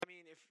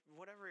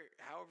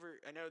however,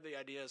 I know the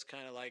idea is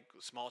kind of like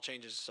small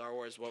changes to Star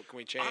Wars. What can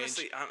we change?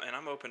 Honestly,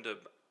 I'm open to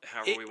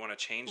however we want to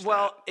change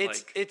well,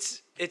 that.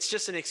 it's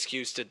just an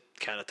excuse to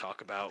kind of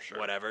talk about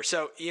whatever.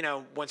 So,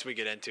 once we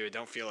get into it,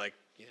 don't feel like,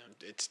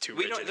 it's too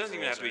rigid. It doesn't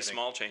even have to be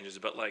small changes,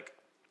 but like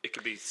it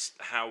could be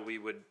how we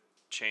would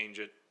change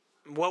it.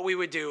 What we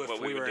would do if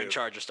we were in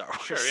charge of Star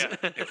Wars. Sure,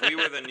 yeah. If we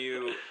were the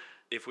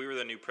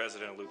new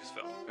president of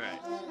Lucasfilm.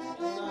 Right.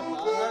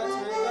 Let's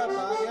make a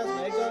podcast,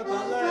 make a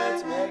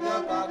podcast, make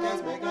a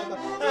podcast, make a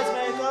podcast. Let's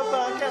make a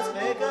podcast,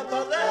 make a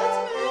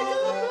podcast.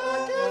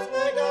 Let's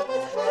make a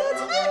podcast,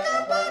 let's make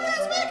a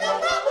podcast, make a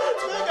podcast.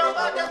 Let's make a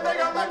podcast, make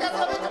a podcast,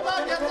 let's make a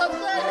podcast. Let's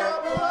make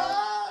a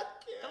podcast.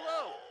 Hello.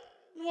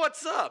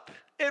 What's up?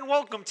 And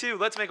welcome to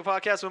Let's Make a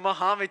Podcast with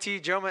Muhammad T.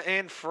 Joma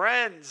and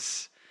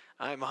friends.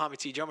 I'm Muhammad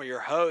T. Joma, your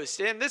host,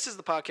 and this is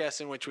the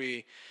podcast in which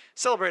we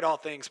celebrate all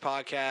things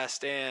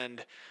podcast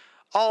and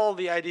all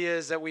the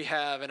ideas that we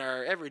have in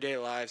our everyday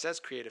lives as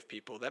creative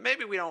people that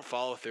maybe we don't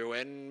follow through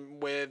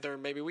with, or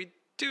maybe we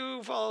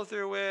do follow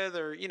through with,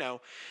 or,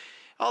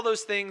 all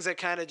those things that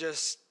kind of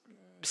just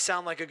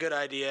sound like a good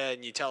idea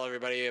and you tell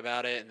everybody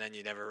about it and then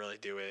you never really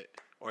do it,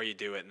 or you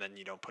do it and then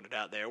you don't put it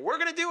out there. We're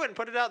going to do it and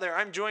put it out there.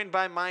 I'm joined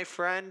by my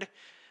friend,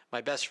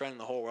 my best friend in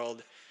the whole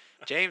world,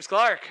 James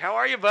Clark. How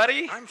are you,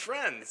 buddy? I'm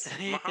friends.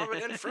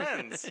 Muhammad and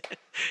friends.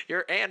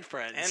 You're and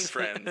friends. And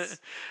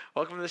friends.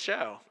 Welcome to the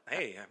show.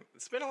 Hey,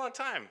 it's been a long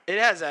time. It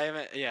has.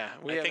 I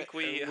think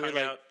we hung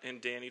out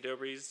in Danny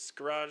Dobry's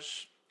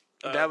garage.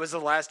 That was the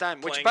last time.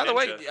 Which, by the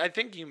way, I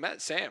think you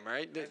met Sam,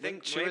 right? I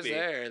think she was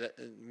there.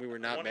 We were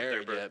not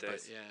married yet,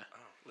 but yeah.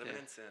 Oh, living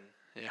in sin.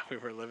 Yeah, we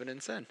were living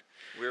in sin.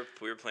 We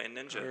were playing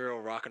Ninja. We were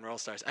all rock and roll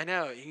stars. I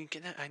know.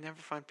 I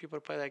never find people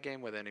to play that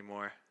game with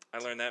anymore. I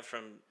learned that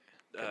from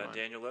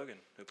Daniel Logan,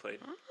 who played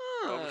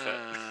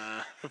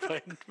Boba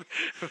Fett.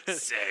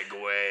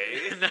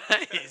 Segway.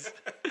 Nice.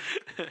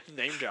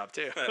 Name drop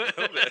too. A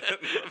little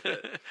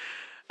bit.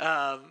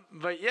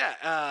 But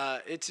yeah,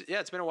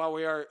 it's been a while.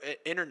 We are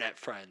internet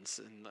friends,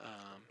 and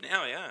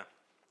yeah.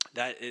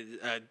 That is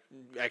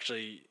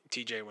actually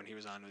TJ when he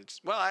was on.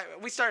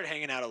 We started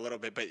hanging out a little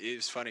bit, but it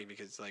was funny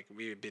because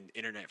we had been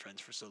internet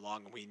friends for so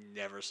long and we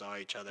never saw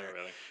each other. Oh,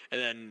 really?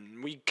 And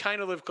then we kind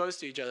of lived close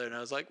to each other, and I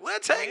was like,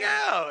 "Let's hang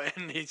out,"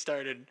 and he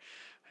started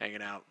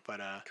hanging out.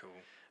 But cool.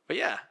 But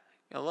yeah,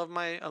 I love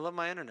my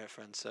internet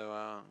friends.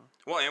 So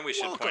and we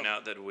should point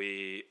out that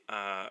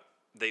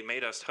they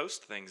made us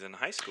host things in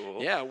high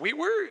school. Yeah, we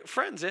were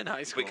friends in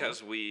high school.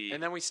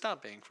 And then we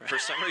stopped being friends. For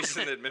some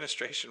reason, the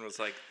administration was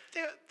like,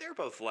 they're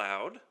both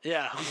loud.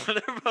 Yeah,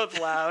 they're both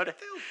loud.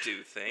 They'll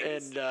do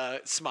things.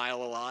 And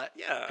smile a lot.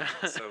 Yeah,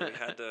 so we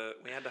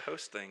had to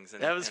host things.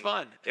 And, that was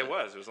fun. It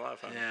was a lot of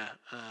fun.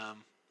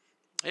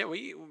 Yeah.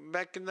 We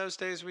back in those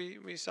days,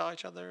 we saw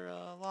each other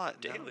a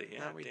lot. Daily,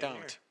 now we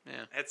don't. Near.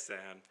 Yeah. It's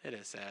sad. It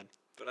is sad.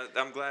 But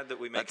I'm glad that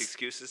we make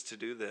excuses to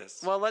do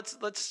this. Well, let's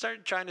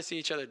start trying to see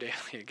each other daily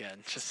again.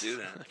 Just do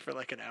that for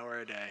an hour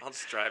a day. I'll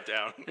just drive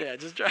down. Yeah,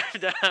 just drive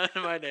down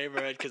to my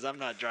neighborhood because I'm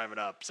not driving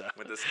up. So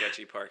with the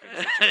sketchy parking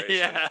situation.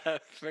 Yeah,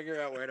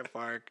 figure out where to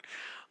park,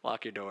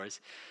 lock your doors.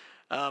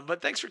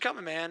 But thanks for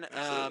coming, man.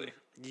 Absolutely.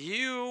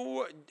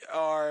 You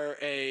are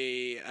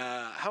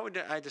how would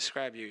I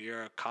describe you?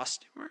 You're a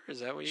costumer? Is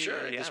that what you?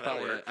 Sure. Yeah,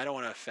 probably I don't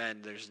want to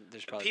offend. There's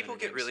probably people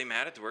get really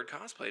mad at the word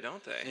cosplay,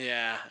 don't they?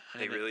 Yeah,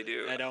 they really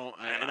do. I don't.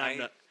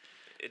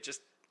 It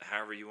just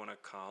however you want to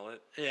call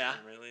it. Yeah.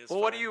 Really is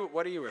well, fine.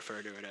 what do you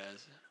refer to it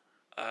as?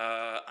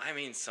 I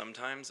mean,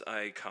 sometimes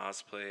I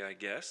cosplay, I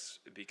guess,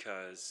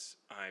 because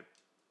I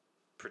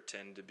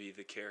pretend to be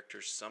the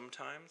character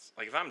sometimes.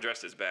 Like if I'm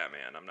dressed as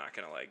Batman, I'm not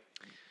gonna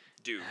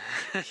do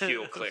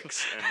heel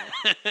clicks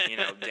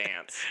and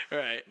dance.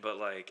 Right. But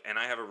and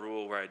I have a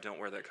rule where I don't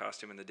wear that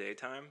costume in the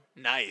daytime.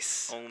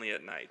 Nice. Only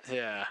at night.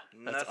 Yeah.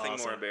 That's Nothing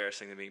awesome. more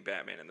embarrassing than being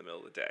Batman in the middle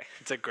of the day.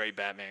 It's a great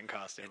Batman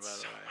costume. It's by the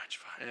so way. much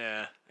fun.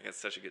 Yeah. I got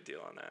such a good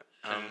deal on that.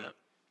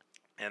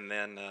 And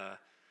then,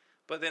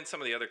 but then some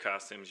of the other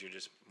costumes, you're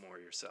just more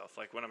yourself.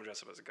 Like when I'm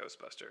dressed up as a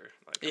Ghostbuster.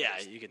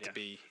 You get to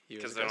be you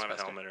because they don't have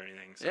a helmet or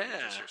anything, so you're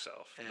just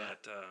yourself. Yeah.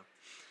 But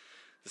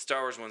the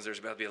Star Wars ones, there's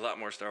about to be a lot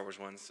more Star Wars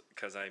ones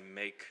because I'm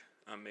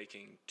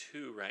making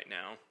 2 right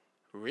now.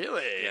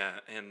 Really?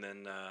 Yeah, and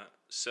then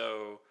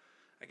so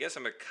I guess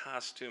I'm a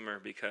costumer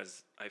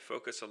because I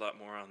focus a lot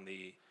more on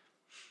the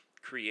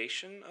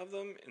creation of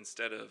them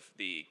instead of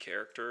the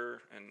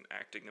character and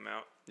acting them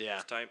out. Yeah.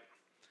 Type.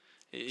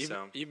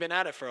 You've been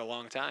at it for a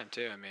long time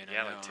too. I mean,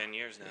 yeah, 10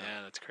 years now.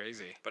 Yeah, that's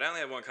crazy. But I only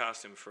had one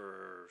costume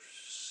for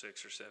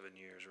 6 or 7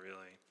 years,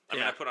 really. I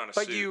mean, I put on a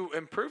suit. But you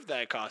improved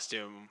that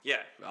costume.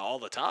 Yeah. All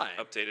the time.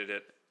 Updated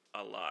it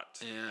a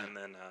lot. Yeah. And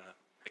then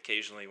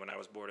occasionally, when I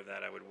was bored of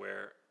that, I would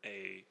wear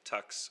a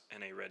tux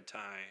and a red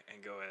tie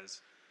and go as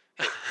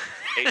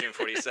Agent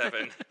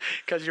 47.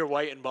 Because you're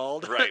white and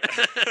bald. Right.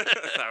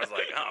 I was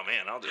like, oh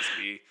man, I'll just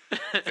be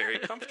very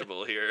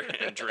comfortable here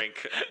and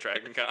drink at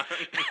Dragon Con.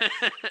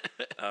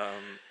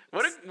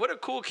 What a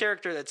cool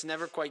character that's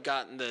never quite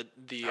gotten the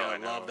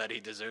love that he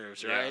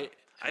deserves, right?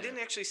 I didn't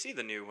actually see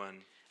the new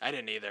one. I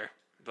didn't either.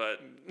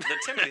 But the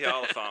Timothy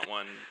Oliphant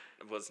one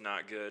was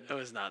not good. It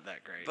was not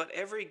that great. But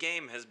every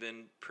game has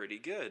been pretty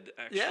good,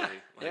 actually.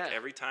 Yeah,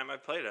 Every time I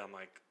played it, I'm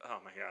like, oh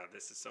my god,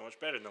 this is so much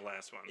better than the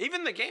last one.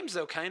 Even the games,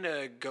 though, kind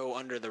of go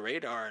under the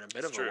radar in a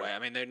bit of true. a way. I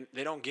mean,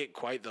 they don't get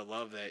quite the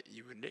love that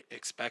you would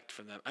expect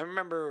from them. I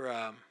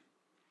remember,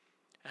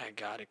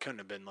 God, it couldn't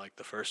have been like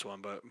the first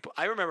one, but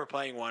I remember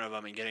playing one of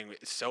them and getting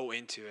so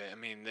into it. I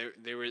mean,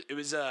 it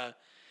was a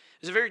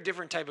very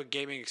different type of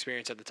gaming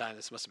experience at the time.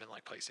 This must have been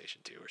like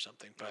PlayStation 2 or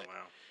something. But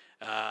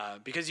wow.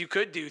 because you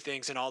could do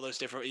things in all those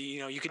different,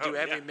 you could do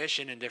every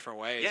mission in different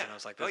ways. Yeah. And I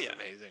was like, this is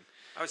amazing.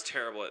 I was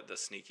terrible at the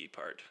sneaky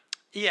part.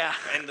 Yeah.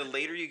 And the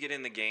later you get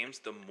in the games,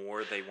 the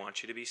more they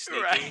want you to be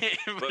sneaky. Right.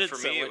 But for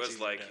it's so me, it much was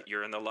easier like, to-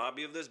 you're in the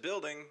lobby of this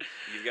building.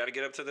 You've got to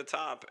get up to the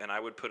top. And I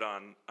would put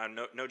on,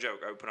 no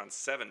joke, I would put on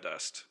 7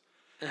 Dust.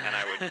 And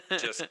I would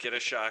just get a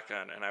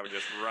shotgun, and I would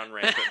just run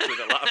rampant through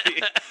the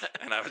lobby.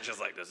 And I was just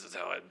like, this is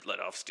how I let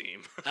off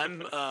steam.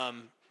 I'm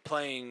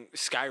playing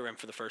Skyrim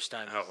for the first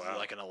time. Oh, This is wow.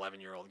 like an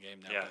 11-year-old game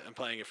now. Yeah. But I'm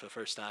playing it for the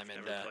first time,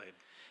 and Never played.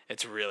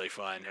 it's really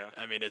fun. Yeah.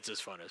 I mean, it's as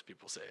fun as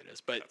people say it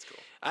is. But That's cool.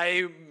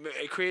 I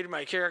created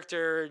my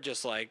character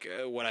just like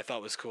what I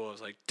thought was cool. It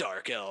was like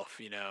dark elf,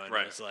 and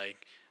Right. it was like,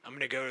 I'm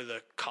gonna go to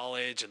the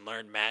college and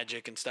learn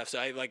magic and stuff. So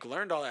I like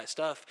learned all that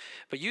stuff,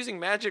 but using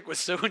magic was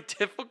so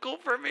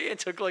difficult for me. It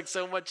took like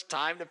so much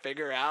time to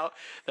figure out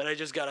that I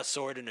just got a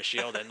sword and a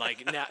shield. And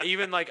like now,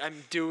 even like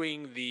I'm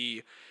doing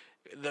the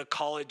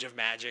College of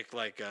Magic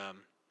like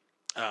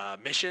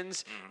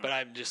missions, but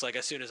I'm just like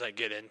as soon as I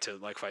get into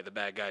like fight the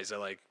bad guys, I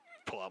like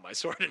pull out my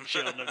sword and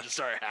shield and just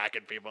start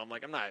hacking people. I'm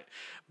like, I'm not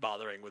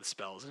bothering with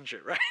spells and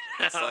shit right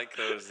now. It's like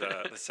those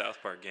the South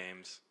Park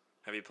games.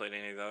 Have you played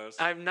any of those?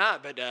 I'm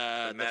not, but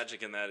The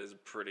magic in that is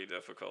pretty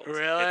difficult.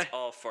 Really? It's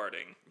all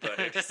farting, but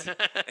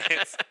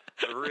it's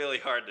really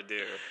hard to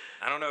do.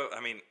 I don't know. I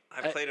mean,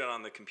 I've played it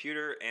on the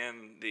computer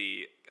and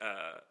the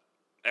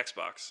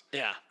Xbox.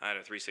 yeah. I had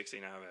a 360,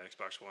 now I have an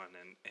Xbox One,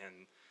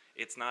 and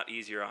it's not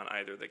easier on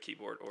either the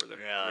keyboard or the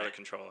Really?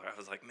 controller. I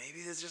was like, maybe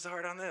it's just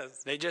hard on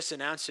this. They just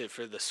announced it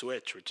for the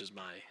Switch, which is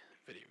my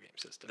video game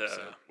system. The-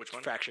 so which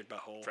one? Fractured But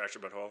Whole.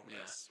 Fractured But Whole. Yeah,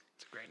 Yes.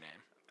 it's a great name.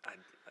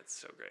 That's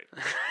so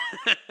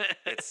great.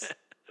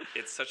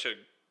 It's such a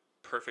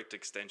perfect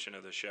extension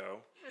of the show.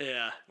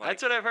 Yeah, Like-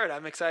 that's what I've heard.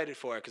 I'm excited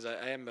for it because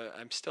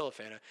I'm still a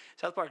fan of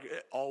South Park.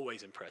 It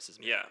always impresses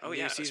me. Yeah. Oh New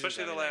yeah. seasons,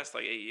 Especially the everything. last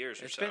like 8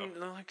 years or It's so. been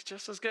like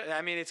just as good.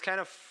 I mean, it's kind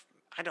of.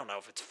 I don't know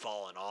if it's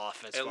fallen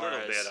off as A far little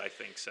as bit, I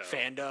think so.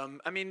 fandom.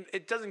 I mean,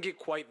 it doesn't get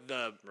quite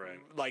the Right.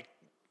 like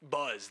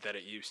buzz that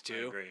it used I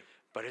to. agree.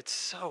 But it's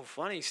so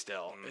funny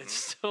still. It's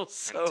still And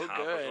so good.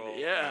 topical,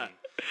 Yeah. and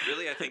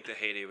really, I think the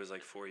heyday was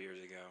like 4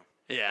 years ago.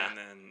 Yeah.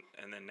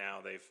 And then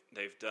now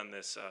they've done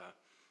this.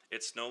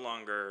 It's no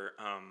longer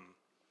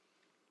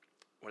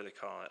what do they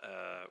call it?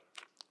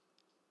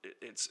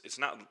 It's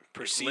not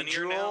it's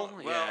linear now.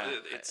 Procedural? Well, Yeah.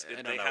 I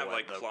don't they know have what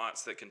like the-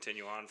 plots that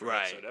continue on from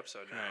Right. episode to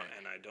episode now, Right.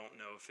 and I don't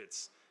know if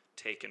it's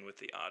taken with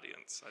the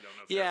audience. I don't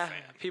know if Yeah, they're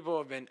a fan. people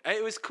have been.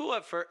 It was cool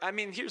at first. I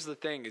mean, here's the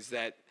thing: is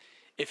that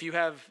if you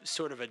have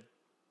sort of a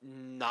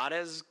not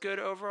as good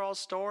overall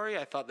story,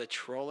 I thought the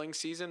trolling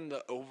season,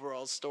 the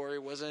overall story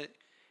wasn't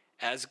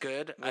as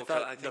good. Well, I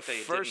thought I think the they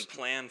first. didn't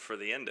plan for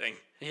the ending.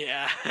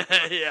 Yeah,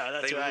 yeah,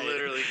 that's They right.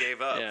 literally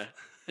gave up. Yeah,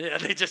 yeah,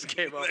 they just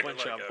gave up They're one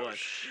like, shot oh, one.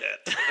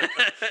 shit.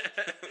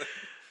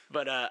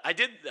 But I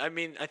did. I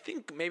mean, I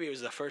think maybe it was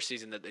the first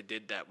season that they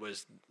did that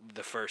was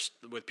the first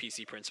with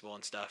PC Principal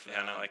and stuff.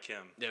 Yeah, I like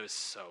him. It was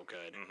so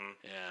good. Mhm.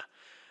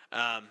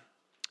 Yeah.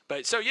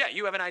 But so yeah,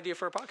 you have an idea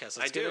for a podcast. Let's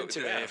I get do, into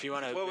yeah. it if you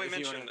want to. Well, we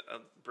mentioned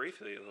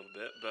briefly a little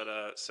bit,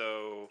 but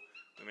so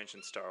we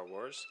mentioned Star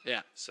Wars.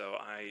 Yeah. So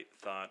I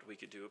thought we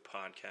could do a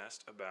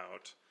podcast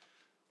about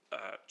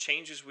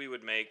changes we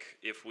would make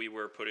if we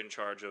were put in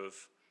charge of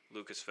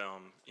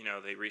Lucasfilm. You know,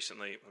 they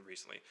recently,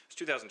 it's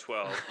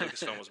 2012.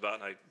 Lucasfilm was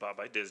bought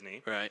by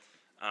Disney. Right.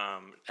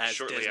 As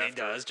shortly Disney after,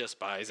 does, just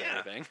buys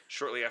everything.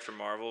 Shortly after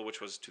Marvel,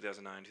 which was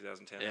 2009,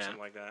 2010, or Yeah. something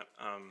like that.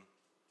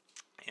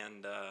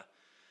 And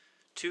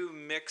two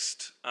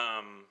mixed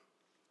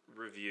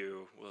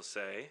review, we'll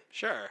say.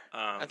 Sure.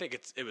 I think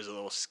it was a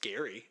little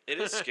scary. It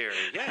is scary,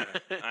 yeah.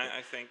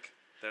 I think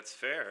that's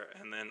fair.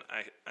 And then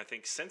I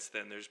think since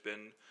then there's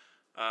been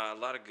a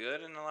lot of good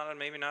and a lot of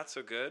maybe not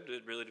so good.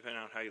 It really depends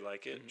on how you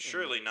like it.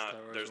 Surely not.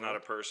 Star Wars There's not a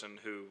person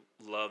who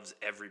loves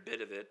every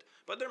bit of it,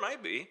 but there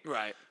might be.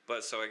 Right.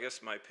 But so I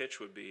guess my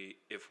pitch would be,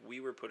 if we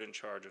were put in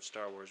charge of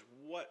Star Wars,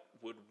 what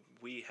would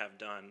we have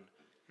done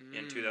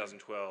in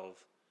 2012?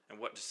 And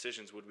what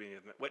decisions would we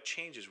have made? What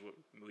changes would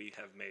we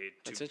have made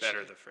That's to better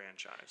interesting. the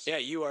franchise? Yeah,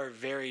 you are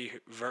very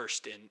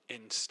versed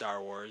in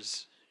Star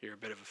Wars. You're a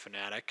bit of a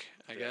fanatic,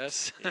 I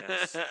guess.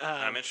 Yes.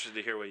 I'm interested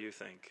to hear what you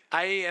think.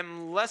 I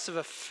am less of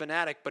a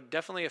fanatic, but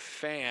definitely a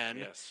fan.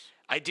 Yes.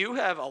 I do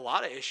have a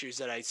lot of issues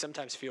that I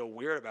sometimes feel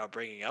weird about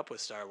bringing up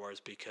with Star Wars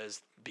because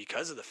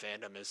of the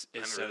fandom is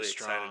I'm so really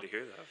strong. excited to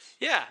hear those.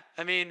 Yeah,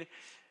 I mean,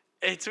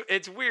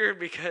 it's weird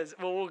because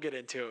we'll get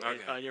into it Okay.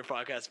 on your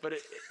podcast, but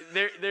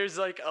there's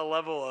like a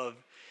level of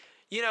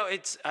You know,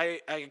 it's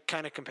I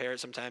kind of compare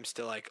it sometimes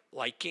to like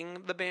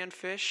liking the band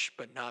Fish,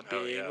 but not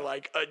Oh, being yeah.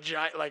 like a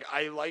giant. Like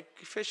I like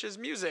Fish's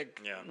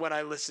music Yeah. when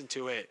I listen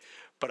to it,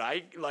 but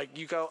I like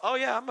you go, oh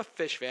yeah, I'm a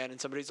Fish fan,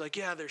 and somebody's like,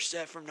 yeah, they're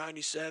set from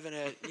 '97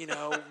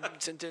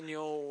 at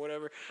Centennial,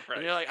 whatever, Right.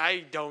 and you're like,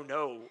 I don't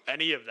know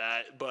any of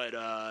that, but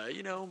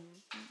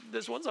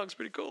this one song's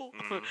pretty cool.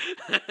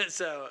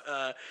 So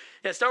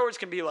yeah, Star Wars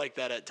can be like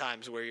that at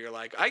times where you're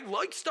like, I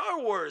like Star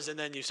Wars, and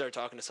then you start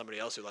talking to somebody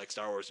else who likes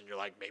Star Wars, and you're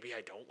like, maybe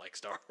I don't like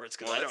Star Wars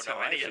because I don't know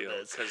any of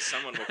this. Because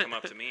someone will come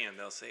up to me and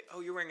they'll say,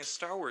 "Oh, you're wearing a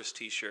Star Wars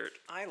T-shirt.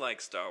 I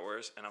like Star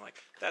Wars," and I'm like,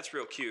 "That's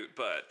real cute,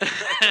 but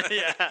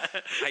Yeah.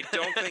 I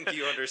don't think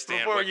you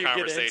understand Before what you get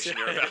conversation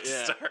into you're about it, yeah.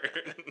 to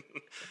start."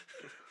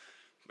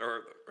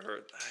 or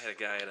I had a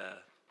guy at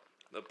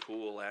the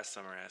pool last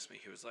summer ask me.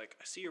 He was like,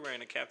 "I see you're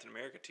wearing a Captain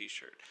America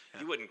T-shirt.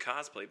 You wouldn't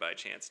cosplay by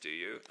chance, do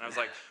you?" And I was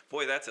like,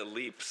 "Boy, that's a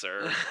leap,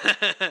 sir."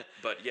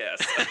 But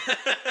yes.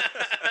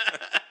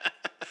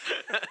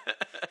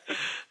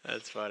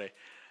 That's funny.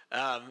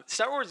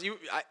 Star Wars,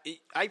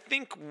 I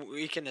think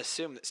we can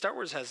assume that Star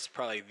Wars has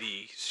probably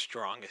the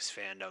strongest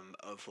fandom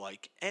of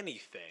like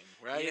anything,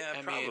 right? Yeah,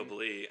 I mean,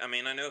 probably. I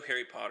mean, I know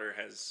Harry Potter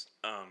has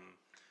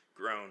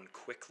grown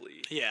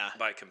quickly. Yeah.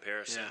 By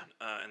comparison,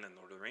 Yeah. and then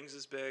Lord of the Rings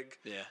is big.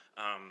 Yeah.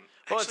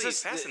 Well, it's actually,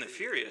 just Fast and the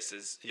Furious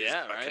is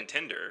Yeah, a right?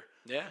 contender.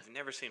 Yeah. I've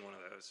never seen one of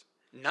those.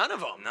 None of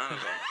them. None of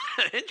them.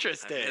 I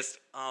Interesting. missed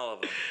all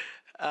of them.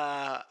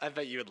 I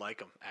bet you would like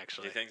them.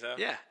 Actually, You think so?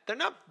 Yeah,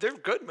 they're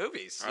good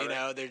movies. Are You they?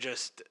 know, they're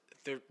just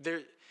they're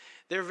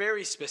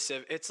very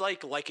specific. It's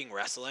like liking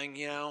wrestling.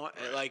 You know,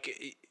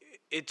 like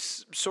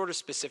it's sort of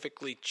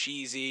specifically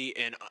cheesy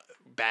and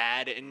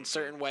bad in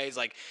certain ways.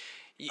 Like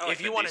like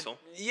if you Vin want to, Diesel.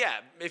 yeah.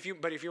 If you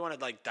want to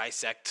like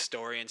dissect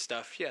story and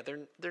stuff, yeah,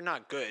 they're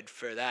not good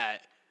for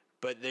that.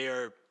 But they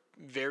are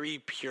very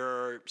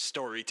pure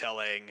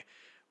storytelling.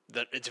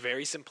 That it's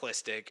very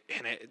simplistic,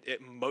 and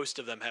most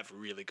of them have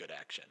really good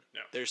action.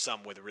 Yeah. There's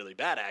some with really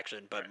bad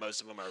action, but most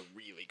of them are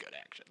really good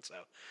action. So,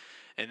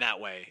 in that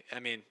way,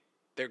 I mean,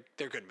 they're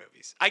good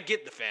movies. I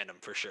get the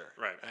fandom for sure.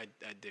 Right.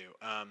 I do.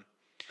 And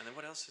then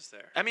what else is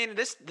there? I mean,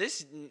 this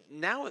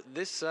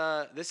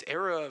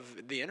era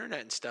of the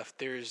internet and stuff.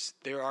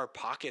 There are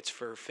pockets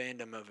for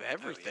fandom of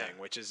everything,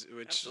 which is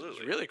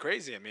Absolutely. really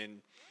crazy. I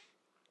mean,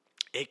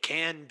 it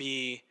can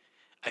be.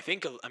 I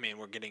mean,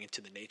 we're getting into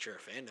the nature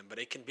of fandom, but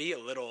it can be a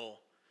little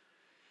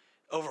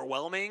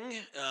overwhelming.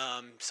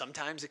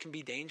 Sometimes it can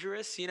be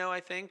dangerous, I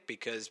think,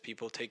 because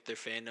people take their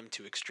fandom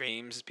to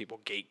extremes. People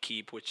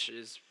gatekeep, which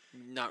is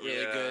not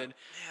really good.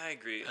 Yeah, I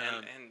agree.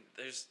 And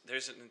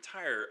there's an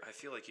entire. I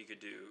feel like you could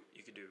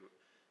do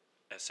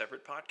a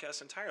separate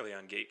podcast entirely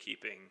on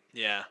gatekeeping.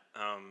 Yeah.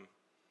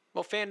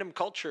 Well, fandom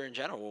culture in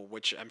general,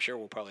 which I'm sure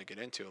we'll probably get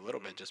into a little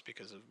bit just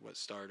because of what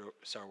Star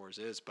Wars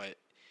is, but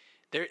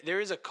there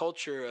is a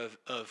culture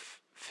of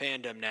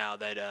fandom now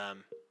that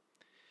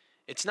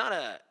it's not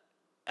a.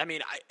 I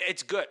mean,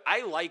 it's good.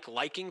 I like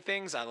liking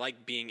things. I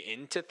like being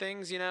into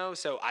things,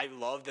 So I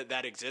love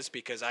that exists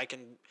because I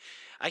can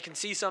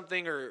see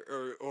something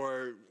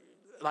or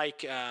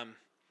like you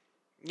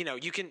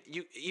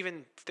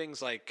even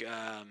things like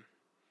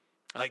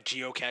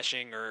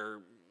geocaching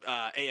or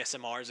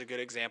ASMR is a good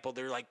example.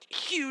 They're like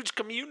huge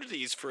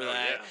communities for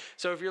that. Yeah.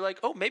 So if you're like,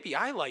 oh, maybe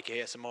I like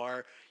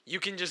ASMR, you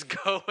can just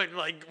go and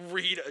like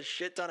read a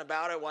shit ton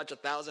about it, watch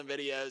 1,000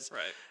 videos.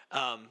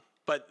 Right.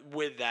 But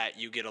with that,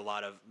 you get a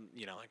lot of,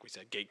 like we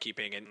said,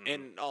 gatekeeping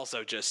and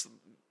also just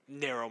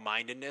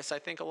narrow-mindedness, I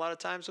think, a lot of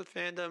times with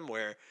fandom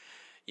where,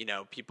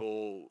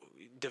 people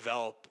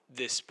develop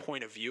this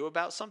point of view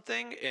about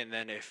something. And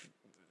then if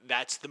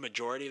that's the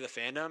majority of the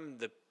fandom,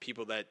 the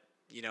people that,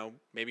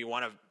 maybe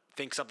want to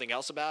think something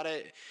else about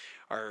it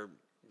are,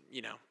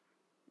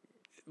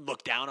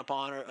 looked down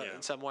upon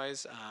in some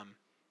ways.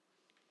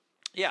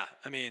 Yeah,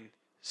 I mean,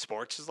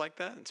 sports is like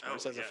that, and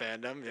sports has a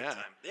fandom. Big Yeah.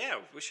 time. Yeah,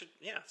 we should.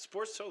 Yeah,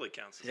 sports totally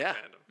counts as Yeah. a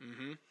fandom.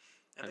 Mm-hmm.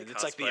 And I mean, they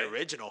it's like the cosplay.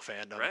 original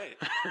fandom. Right.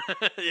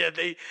 Yeah,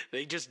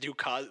 they just do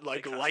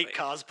light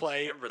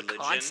cosplay Yeah, religion,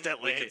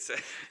 constantly. we could say.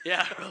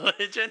 Yeah,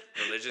 religion.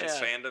 Religion's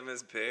Yeah. fandom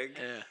is big.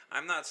 Yeah.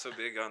 I'm not so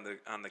big on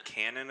the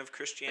canon of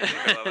Christianity,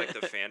 but I like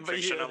the fan But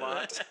fiction you- a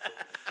lot.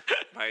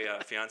 My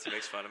fiance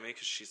makes fun of me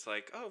because she's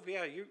like, "Oh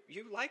yeah, you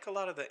like a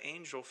lot of the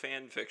angel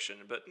fan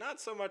fiction, but not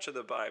so much of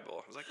the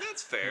Bible." I was like,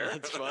 "That's fair."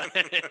 That's fine.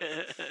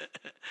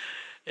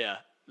 Yeah.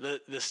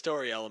 The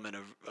story element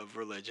of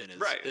religion is,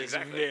 Right, is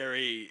exactly.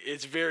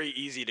 it's very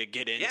easy to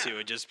get into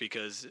Yeah. just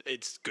because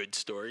it's good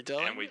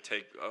storytelling. And we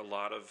take a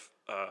lot of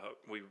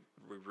we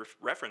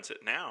reference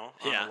it now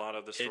on Yeah, a lot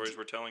of the stories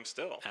we're telling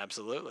still.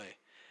 Absolutely.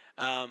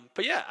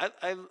 But yeah,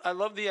 I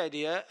love the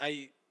idea.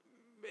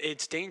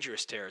 It's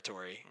dangerous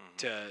territory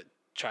to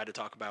try to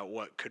talk about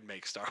what could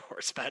make Star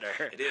Wars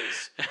better. It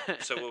is.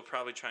 So we'll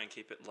probably try and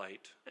keep it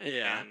light.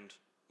 Yeah. And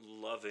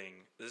loving.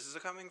 This is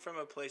coming from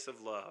a place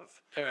of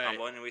love. All right.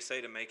 When we say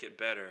to make it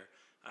better,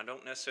 I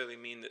don't necessarily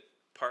mean that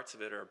parts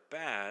of it are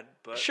bad,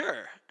 but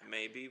Sure.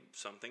 maybe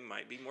something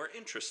might be more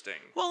interesting.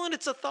 Well, and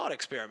it's a thought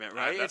experiment,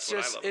 right? That's it's what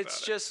I just love it's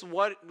about it. just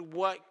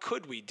what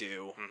could we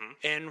do,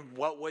 and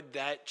what would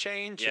that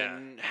change, Yeah.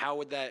 and how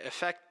would that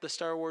affect the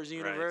Star Wars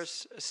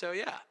universe? So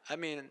yeah, I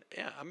mean,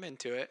 yeah, I'm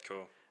into it.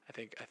 Cool. I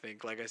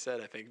think, like I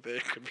said, I think there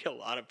could be a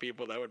lot of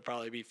people that would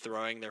probably be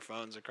throwing their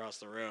phones across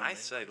the room. I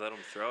say let them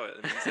throw it.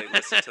 It means they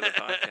listen to the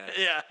podcast.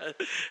 yeah,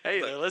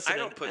 hey, they're Look, listening. I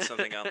don't put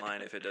something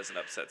online if it doesn't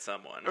upset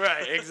someone.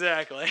 Right,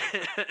 exactly.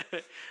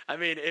 I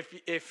mean,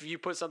 if you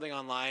put something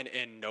online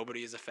and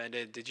nobody is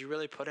offended, did you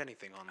really put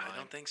anything online? I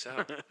don't think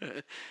so.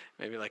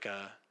 Maybe like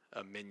a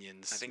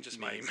Minions. I think just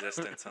my meme.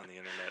 existence on the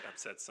internet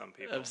upsets some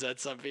people. Upset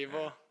some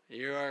people.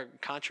 You are a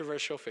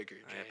controversial figure,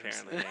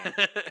 James. I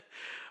apparently am.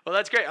 Well,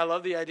 that's great. I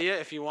love the idea.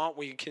 If you want,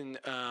 we can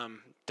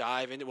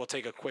dive into. We'll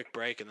take a quick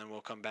break and then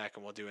we'll come back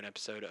and we'll do an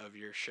episode of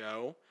your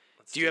show.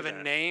 Let's Do you have that.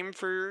 a name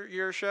for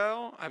your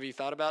show? Have you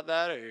thought about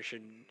that, or you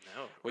should?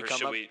 No. We Or come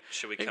should up- we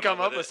We come, can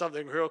come up with with it?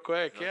 something real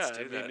quick. Let's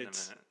yeah, do that in a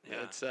it's minute.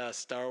 Yeah. it's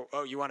Star.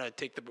 Oh, you want to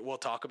take the? We'll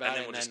talk about And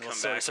then it, we'll and just then we'll come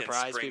sort of back and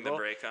surprise spring people. the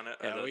break on it,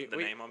 or Yeah, the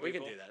name on we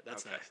people? can do that.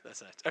 That's Okay. nice.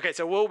 That's nice. Okay,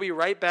 so we'll be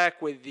right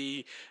back with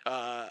the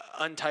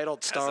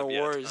Untitled Star of yet,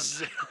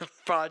 Wars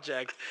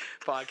Project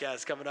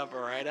podcast coming up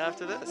right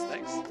after this.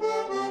 Thanks.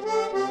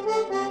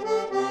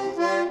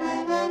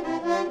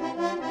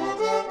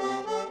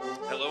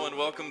 Hello and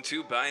welcome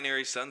to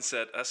Binary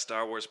Sunset, a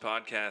Star Wars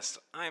podcast.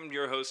 I'm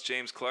your host,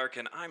 James Clark,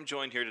 and I'm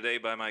joined here today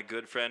by my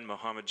good friend,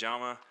 Mohammed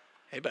Jama.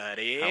 Hey,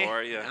 buddy. How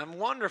are ya? I'm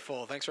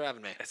wonderful. Thanks for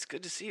having me. It's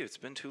good to see you. It's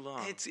been too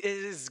long. It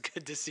is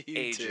good to see you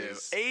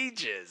Ages. too.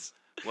 Ages.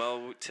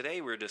 Well,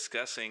 today we're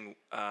discussing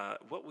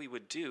what we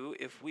would do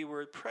if we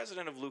were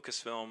president of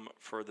Lucasfilm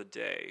for the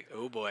day.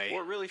 Oh boy.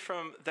 Or really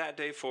from that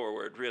day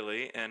forward,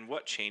 really, and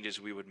what changes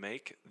we would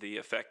make, the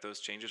effect those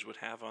changes would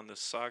have on the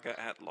saga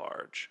at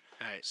large.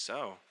 All right.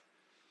 So,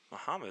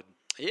 Mohammed,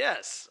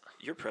 Yes.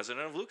 you're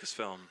president of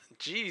Lucasfilm.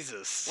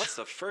 Jesus. What's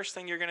the first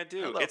thing you're going to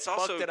do? How the It's fuck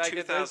also did I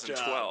get this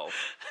job?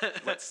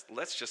 2012.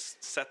 let's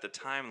just set the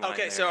timeline.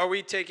 Okay, there. so are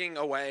we taking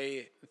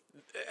away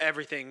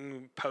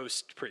everything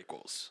post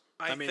prequels?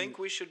 I think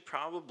we should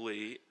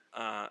probably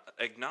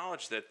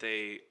acknowledge that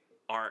they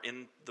are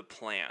in the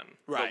plan,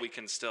 Right. but we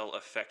can still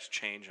affect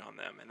change on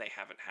them, and they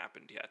haven't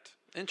happened yet.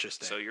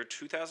 Interesting. So you're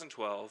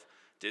 2012.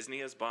 Disney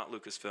has bought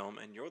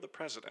Lucasfilm, and you're the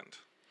president.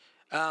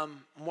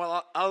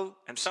 Well, I'll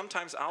And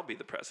sometimes I'll be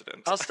the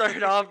president. I'll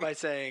start off by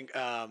saying,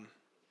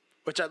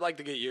 which I'd like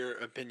to get your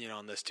opinion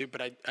on this too.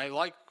 But I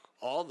like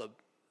all the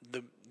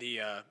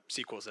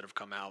sequels that have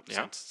come out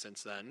Yeah?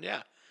 since then.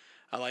 Yeah,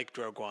 I liked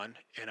Rogue One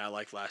and I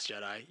liked Last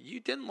Jedi. You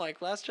didn't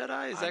like Last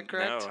Jedi, is that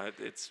correct? No,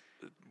 it's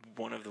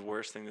one of the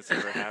worst things that's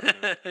ever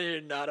happened.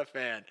 You're not a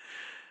fan.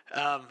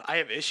 I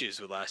have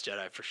issues with Last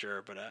Jedi for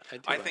sure, but I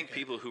do I like think it.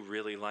 people who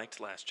really liked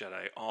Last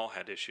Jedi all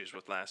had issues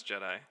with Last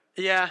Jedi.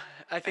 Yeah,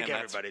 I think And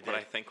that's everybody what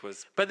did. I think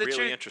was But the really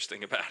truth-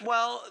 interesting about it.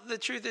 Well, the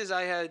truth is,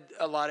 I had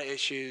a lot of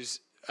issues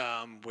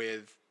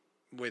with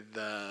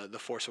the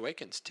Force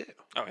Awakens too.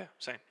 Oh, yeah,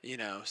 same. You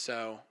know,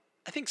 so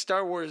I think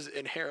Star Wars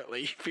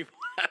inherently people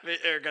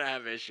are gonna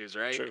have issues,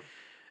 right? True.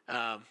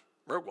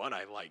 Rogue One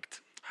I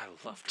liked, I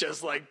love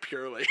just like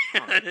purely.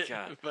 Oh my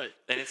God. But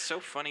And it's so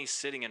funny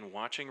sitting and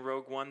watching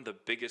Rogue One. The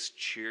biggest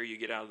cheer you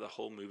get out of the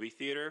whole movie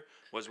theater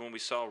was when we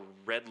saw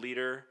Red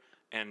Leader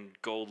and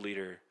Gold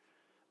Leader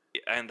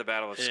and the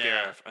Battle of Yeah.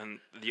 Scarif, and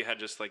you had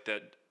just like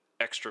that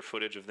extra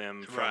footage of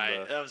them from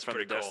Right, that was the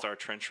pretty Death cool. Star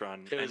trench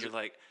run, It and was- you're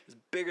like, the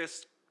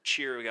biggest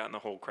cheer we got in the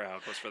whole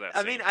crowd was for that. I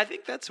scene. mean, I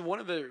think that's one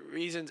of the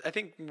reasons. I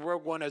think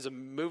Rogue One as a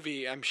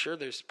movie, I'm sure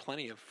there's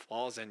plenty of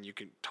flaws, and you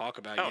can talk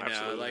about. Oh, you know,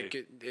 absolutely. like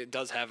it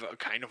does have a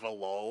kind of a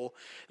lull.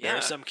 There Yeah.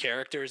 are some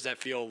characters that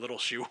feel a little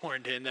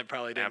shoehorned in that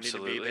probably didn't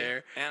Absolutely. need to be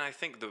there. And I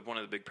think one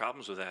of the big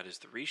problems with that is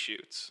the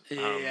reshoots.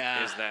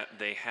 Yeah. Is that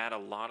they had a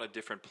lot of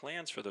different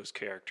plans for those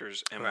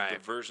characters, and Right. the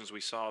versions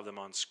we saw of them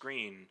on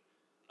screen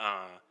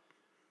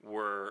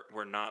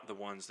were not the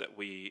ones that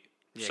we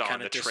saw in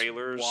kinda the just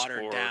trailers.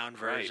 watered or, down right.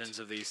 versions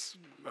of these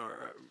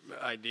or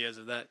ideas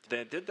of that.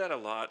 They did that a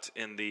lot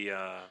in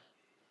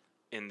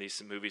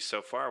these movies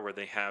so far, where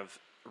they have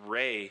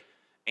Rey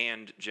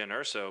and Jen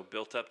Erso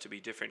built up to be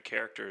different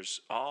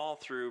characters all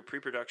through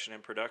pre-production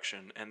and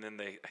production, and then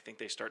I think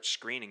they start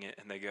screening it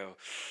and they go,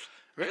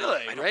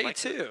 Really, I don't Rey like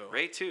too. this.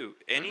 Rey too.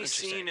 Any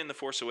Interesting. scene in The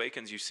Force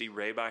Awakens you see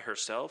Rey by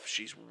herself,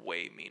 she's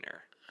way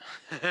meaner.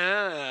 Ah,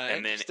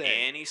 And then interesting.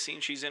 any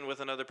scene she's in with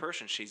another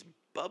person, she's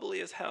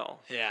bubbly as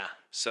hell. Yeah.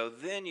 So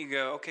then you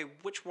go, okay,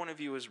 which one of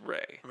you is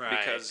Rey? Right.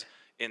 Because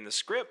in the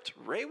script,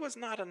 Rey was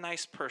not a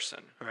nice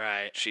person.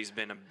 Right. She's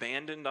been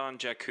abandoned on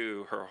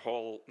Jakku her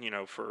whole,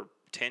 for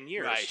 10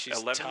 years, Right. She's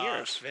 11 tough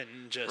years.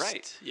 and just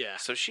Right. Yeah.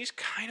 So she's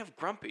kind of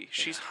grumpy.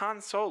 She's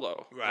Han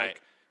Solo. Right.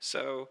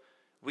 So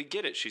we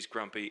get it. She's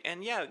grumpy.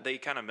 And yeah, they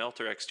kind of melt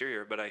her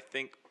exterior, but I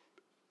think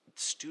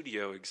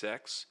studio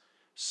execs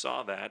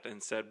saw that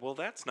and said, well,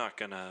 that's not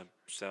going to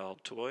sell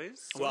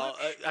toys. so Well,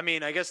 much." I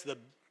mean, I guess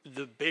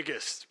the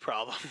biggest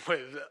problem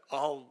with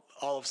all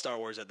of Star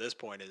Wars at this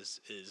point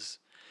is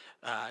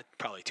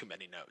Probably too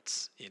many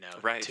notes,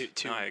 Right. Too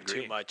No, I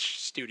agree. too much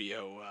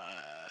studio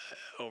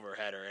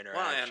overhead or Well,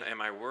 interaction. and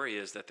my worry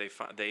is that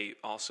they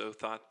also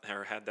thought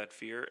or had that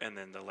fear, and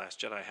then The Last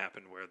Jedi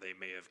happened where they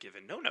may have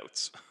given no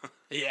notes.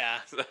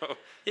 Yeah, So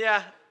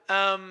yeah,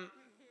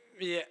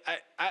 yeah.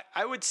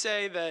 I would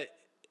say that.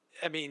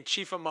 I mean,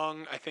 chief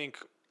among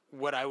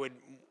what I would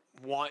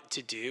want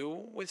to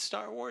do with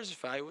Star Wars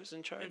if I was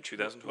in charge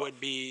 2012. would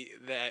be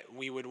that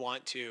we would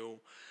want to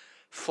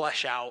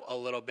flesh out a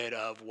little bit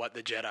of what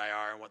the Jedi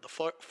are and what the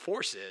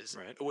Force is,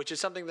 Right. which is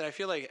something that I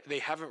feel like they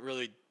haven't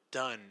really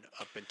done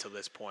up until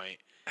this point.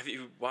 have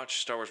you watched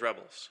Star Wars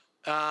Rebels?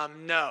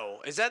 No,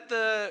 is that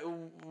the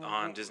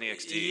On Disney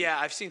XD? Yeah,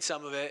 I've seen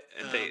some of it.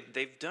 And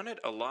they've done it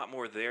a lot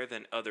more there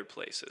than other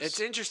places. It's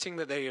interesting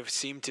that they have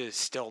seemed to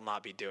still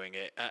not be doing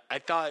it. I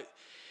thought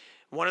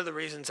one of the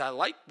reasons I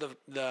liked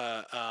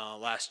the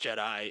Last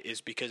Jedi is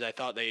because I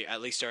thought they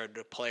at least started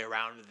to play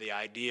around with the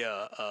idea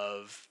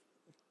of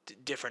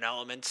different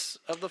elements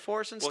of the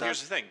Force and well, stuff.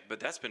 here's the thing, but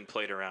that's been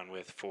played around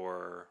with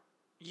for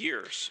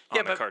years on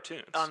the but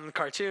cartoons. On the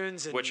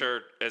cartoons, and, which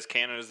are as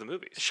canon as the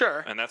movies.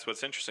 Sure. And that's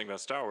what's interesting about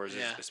Star Wars,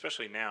 Yeah. is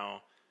especially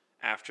now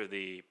after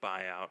the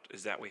buyout,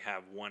 is that we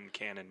have one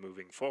canon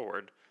moving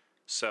forward.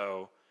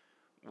 So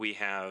we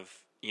have,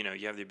 you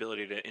have the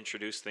ability to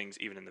introduce things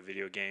even in the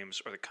video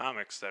games or the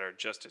comics that are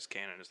just as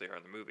canon as they are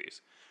in the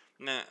movies.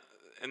 And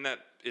that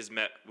is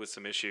met with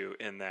some issue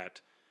in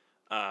that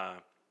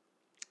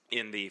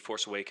in the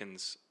Force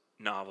Awakens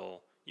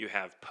novel, you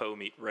have Poe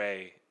meet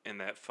Rey in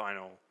that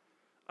final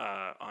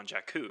on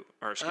Jakku,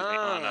 or excuse me,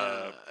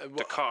 on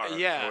Dakar,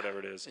 yeah. or whatever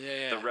it is,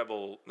 Yeah.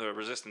 the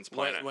Resistance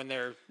planet. when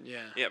they're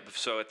Yeah,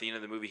 so at the end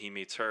of the movie, he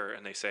meets her,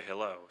 and they say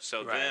hello.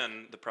 So Right.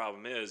 then the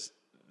problem is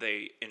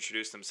they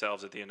introduce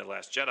themselves at the end of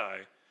Last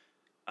Jedi,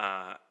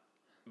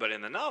 but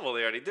in the novel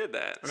they already did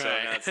that. So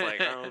Right. now it's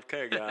like, oh,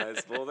 okay,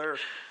 guys, well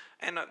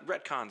and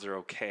retcons are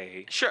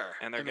okay, Sure.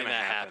 and they're I mean, going to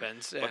that happen.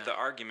 happens, yeah. But the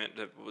argument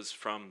that was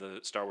from the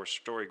Star Wars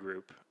Story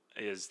Group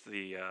is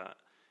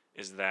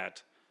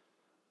that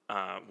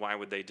why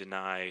would they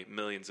deny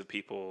millions of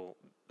people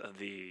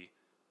the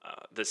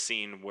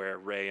scene where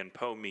Rey and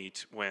Poe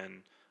meet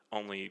when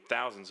only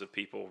thousands of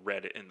people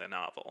read it in the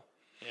novel?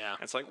 Yeah.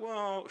 And it's like,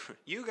 well,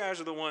 you guys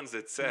are the ones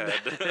that said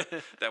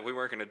that we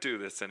weren't going to do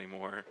this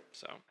anymore.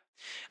 So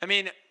I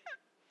mean,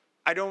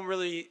 I don't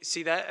really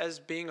see that as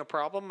being a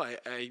problem.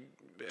 I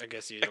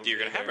guess you don't. you're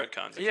going to have either.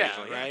 retcons Yeah,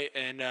 occasionally. right.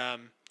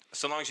 And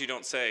So long as you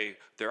don't say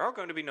there are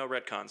going to be no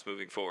retcons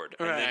moving forward,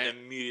 and then Right.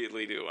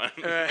 immediately do one.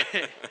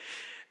 right.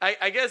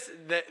 I guess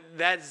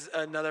that's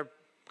another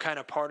kind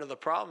of part of the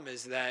problem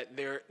is that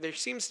there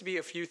seems to be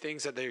a few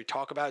things that they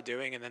talk about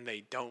doing and then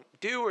they don't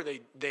do, or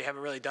they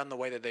haven't really done the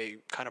way that they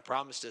kind of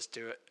promised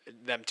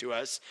them to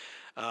us.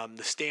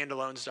 The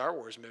standalone Star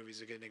Wars movies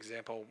is a good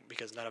example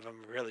because none of them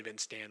have really been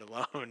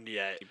standalone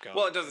yet. Keep going.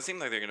 Well, it doesn't seem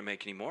like they're going to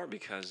make any more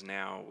because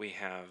now we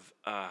have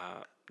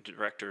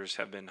directors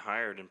have been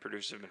hired and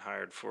producers have been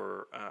hired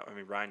for.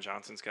 Ryan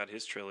Johnson's got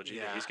his trilogy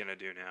that Yeah. he's going to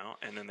do now,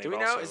 and then do we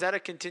know? Is that a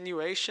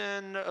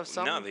continuation of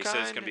some No, they kind?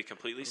 said it's going to be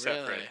completely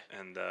separate, Really?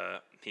 and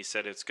he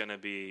said it's going to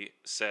be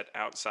set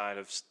outside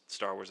of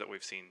Star Wars that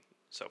we've seen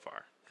so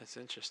far, That's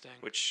interesting.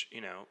 which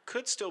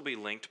could still be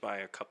linked by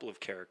a couple of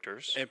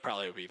characters. It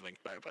probably would be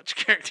linked by a bunch of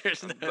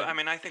characters. But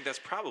I think that's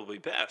probably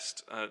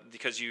best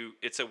because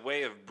it's a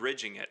way of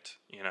bridging it.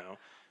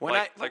 When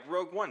like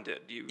Rogue One did.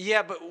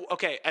 Yeah, but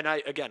okay, and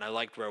I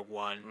liked Rogue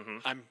One. Mm-hmm.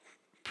 I'm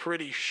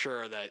pretty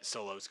sure that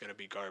Solo's going to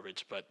be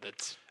garbage, but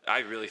I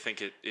really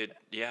think it.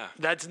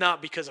 that's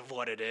not because of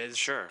what it is.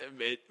 Sure.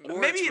 Or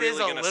Maybe it's it is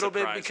really a gonna little bit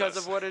surprise because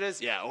us. of what it is.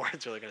 Yeah, or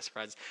it's really going to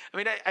surprise us. I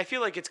mean, I feel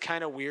like it's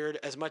kind of weird,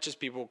 as much as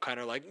people kind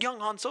of like,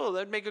 young Han Solo,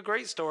 that'd make a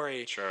great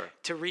story. Sure.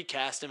 To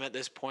recast him at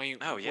this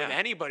point Oh, yeah. with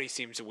anybody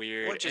seems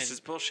weird. Well, it just and- is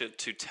bullshit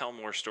to tell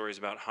more stories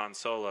about Han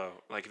Solo.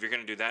 Like, if you're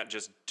going to do that,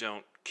 just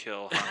don't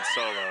kill Han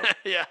Solo.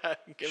 yeah,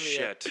 give me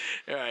Shit.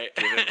 All right.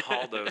 Give him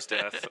Haldo's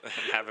death and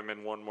have him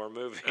in one more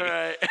movie. All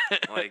right.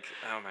 Like,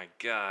 oh my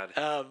God.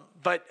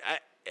 But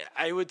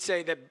I would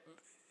say that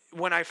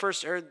when I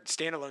first heard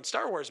standalone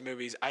Star Wars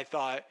movies, I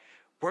thought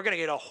we're going to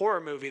get a horror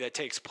movie that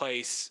takes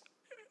place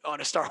on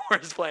a Star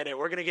Wars planet.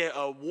 We're going to get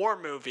a war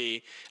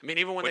movie. I mean,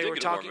 even when We they did were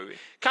get a war talking, movie.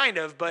 kind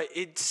of, but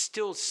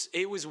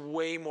it was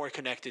way more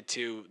connected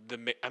to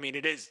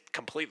it is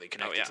completely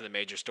connected yeah. to the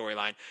major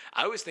storyline.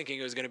 I was thinking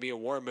it was going to be a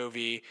war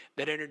movie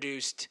that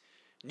introduced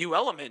new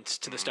elements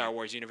to the Star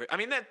Wars universe. I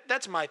mean,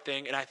 that's my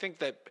thing, and I think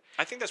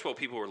that's what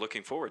people were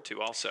looking forward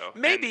to also.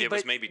 maybe and it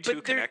was maybe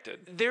too connected.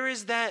 There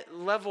is that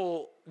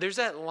level. There's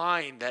that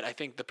line that I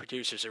think the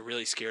producers are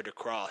really scared to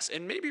cross,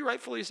 and maybe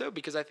rightfully so,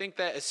 because I think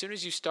that as soon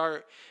as you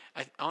start,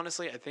 I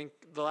think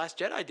The Last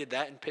Jedi did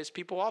that and pissed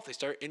people off. They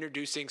start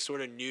introducing sort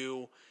of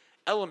new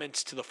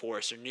elements to the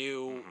Force or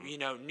new,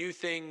 new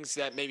things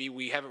that maybe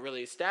we haven't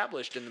really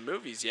established in the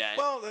movies yet.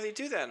 Well, they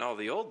do that in all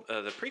the old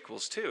the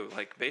prequels too.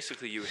 Like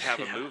basically, you have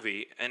a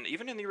movie, and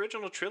even in the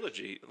original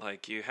trilogy,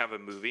 like you have a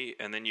movie,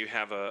 and then you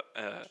have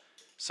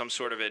some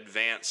sort of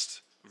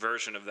advanced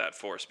version of that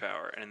force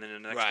power, and then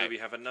in the next Right. movie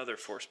you have another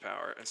force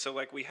power, and so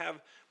like we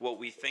have what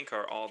we think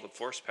are all the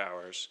force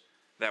powers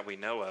that we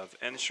know of,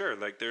 and sure,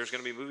 like there's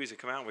going to be movies that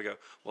come out and we go,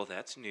 well,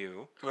 that's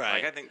new,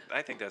 Right. Like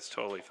I think that's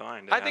totally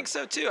fine. To I think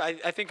so too.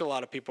 I think a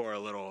lot of people are a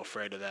little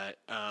afraid of that.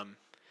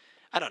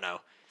 I don't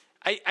know.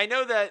 I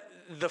know that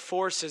the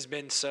Force has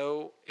been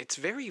it's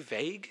very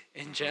vague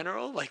in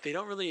general. Like they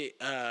don't really.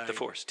 The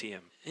Force TM.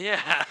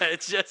 Yeah,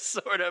 it's just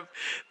sort of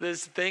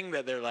this thing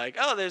that they're like,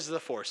 oh, there's the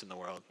Force in the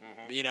world,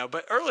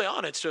 But early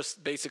on, it's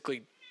just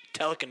basically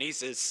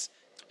telekinesis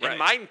and Right.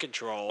 mind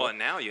control. Well, and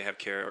now you have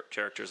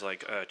characters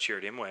like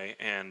Chirrut Imwe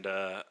and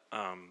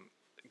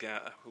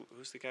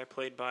who's the guy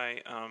played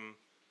by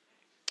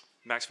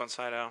Max von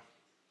Sydow?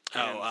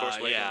 in Force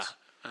yeah.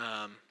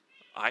 Awakens?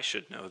 I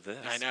should know this.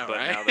 I know, but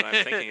right? now that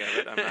I'm thinking of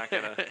it, I'm not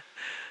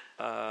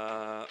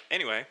gonna.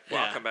 Anyway, well,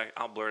 Yeah. I'll come back.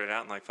 I'll blurt it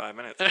out in like 5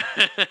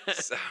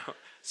 minutes.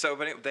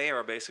 But they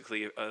are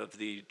basically of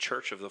the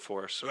Church of the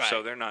Force. Right.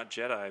 So they're not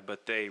Jedi,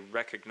 but they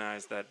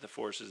recognize that the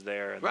Force is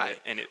there, and Right.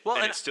 and it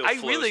and still I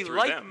flows really through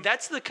like them.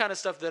 that's the kind of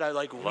stuff that I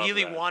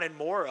really that. wanted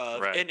more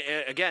of. Right. And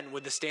again,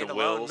 with the standalone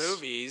Wills.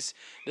 movies,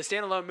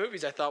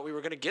 I thought we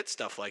were going to get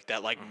stuff like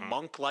that, like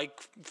monk-like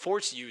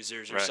Force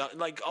users or Right. something.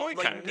 Like, Well, we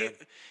like kinda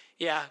did.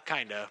 yeah,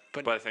 kind of.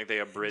 But I think they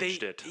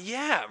abridged it.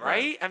 Yeah,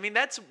 right? I mean,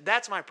 that's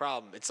my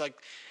problem. It's like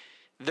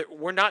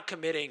we're not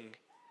committing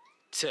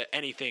to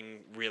anything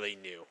really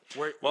new.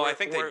 I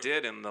think they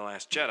did in The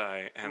Last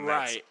Jedi, and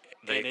Right,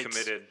 they and it's-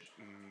 committed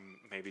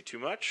maybe too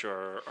much,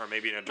 or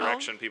maybe in a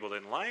direction people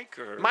didn't like,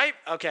 or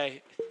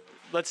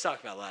Let's talk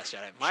about Last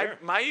Jedi. Sure.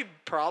 My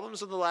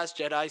problems with The Last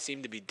Jedi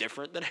seem to be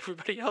different than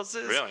everybody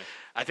else's. Really?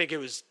 I think it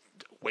was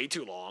way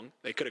too long.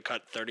 They could have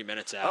cut 30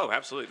 minutes out. Oh,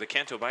 absolutely. The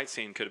Canto Bight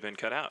scene could have been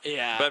cut out.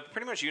 Yeah. But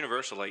pretty much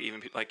universal. Like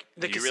even like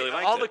the you really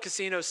liked all it. the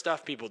casino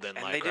stuff people didn't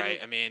and like, they didn't right?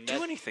 I mean,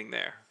 do anything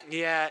there.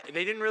 yeah,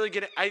 they didn't really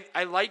get it.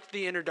 I liked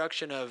the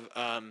introduction of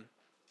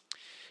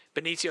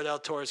Benicio del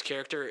Toro's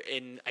character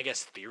in, I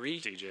guess, theory.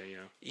 DJ,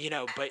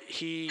 yeah. But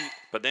he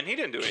But then he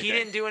didn't do anything. He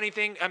didn't do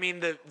anything. I mean,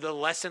 the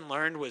lesson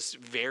learned was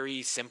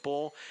very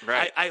simple.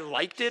 Right. I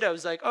liked it. I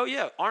was like, oh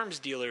yeah, arms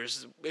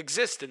dealers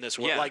exist in this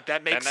world. Yeah. Like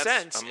that makes and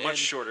that's sense. A much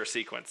shorter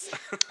sequence.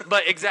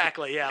 But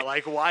exactly, yeah.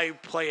 Like why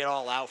play it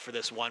all out for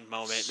this one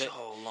moment?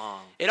 so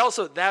long. It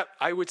also that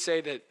I would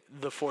say that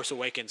The Force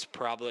Awakens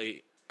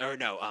probably. Or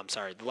no, I'm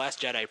sorry. The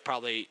Last Jedi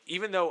probably,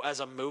 even though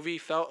as a movie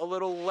felt a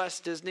little less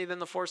Disney than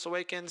The Force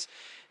Awakens,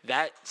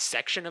 that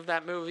section of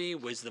that movie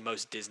was the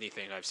most Disney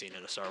thing I've seen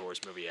in a Star Wars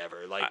movie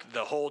ever. Like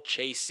the whole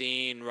chase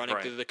scene, running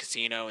Right. through the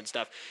casino and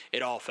stuff.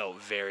 It all felt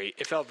very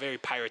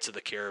Pirates of the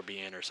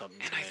Caribbean or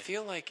something. And to I me.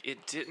 feel like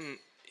it didn't.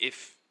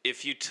 If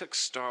you took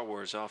Star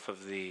Wars off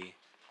of the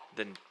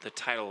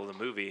title of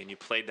the movie and you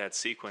played that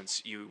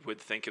sequence, you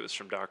would think it was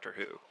from Doctor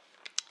Who.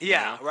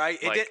 Yeah, know? right.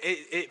 Like,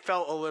 It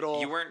felt a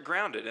little. You weren't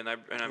grounded, and I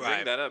bring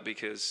Right. that up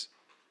because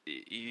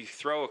you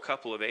throw a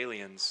couple of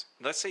aliens.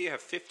 Let's say you have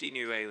 50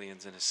 new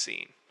aliens in a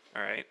scene.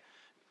 All right,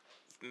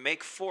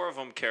 make 4 of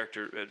them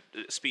character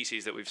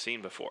species that we've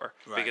seen before,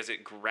 Right. because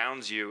it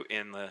grounds you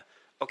in the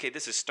okay.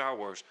 This is Star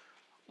Wars.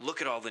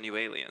 Look at all the new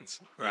aliens.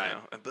 you Right.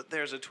 know? But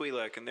there's a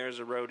Twi'lek, and there's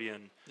a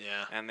Rodian.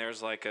 Yeah. And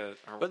there's like or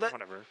But that-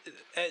 whatever.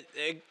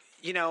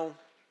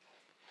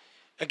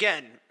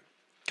 Again,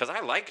 Because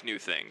I like new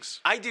things.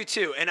 I do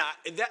too, and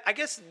I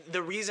guess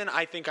the reason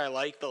I think I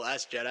like The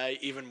Last Jedi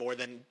even more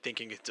than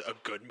thinking it's a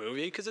good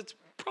movie, because it's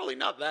probably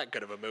not that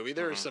good of a movie.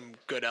 There are some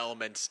good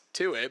elements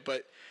to it,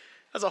 but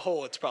as a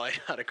whole, it's probably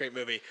not a great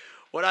movie.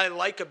 What I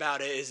like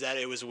about it is that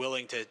it was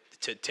willing to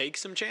take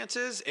some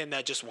chances, and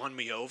that just won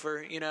me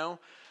over,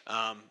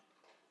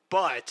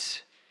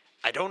 But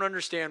I don't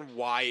understand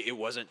why it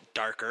wasn't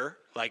darker.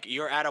 Like,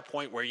 you're at a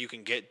point where you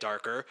can get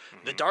darker.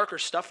 The darker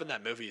stuff in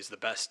that movie is the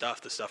best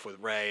stuff. The stuff with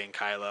Rey and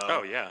Kylo.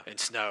 Oh, yeah. And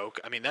Snoke.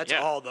 I mean, that's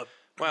Yeah. all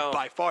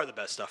by far the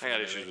best stuff I in got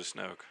the issues movie. with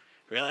Snoke.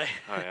 Really?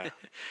 Oh yeah.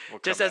 We'll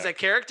Just come as a back.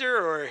 character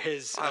or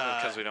his...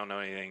 Because we don't know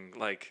anything.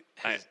 Like,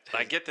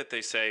 I get that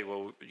they say,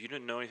 well, you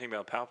didn't know anything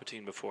about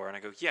Palpatine before. And I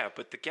go, yeah,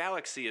 but the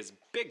galaxy is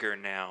bigger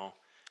now.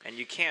 And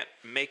you can't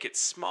make it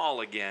small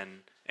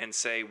again and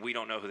say, we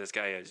don't know who this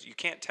guy is. You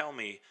can't tell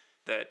me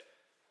that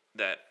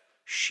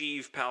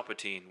Sheev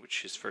Palpatine,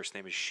 which his first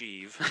name is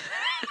Sheev,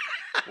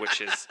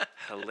 which is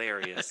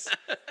hilarious.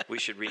 We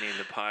should rename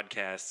the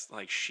podcast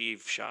like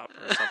Sheev Shop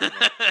or something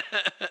like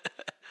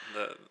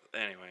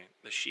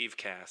the Sheev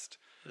Cast.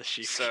 The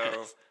Sheev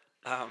So,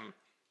 Cast.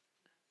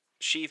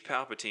 Sheev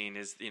Palpatine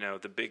is,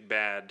 the big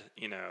bad,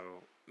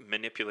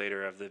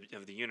 manipulator of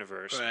the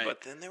universe. Right.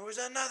 But then there was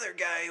another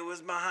guy who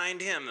was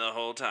behind him the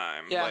whole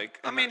time. Yeah, Like,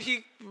 I mean,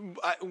 he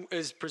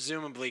is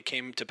presumably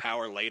came to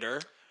power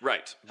later.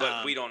 right,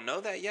 but we don't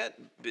know that yet.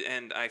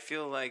 And I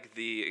feel like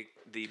the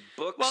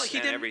books Well, he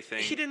and didn't.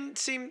 everything. He didn't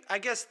seem. I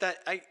guess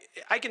that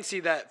I can see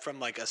that from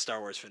like a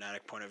Star Wars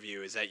fanatic point of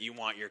view, is that you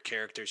want your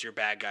characters, your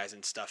bad guys,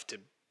 and stuff to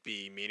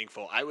be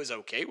meaningful. I was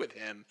okay with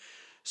him,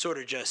 sort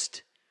of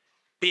just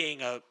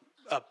being a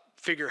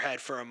figurehead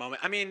for a moment.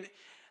 I mean,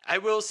 I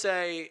will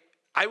say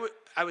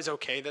was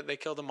okay that they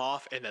killed him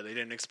off and that they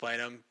didn't explain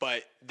him,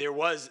 but there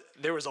was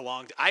a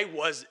long. I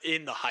was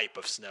in the hype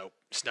of Snoke.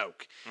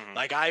 Mm-hmm.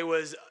 Like I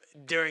was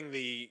during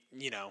the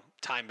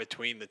time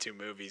between the two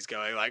movies,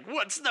 going like,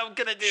 "What's Snoke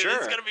gonna do? Sure.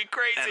 It's gonna be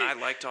crazy." And I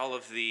liked all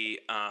of the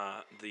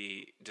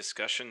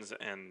discussions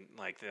and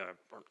like the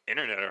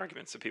internet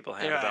arguments that people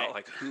had Right. about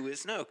like who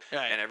is Snoke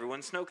Right. and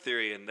everyone's Snoke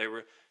theory, and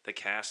the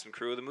cast and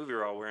crew of the movie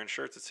were all wearing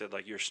shirts that said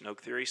like your Snoke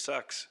theory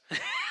sucks.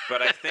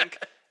 But I think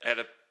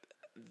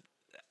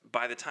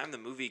by the time the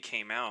movie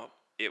came out,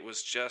 it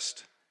was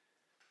just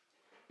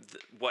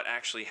what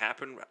actually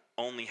happened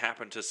only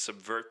happened to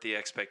subvert the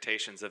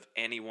expectations of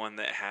anyone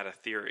that had a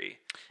theory.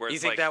 Where you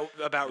it's think like,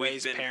 that about we've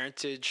Rey's been-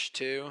 parentage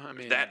too? I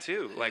mean, that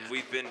too. Like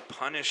we've been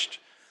punished.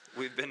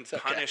 We've been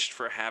punished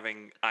for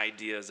having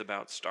ideas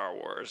about Star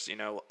Wars. You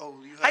know. Oh,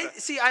 you had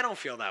I don't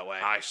feel that way.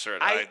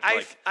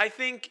 I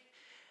think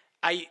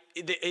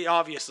it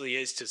obviously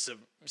is to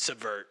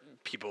subvert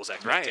people's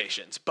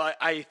expectations, but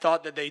I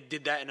thought that they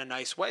did that in a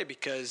nice way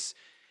because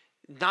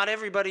not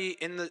everybody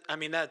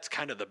that's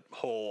kind of the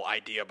whole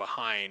idea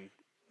behind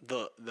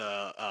the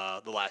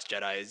Last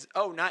Jedi is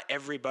not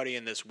everybody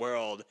in this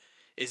world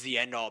is the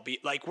end all.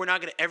 Like we're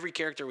not gonna every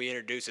character we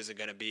introduce isn't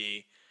gonna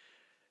be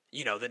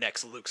the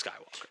next Luke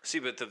Skywalker. See,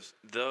 but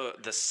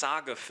the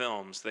saga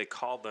films, they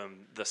call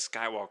them the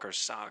Skywalker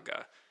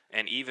saga,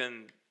 and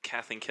even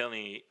Kathleen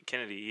Kennedy,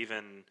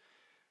 even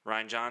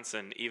Rian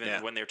Johnson,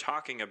 when they're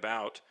talking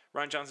about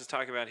Rian Johnson's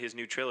talking about his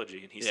new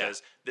trilogy, and he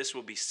says this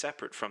will be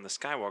separate from the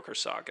Skywalker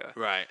saga.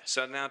 Right.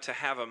 So now to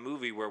have a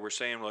movie where we're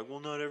saying like, well,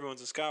 not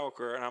everyone's a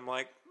Skywalker, and I'm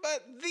like,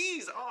 but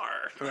these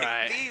are. Like,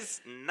 Right.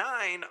 these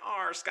 9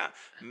 are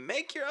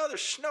Make your other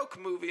Snoke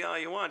movie all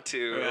you want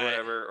to, Right. or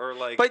whatever, or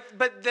like.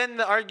 But then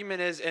the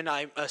argument is, and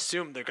I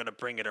assume they're going to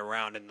bring it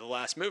around in the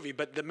last movie,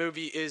 but the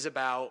movie is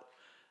about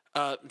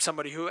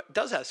somebody who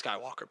does have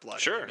Skywalker blood.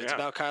 Sure, It's yeah.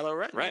 about Kylo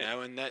Ren, Right.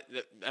 and that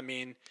I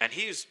mean. And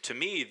he's, to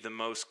me, the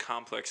most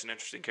complex and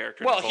interesting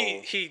character. Well, in the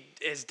whole. he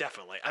is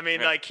definitely. I mean,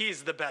 Yeah. like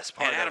he's the best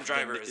part. And Adam of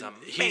Driver them.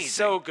 is He's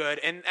so good,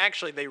 and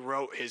actually they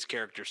wrote his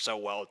character so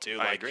well too.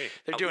 I Like, agree.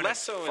 They're doing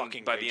less a so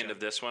fucking by great the end job.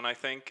 of this one. I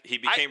think he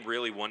became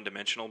really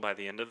one-dimensional by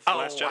the end of The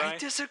Last Jedi. I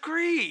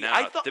disagree. Now,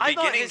 I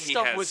thought his he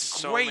stuff has was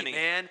so great, many-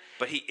 man.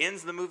 But he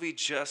ends the movie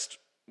just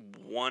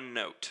one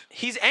note.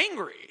 He's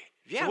angry.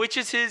 Yeah. Which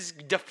is his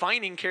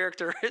defining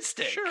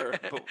characteristic. Sure,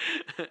 but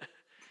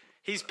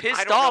He's I pissed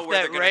don't know off where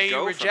they're that gonna Rey go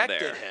from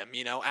rejected there. him.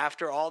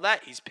 After all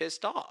that, he's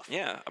pissed off.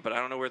 yeah, but I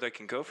don't know where they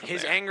can go from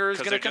His there. anger is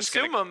 'Cause going to they're just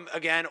consume gonna- him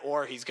again,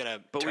 or he's going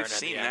to. But turn we've at the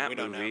seen end. that We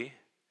don't movie. know.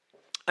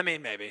 I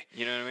mean, maybe.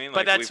 You know what I mean? But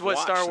Like, that's we've what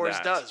Star watched Wars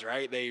that. does,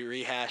 right? They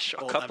rehash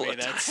old. couple I mean,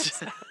 of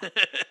that's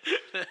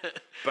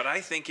But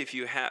I think if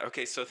you had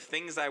so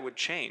things I would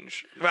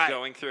change Right.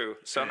 going through.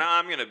 So Right. now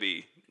I'm gonna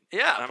be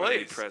yeah. I'm gonna be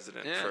Please,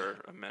 president Yeah.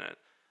 for a minute.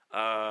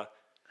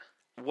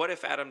 What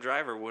if Adam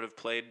Driver would have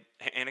played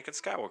Anakin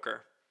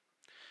Skywalker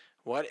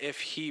What if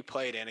he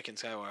played Anakin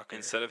Skywalker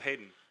instead of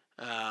Hayden?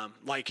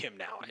 like him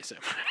now? I assume.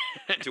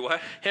 Do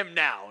what? Him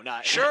now,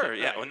 not Sure,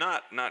 yeah. Right.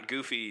 Well, not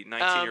goofy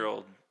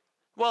 19-year-old.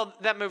 Well,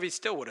 that movie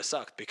still would have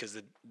sucked because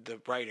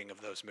the writing of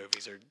those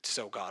movies are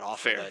so god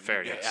awful.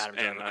 Fair, that yes. Adam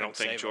Driver And I couldn't don't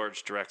think save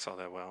George directs all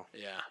that well.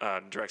 him. Yeah.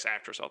 Directs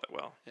actors all that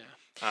well. Yeah.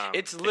 If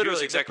It's he was literally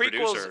the exec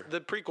prequels. producer- The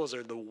prequels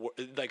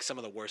are like some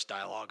of the worst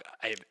dialogue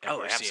I've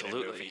Oh, ever seen in a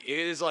absolutely. movie. It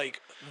is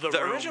like The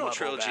Room original level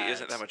trilogy bad.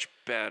 isn't that much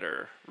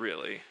better,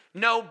 really.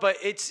 No, but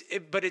it's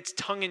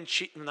tongue in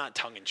cheek. Not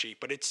tongue in cheek,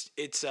 but it's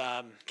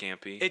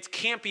Campy. It's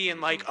campy in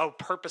like a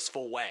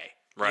purposeful way.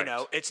 Right. You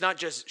know, it's not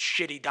just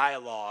shitty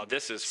dialogue.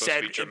 This is supposed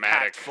said to be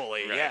dramatic.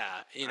 impactfully. Right.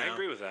 Yeah. You know. I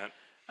agree with that.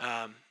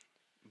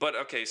 But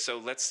okay, so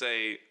let's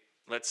say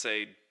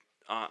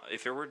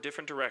if there were a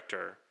different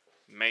director,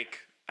 make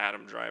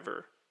Adam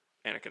Driver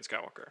Anakin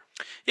Skywalker.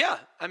 Yeah,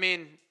 I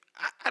mean,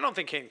 I don't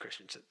think Hayden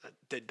Christensen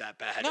did that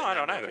bad. No, in I that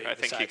don't either. movie, I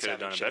think he besides could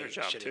have having done a better shitty-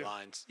 job, shitty too.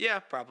 Lines. Yeah,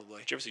 probably.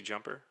 Did you ever see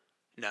Jumper?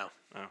 No,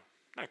 Oh,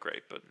 not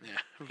great, but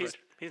yeah,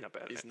 he's not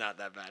bad. he's at it. not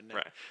that bad. No.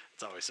 Right.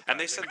 It's always surprising. And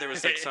they said there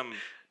was like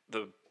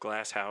the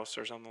Glass House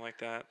or something like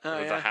that, Oh,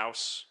 or yeah. the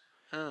House,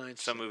 Oh,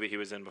 it's, some movie he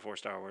was in before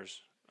Star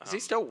Wars. is he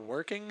still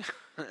working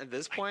at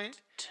this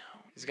point?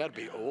 He's got to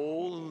be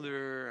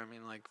older. I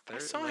mean, like 30,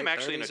 I saw him late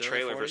actually in a 30s, early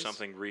trailer for 40s.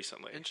 something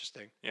recently.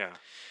 Interesting. Yeah.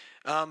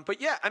 But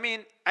yeah, I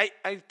mean, I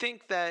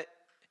think that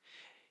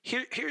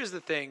here's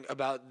the thing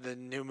about the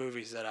new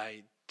movies that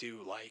I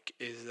do like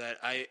is that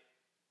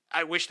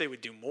I wish they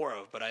would do more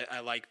of, but I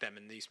like them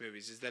in these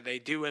movies, is that they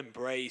do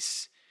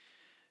embrace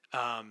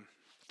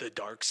the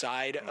dark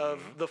side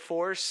of the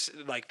Force,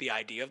 like the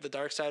idea of the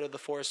dark side of the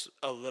Force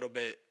a little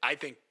bit, I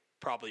think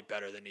probably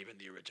better than even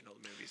the original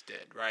movies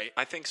did, right?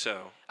 I think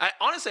so.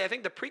 Honestly, I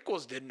think the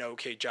prequels did an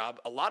okay job.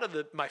 A lot of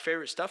my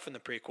favorite stuff in the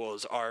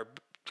prequels are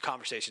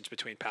conversations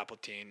between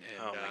Palpatine and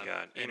Oh my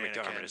God, Ian and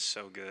McDiarmid Anakin. is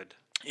so good.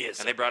 He is And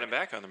so they brought good. him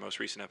back on the most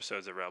recent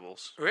episodes of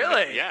Rebels.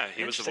 Really? Yeah,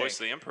 he was the voice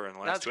Interesting. of the Emperor in the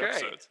last That's two great.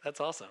 episodes. That's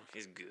awesome.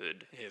 He's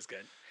good. He is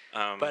good.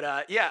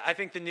 But Yeah, I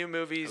think the new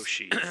movies. oh,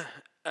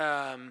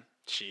 Sheev.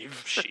 Sheev.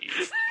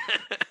 Sheev.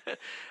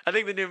 I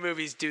think the new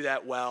movies do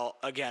that well.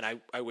 Again,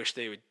 I wish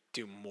they would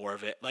do more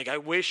of it. Like, I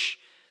wish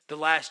The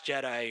Last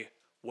Jedi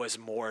was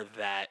more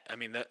that. I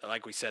mean,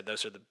 like we said,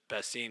 those are the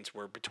best scenes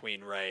were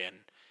between Rey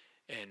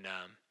and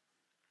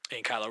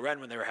Kylo Ren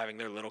when they were having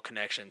their little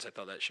connections. I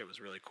thought that shit was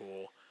really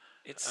cool.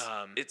 It's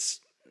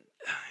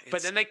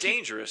but then they keep-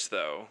 dangerous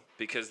though,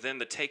 because then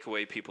the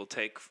takeaway people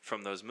take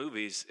from those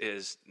movies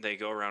is they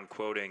go around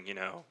quoting,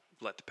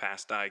 let the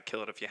past die,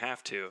 kill it if you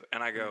have to.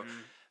 And I go,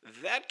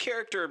 that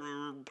character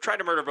tried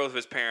to murder both of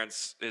his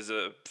parents, is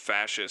a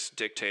fascist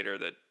dictator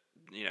that,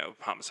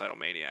 homicidal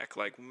maniac.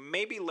 Like,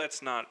 maybe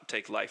let's not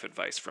take life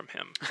advice from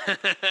him,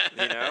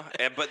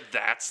 But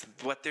that's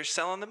what they're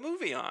selling the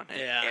movie on. And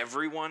Yeah.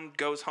 everyone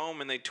goes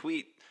home and they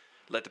tweet,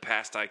 let the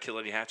past die, kill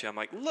it if you have to. I'm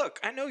like, look,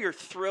 I know you're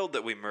thrilled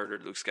that we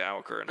murdered Luke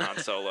Skywalker and Han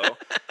Solo,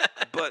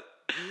 but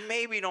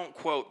maybe don't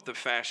quote the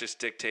fascist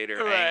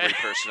dictator, angry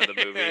person of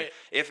the movie. Right.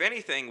 If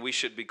anything, we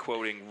should be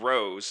quoting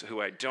Rose,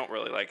 who I don't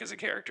really like as a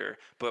character.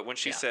 But when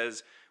she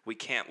says, we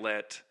can't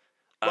let...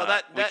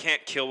 we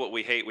can't kill what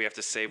we hate. We have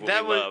to save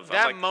what we love.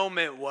 That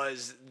moment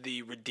was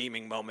the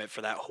redeeming moment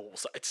for that whole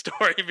side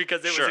story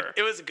because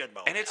it was a good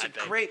moment. And it's I a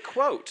think. great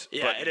quote.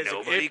 Yeah, but it is.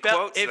 Nobody It felt,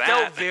 quotes it that.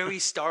 felt very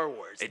Star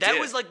Wars. It That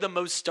did. was like the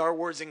most Star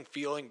Warsing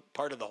feeling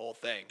part of the whole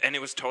thing. And it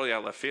was totally out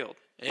of left field.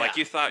 Yeah. Like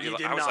you thought, You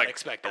did I was not like,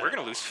 expect we're that going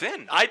at to lose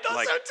Finn. I thought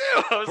Like, so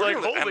too. I was we're like,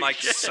 gonna- holy and like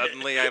shit.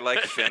 suddenly I like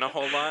Finn a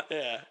whole lot.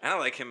 Yeah. And I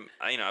like him.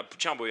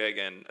 John Boyega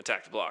in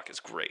Attack the Block is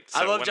great.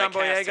 I So love when John they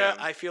cast Boyega. him-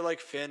 I feel like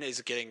Finn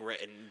is getting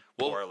written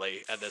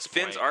poorly at this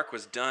Finn's point. arc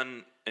was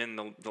done in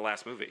the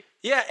last movie.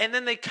 Yeah, and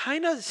then they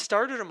kind of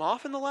started him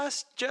off in The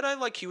Last Jedi,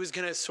 like he was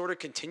going to sort of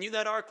continue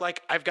that arc.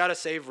 Like, I've got to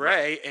save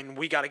Rey, and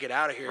we got to get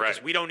out of here because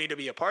Right. we don't need to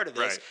be a part of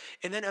this. Right.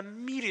 And then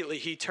immediately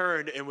he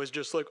turned and was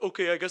just like,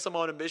 okay, I guess I'm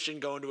on a mission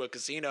going to a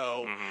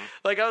casino.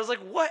 Like, I was like,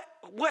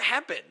 what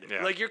happened?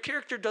 Yeah. Like, your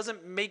character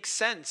doesn't make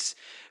sense.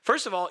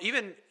 First of all,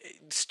 even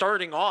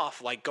starting off,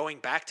 like, going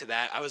back to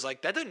that, I was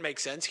like, that didn't make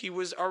sense. He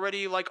was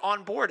already, like,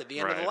 on board at the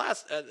end of the Right.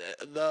 last,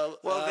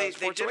 They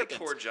Force did Awakens. a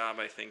poor job,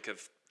 I think,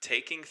 of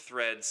taking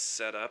threads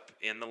set up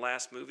in the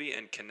last movie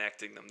and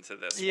connecting them to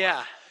this Yeah,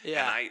 one.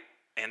 yeah.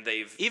 And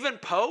they've... Even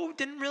Poe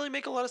didn't really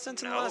make a lot of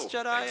sense in The Last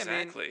Jedi.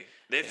 Exactly. I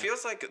mean, It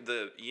feels like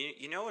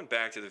in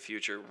Back to the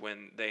Future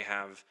when they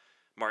have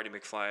Marty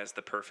McFly as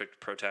the perfect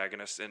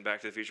protagonist in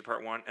Back to the Future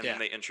Part 1, and Yeah. then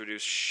they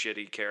introduce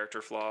shitty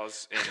character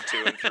flaws in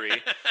 2 and 3,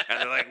 and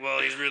they're like, well,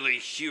 he's really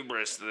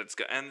hubris.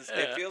 And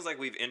it feels like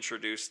we've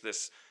introduced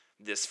this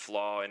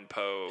flaw in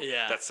Poe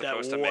that's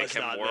supposed to make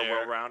him more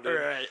well-rounded.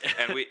 Right.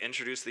 And we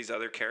introduce these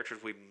other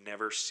characters we've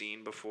never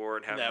seen before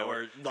and have that no...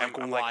 were like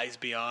I'm wise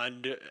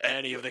beyond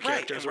any of the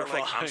characters right. we're And we're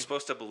like, I'm following.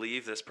 supposed to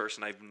believe this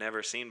person I've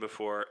never seen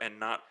before and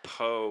not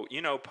Poe.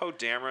 Poe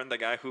Dameron, the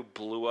guy who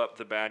blew up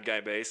the bad guy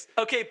base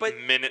Okay, but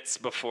minutes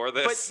before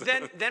this.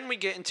 then we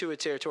get into a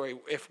territory.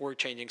 If we're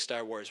changing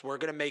Star Wars, we're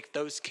gonna make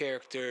those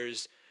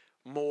characters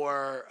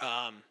more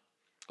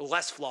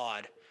less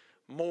flawed,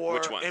 more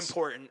Which ones?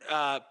 important.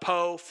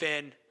 Poe,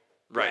 Finn,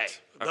 Rey.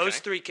 Right. Those Okay.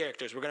 3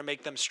 characters. We're gonna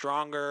make them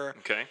stronger.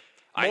 Okay.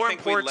 More I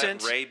think we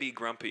important- let Rey be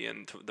grumpy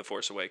in The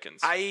Force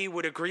Awakens. I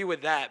would agree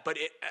with that, but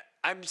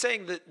I'm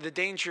saying that the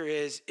danger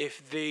is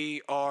if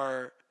they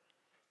are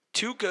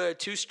too good,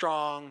 too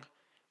strong,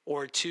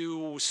 or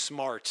too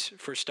smart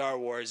for Star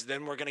Wars,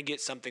 then we're going to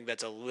get something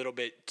that's a little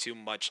bit too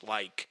much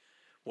like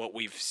what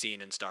we've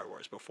seen in Star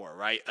Wars before,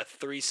 right? A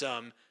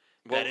threesome.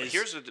 well, that is,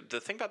 here's the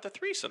thing about the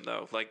threesome,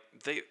 though. Like,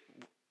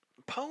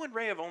 Poe and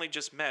Rey have only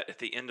just met at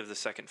the end of the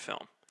second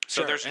film.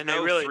 So sure, there's and no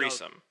they really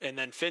threesome. And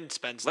then Finn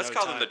spends Let's no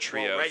call time. them the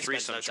trio. Well, Rey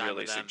spends no Threesome's time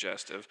really with them.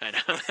 suggestive. I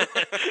know.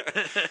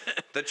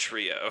 The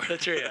trio. The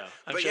trio.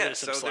 I'm But sure yeah, there's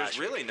some so there's slash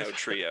really no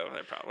trio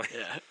there probably.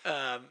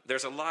 Yeah.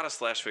 There's a lot of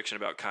slash fiction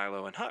about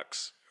Kylo and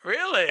Hux.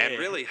 Really? And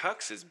really,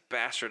 Hux is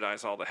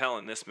bastardized all the hell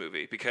in this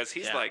movie because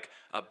he's Yeah. like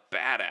a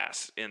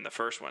badass in the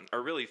first one,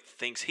 or really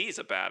thinks he's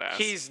a badass.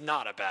 He's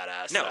not a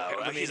badass. no, though.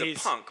 but I mean, he's a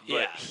punk, but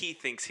yeah. he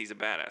thinks he's a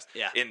badass.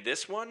 Yeah. In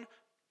this one,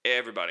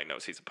 everybody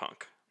knows he's a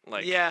punk.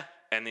 Like, Yeah.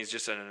 and he's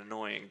just an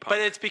annoying punk. But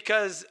it's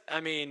because, I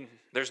mean,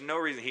 There's no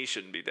reason he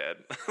shouldn't be dead.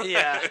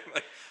 yeah.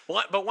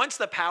 Like, But once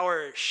the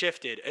power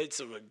shifted, it's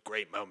a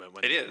great moment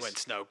when It is. when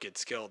Snoke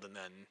gets killed, and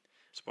then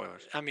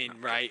spoilers. I mean,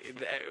 right?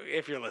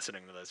 If you're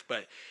listening to this,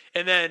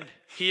 and then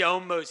he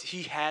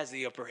has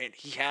the upper hand.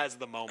 He has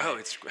the moment. Oh,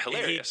 it's and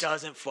hilarious. he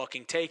doesn't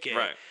fucking take it.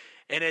 Right.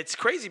 And it's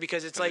crazy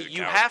because it's He's like a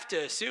you coward. have to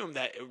assume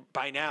that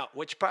by now,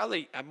 which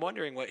probably I'm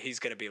wondering what he's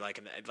going to be like.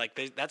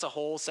 That's a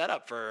whole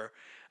setup for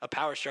a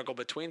power struggle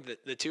between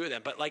the two of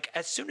them. But like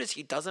as soon as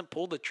he doesn't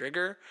pull the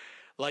trigger,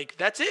 like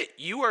that's it.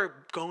 You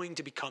are going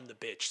to become the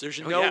bitch. There's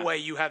no yeah. way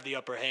you have the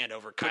upper hand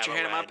over Put Kylo your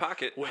hand in my Ren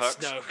pocket, with Hux.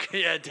 Snoke.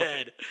 Yeah,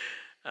 dead.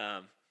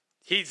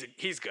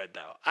 He's good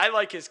though. I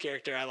like his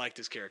character. I liked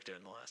his character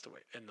in the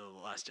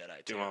Last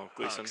Jedi too. Duval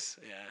Gleason? Hux,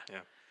 yeah. Yeah.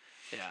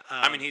 Yeah.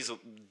 I mean, he's a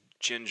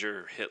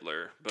ginger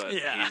Hitler, but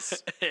Yeah.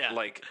 he's Yeah.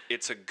 like,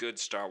 it's a good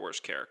Star Wars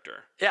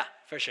character. yeah,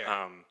 for sure.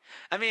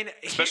 I mean,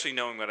 Especially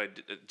knowing what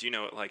do you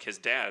know, like his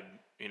dad,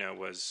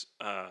 was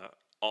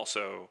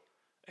also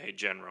a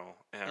general,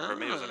 or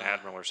maybe it was an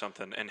admiral or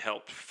something, and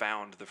helped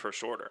found the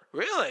First Order.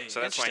 Really?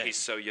 So that's why Interesting. he's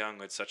so young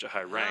with such a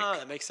high rank. Ah,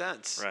 that makes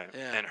sense. Right.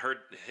 Yeah. And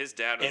his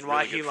dad was And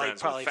why really he, good like,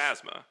 friends probably with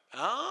Phasma.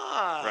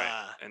 Ah.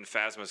 Right. And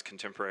Phasma's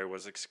contemporary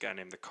was a guy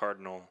named the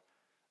Cardinal,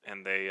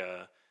 and they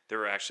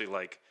were actually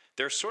like,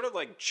 they're sort of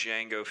like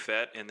Jango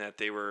Fett in that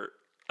they were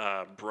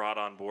brought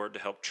on board to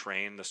help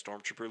train the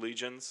Stormtrooper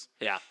legions.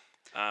 Yeah.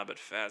 But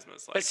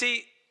Phasma's like, But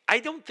see, I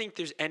don't think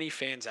there's any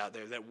fans out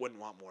there that wouldn't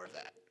want more of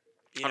that.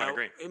 You know, I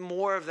agree.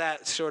 More of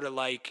that sort of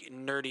like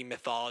nerdy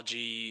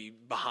mythology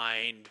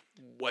behind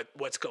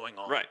what's going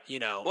on. right. You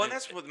know. Well, and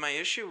that's what my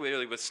issue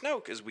really with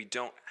Snoke is we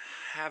don't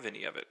have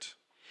any of it.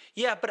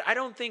 Yeah, but I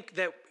don't think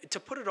that to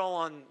put it all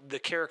on the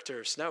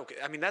character of Snoke.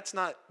 I mean, that's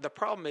not the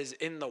problem. Is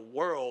in the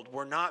world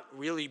we're not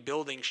really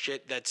building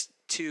shit that's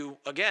to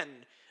again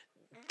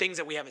things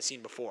that we haven't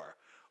seen before.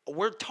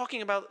 We're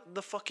talking about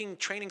the fucking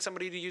training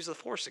somebody to use the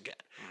Force again.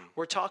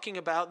 We're talking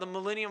about the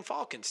Millennium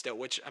Falcon still,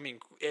 which I mean,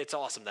 it's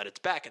awesome that it's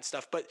back and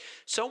stuff. But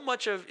so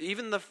much of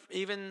even the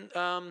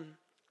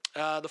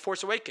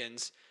Force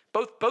Awakens,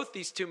 both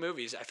these two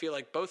movies, I feel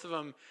like both of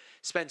them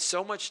spend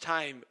so much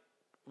time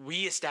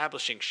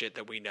reestablishing shit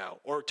that we know,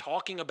 or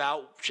talking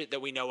about shit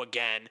that we know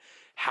again.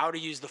 How to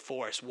use the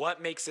Force?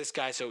 What makes this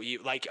guy so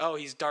evil? Like, oh,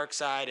 he's dark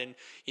side, and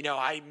you know,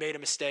 I made a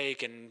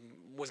mistake and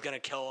was gonna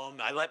kill him.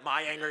 I let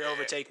my anger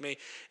overtake me.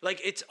 Like,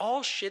 it's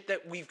all shit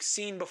that we've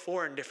seen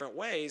before in different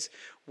ways.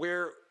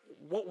 Where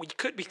what we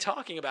could be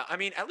talking about, I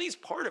mean, at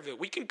least part of it,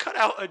 we can cut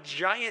out a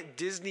giant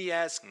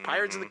Disney-esque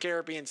Pirates of the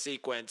Caribbean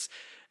sequence,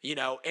 you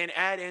know, and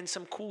add in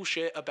some cool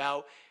shit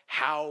about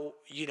how,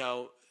 you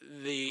know,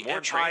 the More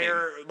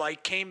Empire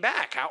like came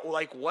back. How,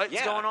 like, what's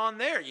Yeah. going on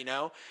there? You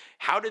know,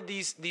 how did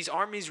these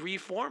armies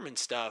reform and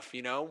stuff?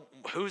 You know,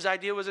 whose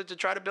idea was it to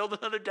try to build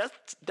another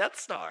Death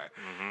Star?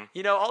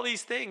 You know, all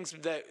these things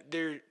that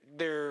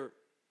they're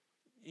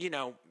you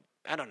know,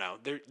 I don't know.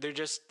 They're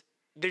just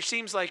there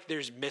seems like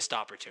there's missed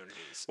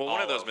opportunities. Well, one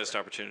of all those over. missed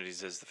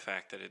opportunities is the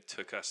fact that it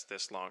took us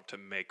this long to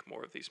make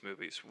more of these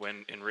movies,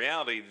 when in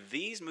reality,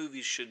 these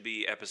movies should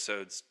be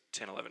episodes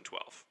 10, 11,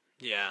 12.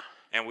 Yeah.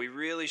 And we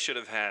really should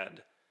have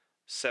had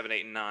 7,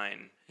 8, and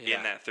 9 Yeah.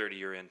 in that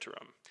 30-year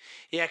interim.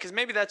 Yeah, because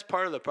maybe that's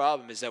part of the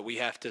problem is that we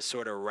have to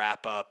sort of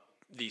wrap up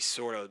these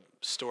sort of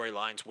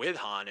storylines with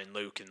Han and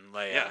Luke and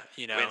Leia. Yeah.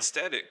 You know,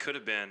 Instead, it could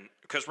have been,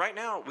 because right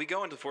now we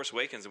go into Force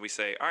Awakens and we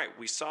say, all right,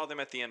 we saw them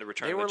at the end of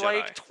Return they of were the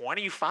Jedi. like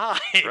 25.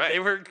 Right. They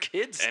were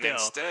kids And still.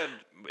 instead,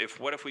 if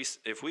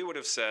we would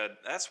have said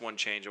that's one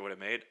change I would have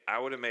made, I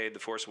would have made The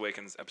Force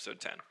Awakens episode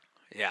 10.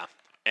 Yeah.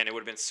 And it would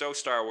have been so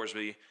Star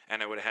Wars-y,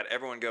 and I would have had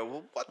everyone go,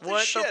 well, what the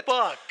What shit? the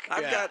fuck?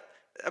 I've Yeah. got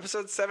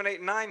episodes 7, 8,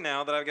 and 9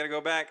 now that I've got to go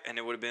back, and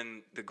it would have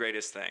been the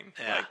greatest thing.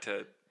 Yeah. Like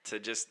to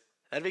just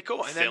That'd be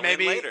cool. And fill then in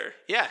maybe later.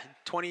 Yeah,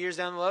 20 years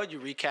down the road, you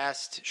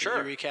recast. Sure.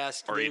 You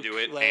recast. or you Luke, do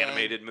it Leia,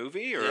 animated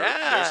movie, or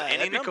Yeah, there's any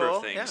that'd be number cool,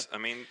 of things. yeah. I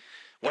mean,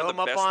 Throw one of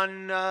them the up best.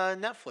 on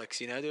Netflix.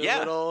 You know, do a Yeah.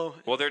 little.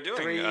 Well, they're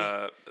doing. 3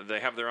 They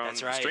have their own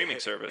That's right.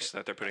 streaming service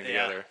that they're putting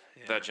Yeah, together.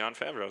 yeah. That Jon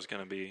Favreau is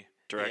going to be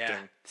directing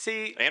Yeah.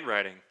 See, and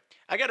writing.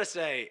 I gotta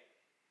say,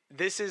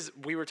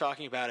 we were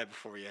talking about it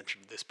before we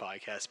entered this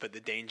podcast, but the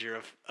danger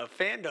of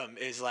fandom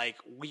is like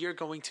we are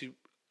going to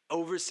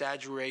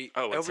oversaturate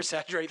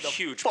It's a the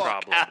huge fuck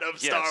problem. out of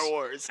Yes, Star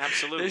Wars.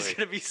 absolutely. There's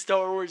gonna be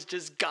Star Wars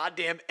just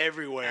goddamn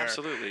everywhere.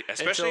 Absolutely,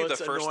 especially until the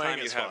it's first annoying time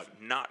you as have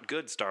fuck. not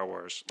good Star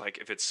Wars, like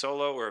if it's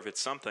Solo or if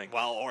it's something.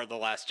 Well, or the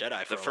Last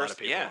Jedi for The a lot first, of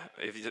people.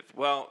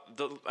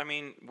 yeah. I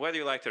mean, whether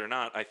you liked it or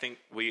not, I think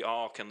we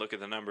all can look at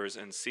the numbers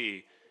and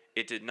see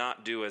it did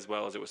not do as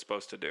well as it was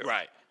supposed to do.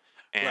 Right.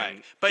 And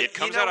right. But it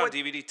comes you know out on what-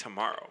 DVD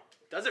tomorrow.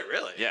 Does it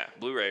really? Yeah,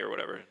 Blu-ray or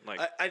whatever.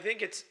 Like, I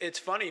think it's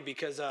funny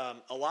because a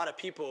lot of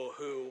people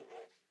who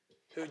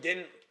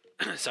didn't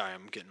sorry,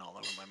 I'm getting all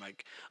over my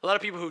mic. A lot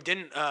of people who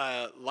didn't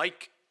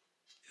like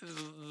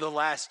The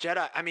Last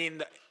Jedi. I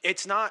mean,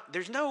 it's not.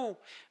 There's no.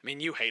 I mean,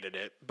 you hated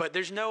it, but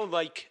there's no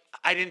like.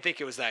 I didn't think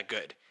it was that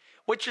good,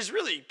 which is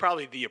really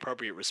probably the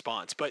appropriate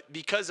response. But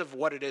because of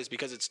what it is,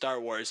 because it's Star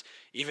Wars,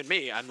 even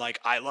me, I'm like,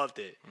 I loved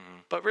it.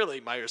 But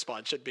really, my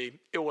response should be,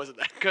 it wasn't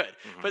that good.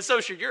 But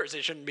so should yours.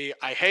 It shouldn't be,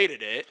 I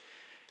hated it.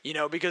 You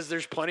know, because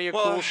there's plenty of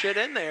cool shit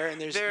in there, and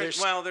there's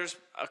there's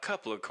a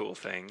couple of cool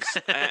things,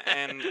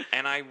 and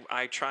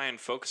I try and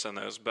focus on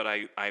those, but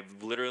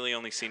I've literally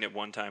only seen it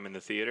one time in the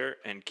theater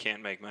and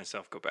can't make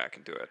myself go back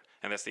and do it,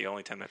 and that's the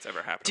only time that's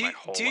ever happened in my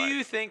whole Do life.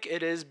 you think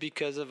it is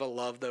because of a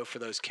love though for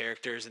those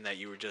characters, and that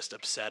you were just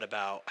upset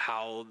about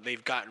how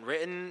they've gotten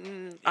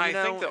written? I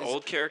think the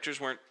old characters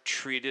weren't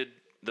treated.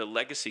 The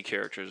legacy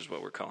characters is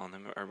what we're calling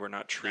them, were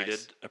not treated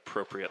Nice.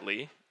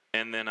 appropriately,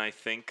 and then I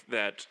think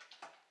that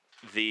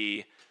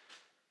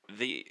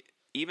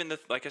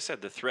like I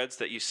said, the threads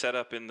that you set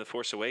up in The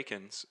Force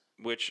Awakens,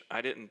 which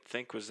I didn't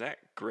think was that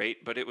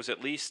great, but it was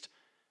at least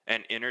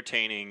an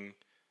entertaining,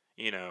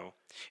 you know.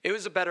 It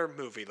was a better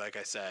movie, like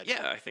I said.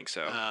 Yeah, I think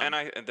so. And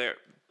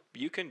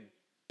you can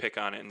pick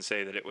on it and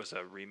say that it was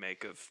a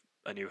remake of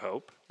A New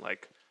Hope,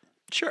 like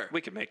Sure.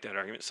 We could make that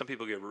argument. Some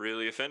people get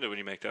really offended when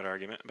you make that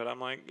argument, but I'm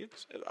like,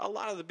 a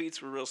lot of the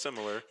beats were real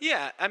similar.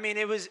 Yeah, I mean,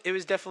 it was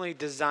definitely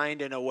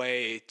designed in a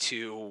way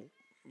to,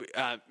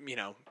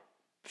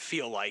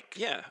 feel like.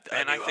 Yeah, A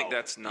and I New think Hope,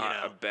 that's not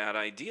you know? a bad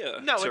idea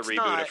No, to it's reboot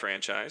not. a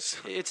franchise.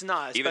 It's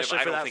not, Even if especially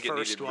I for don't that think it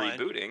first needed one.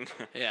 rebooting.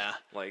 Yeah.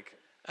 Like,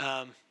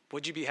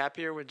 Would you be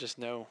happier with just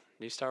no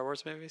new Star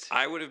Wars movies?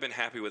 I would have been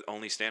happy with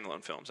only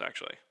standalone films,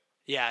 actually.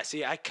 Yeah.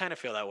 See, I kind of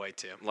feel that way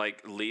too.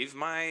 Like, leave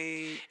my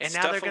And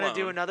now stuff they're gonna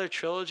do alone. another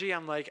trilogy.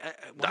 I'm like,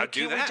 why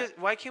do can't we that. just?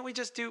 Why can't we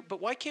just do? But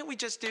why can't we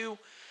just do?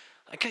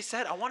 Like I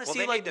said, I want to Well, see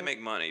they like need to make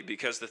money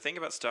because the thing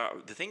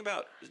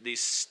about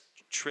these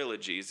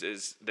trilogies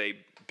is they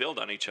build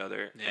on each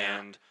other, Yeah.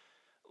 and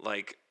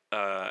like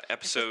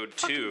episode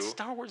fucking 2.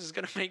 Star Wars is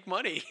gonna make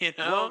money, you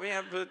know? Well,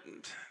 yeah, but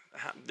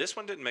this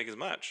one didn't make as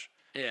much.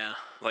 Yeah.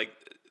 Like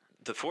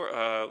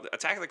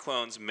Attack of the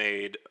Clones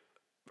made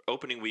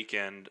opening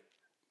weekend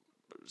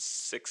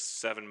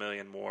 6-7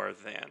 million more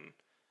than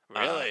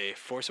Really,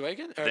 Force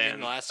Awakens or than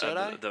The Last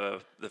Jedi?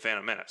 the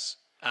Phantom Menace.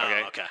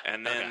 Oh, okay.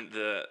 And then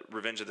the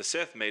Revenge of the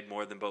Sith made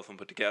more than both of them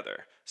put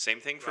together. Same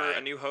thing for Right.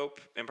 A New Hope,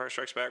 Empire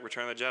Strikes Back,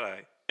 Return of the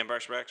Jedi. Empire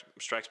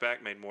Strikes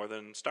Back made more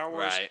than Star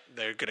Wars. Right,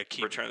 they're gonna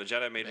keep. Return of the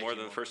Jedi made more making than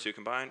the more. first two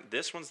combined.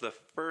 This one's the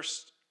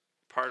first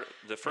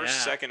Yeah.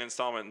 second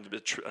installment in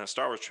the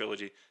Star Wars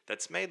trilogy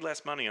that's made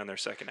less money on their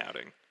second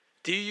outing.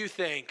 Do you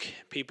think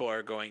people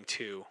are going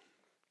to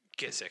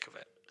get sick of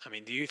it? I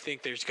mean, do you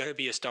think there's going to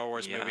be a Star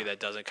Wars Yeah. movie that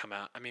doesn't come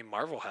out? I mean,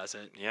 Marvel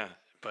hasn't, Yeah.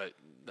 but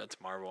that's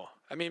Marvel.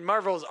 I mean,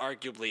 Marvel's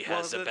arguably Well,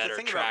 has the a better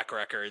thing track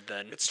record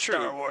than It's Star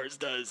true. Wars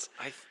does.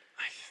 I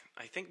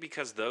think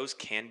because those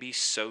can be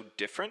so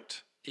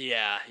different.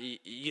 Yeah,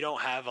 you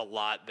don't have a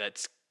lot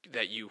that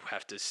you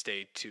have to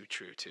stay too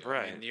true to. I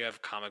Right. mean, you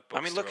have comic books.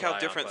 I mean, to look how rely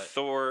on, different but-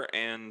 Thor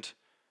and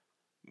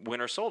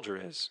Winter Soldier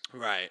is.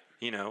 Right.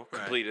 You know, Right.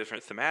 completely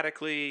different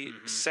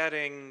thematically,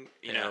 setting.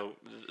 You Yeah. know,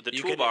 the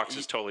You could- toolbox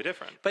is totally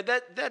different. But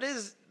that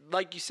is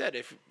like you said.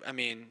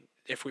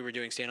 If we were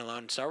doing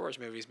standalone Star Wars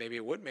movies, maybe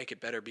it would make it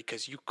better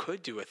because you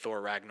could do a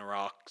Thor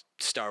Ragnarok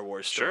Star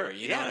Wars story. Sure,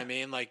 You know what yeah. I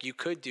mean? Like you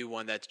could do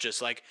one that's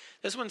just like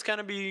this one's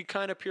gonna be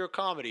kind of pure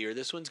comedy, or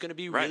this one's gonna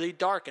be Right. really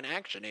dark and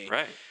actiony.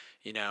 Right.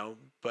 You know,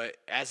 but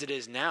as it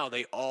is now,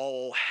 they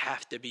all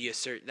have to be a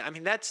certain. I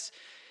mean, that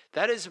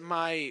is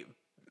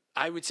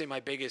I would say my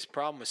biggest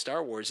problem with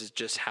Star Wars is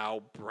just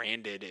how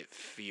branded it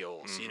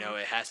feels. You know,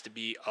 it has to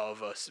be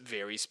of a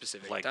very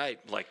specific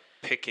type. Like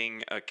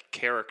picking a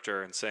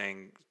character and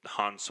saying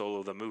Han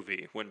Solo the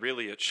movie when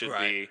really it should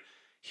Right. be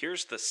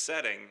here's the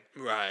setting.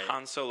 Right.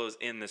 Han Solo's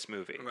in this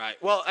movie.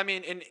 Right. Well, I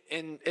mean,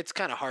 and it's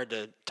kind of hard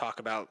to talk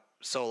about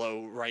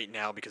Solo right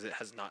now because it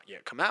has not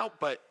yet come out,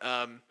 but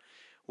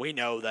we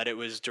know that it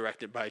was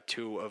directed by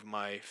two of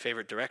my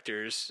favorite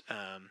directors,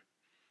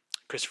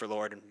 Christopher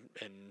Lord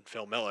and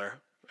Phil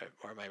Miller.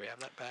 Or maybe I have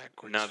that back.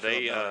 Now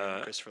Philip Miller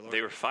and Christopher Lord.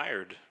 they were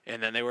fired.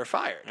 and then they were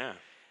fired. Yeah.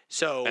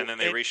 So And then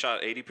they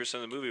reshot 80%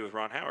 of the movie with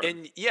Ron Howard.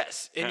 And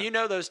yes, and Yeah. you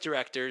know those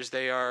directors,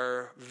 they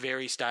are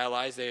very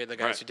stylized. They're the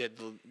guys Right. who did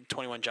the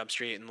 21 Jump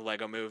Street and the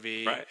Lego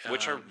Movie. right.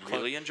 Which are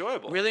really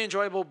enjoyable. really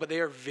enjoyable, but they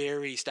are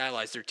very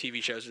stylized. Their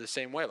TV shows are the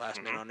same way.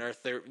 Last Man on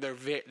Earth, they are But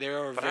very.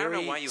 I don't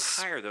know why you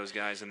hire those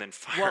guys and then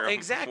fire Well, them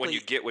exactly. when you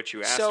get what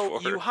you asked so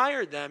for. you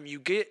hired them, you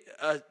get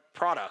a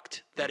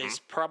product that Mm-hmm. is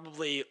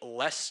probably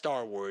less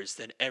Star Wars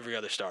than every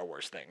other Star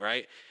Wars thing,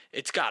 right?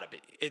 It's got to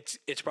be.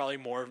 It's probably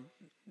more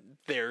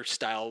their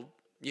style,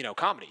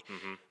 comedy.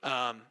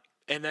 Mm-hmm.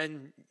 And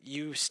then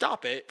you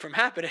stop it from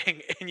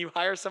happening, and you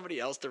hire somebody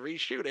else to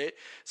reshoot it,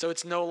 so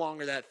it's no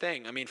longer that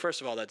thing. I mean,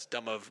 first of all, that's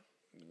dumb of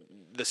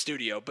the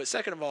studio, but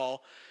second of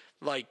all,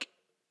 like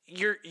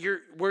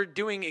we're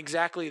doing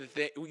exactly the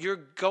thing. You're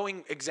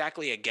going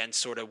exactly against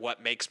sort of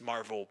what makes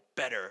Marvel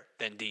better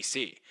than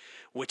DC,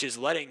 which is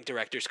letting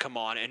directors come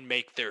on and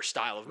make their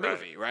style of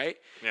movie, right?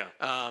 Yeah.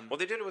 Well,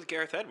 they did it with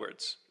Gareth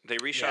Edwards. They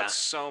reshot Yeah.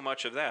 so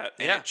much of that.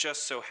 And Yeah. it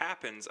just so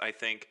happens, I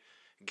think,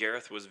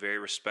 Gareth was very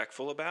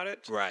respectful about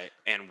it. Right.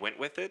 And went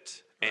with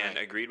it and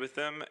Right. agreed with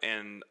them.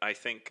 And I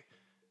think,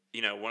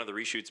 one of the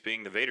reshoots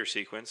being the Vader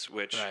sequence,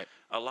 which Right.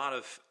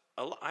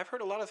 I've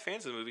heard a lot of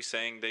fans of the movie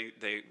saying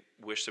they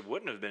wish it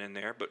wouldn't have been in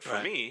there. But for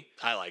Right. me,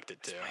 I liked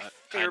it too. my I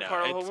favorite know.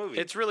 part of the It's- whole movie.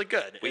 It's really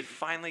good. we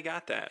finally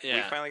got that. We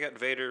Yeah. finally got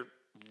Vader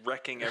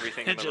wrecking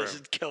everything in It's the just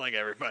room. killing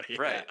everybody.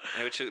 Right.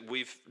 Which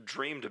we've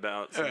dreamed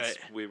about since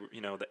Right. we were,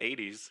 the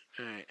 80s.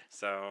 Yeah. Right.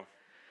 So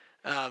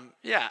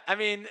Yeah. I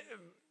mean,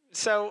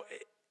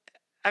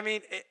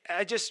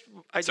 I just.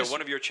 So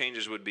one of your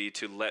changes would be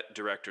to let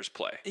directors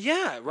play.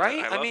 Yeah.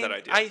 Right. I love mean, that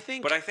idea. I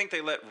think. but I think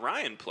they let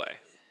Ryan play,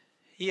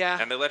 Yeah.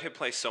 and they let him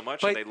play so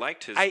much, But and they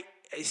liked his. I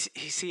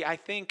see. I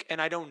think,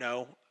 and I don't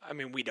know. I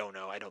mean, we don't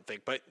know. I don't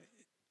think, but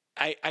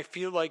I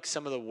feel like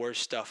some of the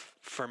worst stuff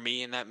for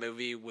me in that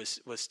movie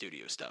was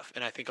studio stuff,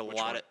 and I think a lot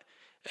one? of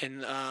in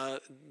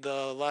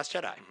the Last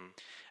Jedi.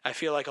 I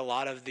feel like a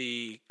lot of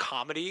the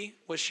comedy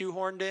was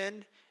shoehorned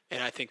in,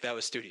 and I think that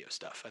was studio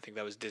stuff. I think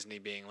that was Disney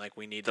being like,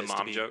 we need The this to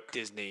mom be joke?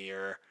 Disney,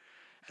 or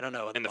I don't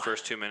know. In the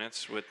first 2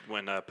 minutes,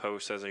 when Poe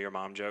says a "your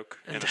mom" joke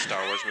in a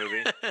Star Wars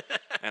movie,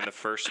 and the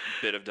first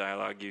bit of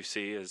dialogue you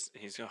see is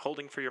he's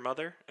holding for your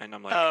mother, and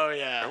I'm like, Oh are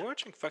yeah. we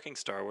watching fucking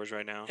Star Wars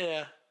right now?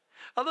 Yeah.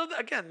 Although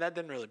again, that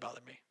didn't really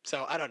bother me.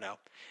 So I don't know.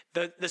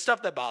 The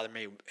stuff that bothered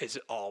me is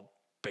all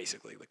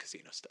basically the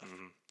casino stuff.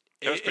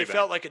 It was It pretty bad.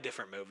 felt like a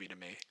different movie to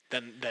me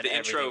than The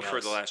intro everything for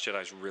else. The Last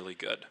Jedi is really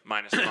good,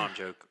 minus the mom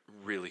joke,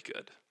 really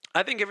good.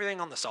 I think everything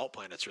on the Salt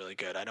Planet's really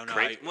good. I don't know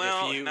Crate, if you had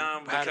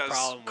a because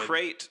problem with.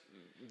 Crate,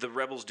 the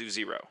rebels do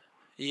 0.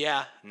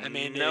 Yeah, I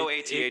mean, no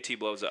it AT-AT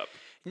blows up.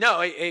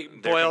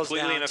 it They're boils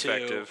completely down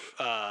ineffective.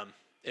 to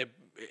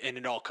and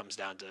it all comes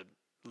down to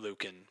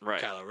Luke and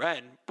Right. Kylo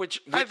Ren,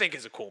 which I think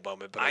is a cool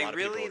moment. But a I lot of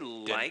really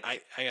people didn't.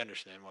 like- I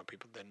understand why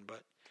people didn't,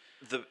 but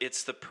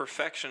It's the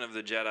perfection of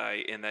the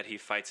Jedi in that he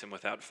fights him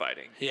without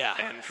fighting. Yeah,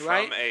 And from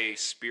right? a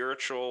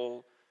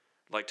spiritual,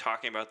 like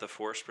talking about the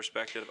Force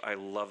perspective, I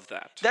love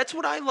that. that's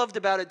what I loved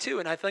about it too.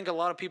 And I think a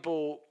lot of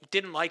people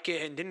didn't like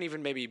it and didn't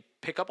even maybe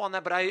pick up on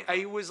that. But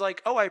I was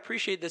like, oh, I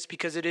appreciate this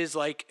because it is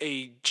like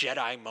a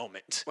Jedi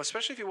moment, Well,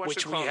 especially if you watch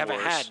which the we Clone haven't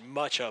Wars. had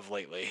much of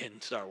lately in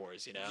Star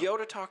Wars. You know,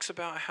 Yoda talks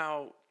about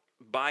how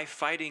by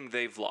fighting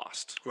they've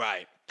lost.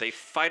 right? They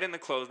fight in the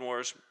Clone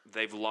Wars,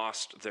 they've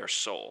lost their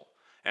soul.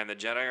 And the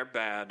Jedi are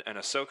bad, and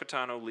Ahsoka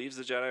Tano leaves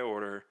the Jedi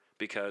Order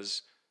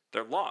because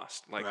they're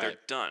lost. Like, they're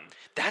Right. done.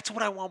 That's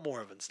what I want more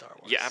of in Star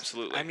Wars. Yeah,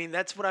 absolutely. I mean,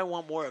 that's what I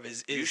want more of.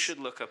 Is You should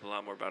look up a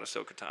lot more about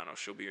Ahsoka Tano.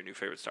 She'll be your new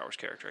favorite Star Wars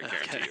character, I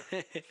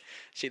guarantee you.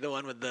 She the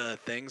one with the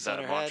things The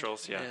on her head?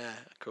 montrals, yeah. Yeah,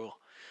 cool.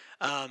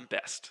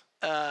 Best.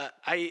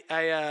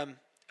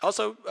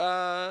 Also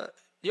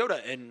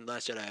Yoda in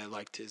Last Jedi. I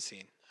liked his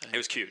scene. It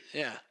was cute.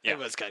 Yeah, Yeah. it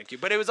was kind of cute,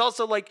 but it was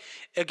also like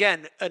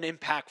again an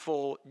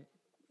impactful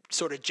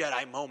sort of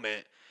Jedi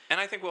moment. And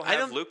I think we'll I have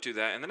don't- Luke do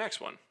that in the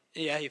next one.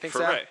 Yeah, you think For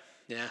so? Rey.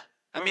 Yeah,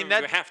 I I mean we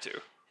that. have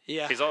to.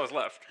 Yeah, He's always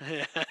left.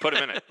 Put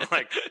him in it.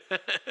 Like,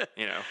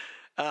 you know.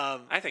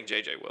 I think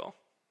JJ will.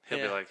 He'll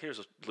yeah. be like, here's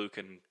Luke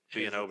and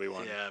being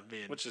Obi-Wan. yeah,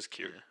 which is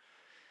cute.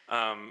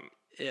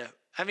 Yeah,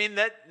 I mean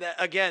that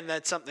again.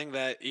 That's something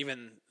that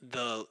even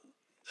the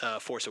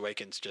Force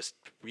Awakens just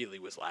really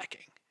was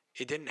lacking.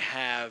 It didn't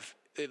have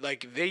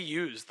like they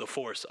used the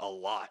Force a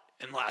lot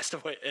in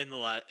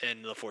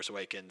the Force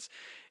Awakens,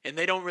 and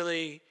they don't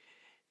really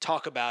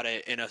talk about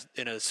it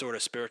in a sort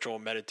of spiritual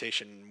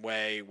meditation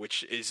way,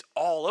 which is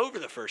all over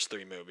the first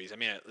 3 movies. I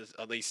mean,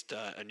 at least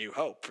A New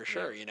Hope for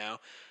sure. You know,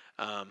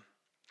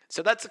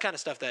 so that's the kind of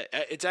stuff that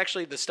it's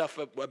actually the stuff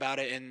about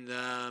it in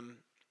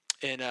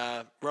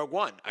Rogue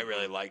One I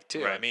really liked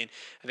too. I Right. mean,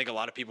 I think a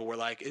lot of people were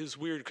like, it was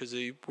weird because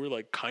they were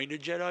like kind of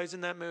Jedis in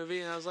that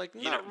movie, and I was like,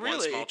 You know, not one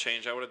really. small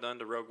change I would have done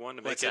to Rogue One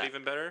to make What's it that?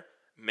 even better,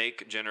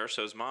 make Jen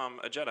Erso's mom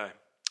a Jedi.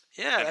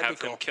 Yeah, And that'd have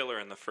be cool. him kill her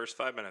in the first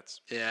 5 minutes.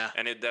 Yeah.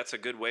 And that's a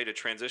good way to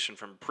transition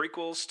from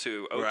prequels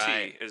to OT.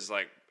 Right. Is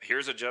like,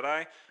 here's a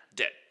Jedi,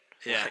 dead.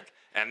 Yeah. Like,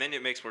 and then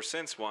it makes more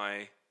sense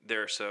why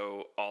they're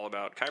so all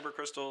about kyber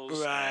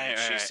crystals. Right, And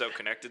she's right. so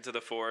connected to the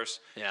Force.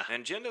 Yeah.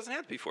 And Jen doesn't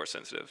have to be Force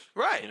sensitive.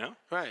 Right. You know?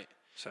 Right.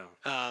 So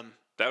that Um,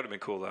 would have been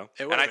cool, though. It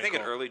And would've I been think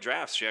in cool. early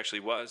drafts, she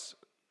actually was.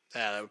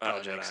 yeah, that would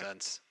probably make Jedi.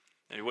 sense.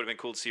 And it would have been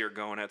cool to see her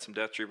going at some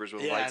Death Troopers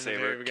with a Yeah, in the very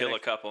lightsaber, kill beginning. a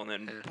couple, and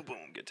then boom, boom,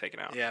 get taken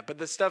out. Yeah, but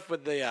the stuff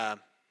with the,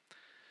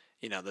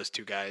 those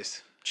 2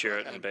 guys.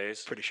 Chirrut I'm and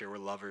Baze. Pretty sure were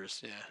lovers.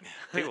 Yeah.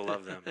 People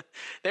love them.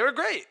 They were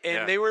great, and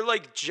Yeah. they were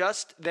like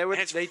they And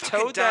it's they fucking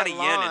towed that Donnie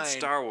line. Yen in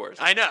Star Wars.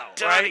 I know,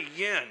 Donnie right?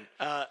 Yen.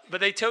 But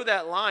they towed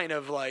that line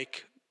of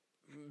like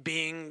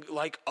being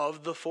like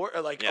of the Force,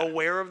 or like Yeah.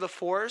 aware of the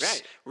Force,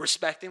 Right.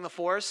 respecting the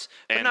Force,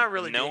 but And not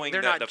really knowing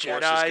they're that not the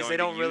Force is Jedis. going They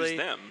don't to use really.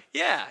 them.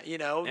 Yeah, the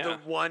Yeah.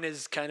 one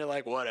is kind of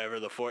like whatever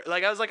the Force.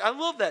 Like I was like, I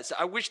love that.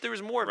 I wish there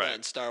was more of that Right.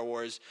 in Star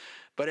Wars.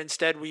 But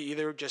instead, we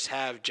either just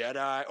have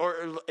Jedi,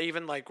 or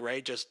even like Rey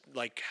just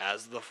like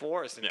has the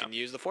Force and Yeah. can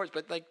use the Force,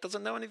 but like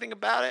doesn't know anything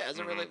about it,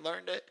 hasn't Mm-hmm. really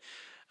learned it.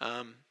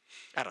 I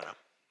don't know,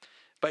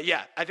 but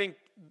yeah, I think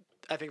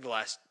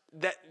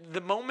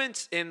the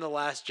moments in the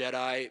Last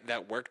Jedi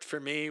that worked for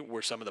me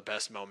were some of the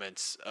best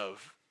moments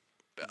of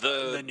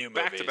the new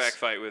movies. back-to-back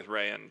fight with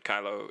Rey and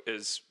Kylo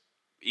is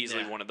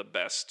easily Yeah. one of the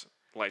best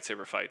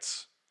lightsaber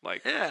fights,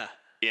 like Yeah,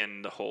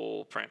 in the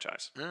whole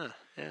franchise. yeah.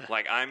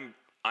 Like I'm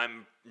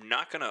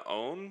not gonna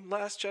own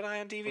Last Jedi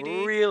on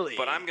DVD, Really?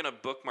 but I'm gonna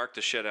bookmark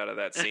the shit out of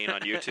that scene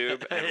on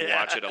YouTube and Yeah.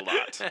 watch it a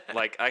lot.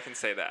 Like I can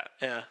say that.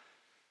 Yeah.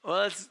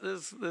 Well, this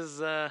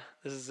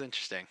is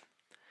interesting.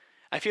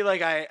 I feel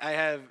like I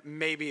have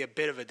maybe a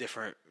bit of a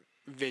different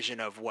vision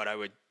of what I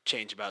would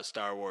change about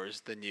Star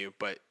Wars than you,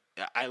 but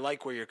I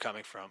like where you're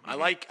coming from. Mm-hmm.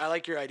 I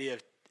like your idea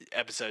of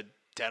episode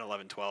 10,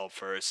 11, 12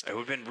 first. It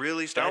would have been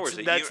really Star Wars.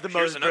 That's the Here's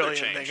most another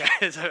brilliant change.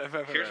 thing I've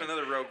ever Here's heard.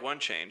 another Rogue One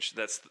change.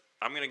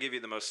 I'm going to give you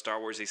the most Star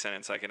Warsy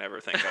sentence I can ever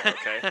think of,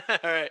 okay?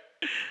 All right.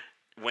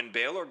 When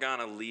Bail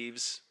Organa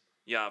leaves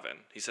Yavin,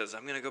 he says,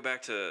 I'm going to go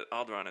back to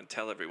Alderaan and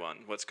tell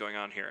everyone what's going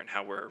on here and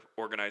how we're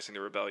organizing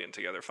the rebellion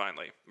together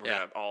finally. We're Yeah.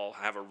 going to all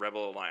have a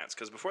rebel alliance.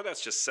 Because before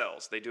that's just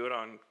cells. They do it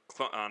on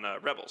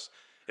Rebels.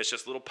 It's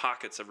just little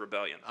pockets of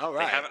rebellion. Oh,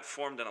 right. They haven't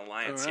formed an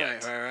alliance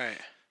Right, yet. right.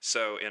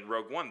 So in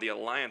Rogue One, the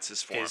alliance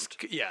is formed.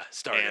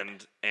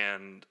 Started.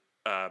 And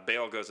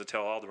Bail goes to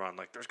tell Alderaan,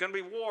 like, there's going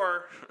to be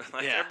war.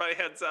 Like, everybody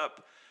heads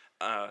up.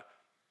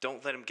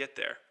 Don't let him get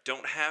there.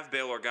 Don't have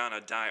Bail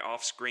Organa die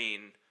off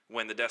screen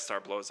when the Death Star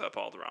blows up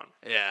Alderaan.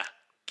 Yeah.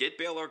 Get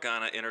Bail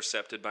Organa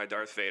intercepted by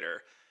Darth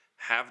Vader.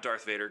 Have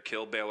Darth Vader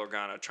kill Bail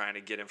Organa trying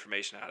to get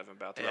information out of him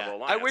about the Rebel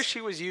Alliance. I wish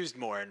he was used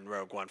more in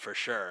Rogue One for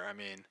sure. I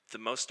mean, the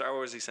most Star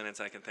Warsy sentence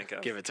I can think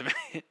of. Give it to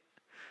me.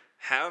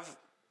 Have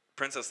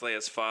Princess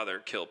Leia's father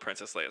kill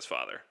Princess Leia's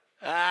father.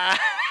 Yeah.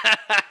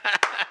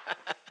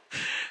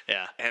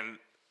 And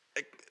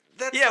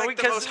that's like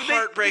the most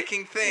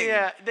heartbreaking thing.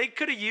 Yeah, they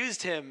could have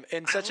used him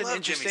in such an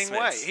interesting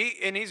way.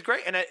 He's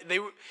great. And I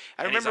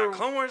remember he's on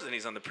Clone Wars, and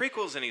he's on the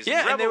prequels, and he's in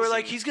and Rebels, they were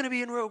like, he's gonna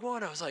be in Rogue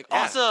One. I was like,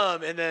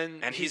 awesome. And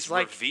then he's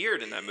like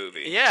revered in that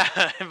movie. Yeah,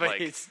 but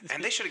like,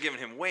 and they should have given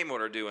him way more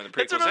to do in the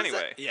prequels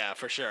anyway. Yeah,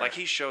 for sure. Like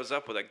he shows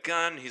up with a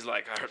gun. He's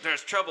like,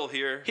 there's trouble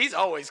here. He's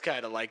always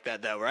kind of like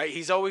that though, right?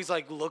 He's always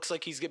like looks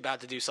like he's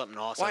about to do something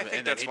awesome. Well, I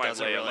think that's why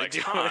Leia likes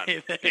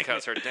Han,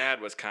 because her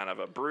dad was kind of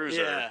a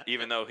bruiser,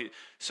 even though he.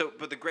 So,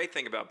 but the great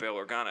thing about Bail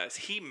Organa is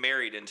he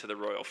married into the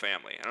royal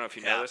family. I don't know if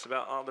you know this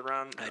about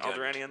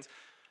Alderaanians.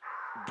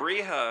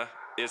 Breha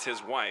is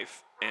his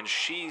wife, and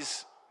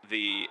she's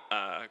the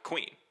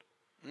queen.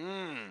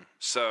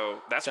 So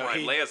that's why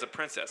Leia's a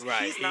princess.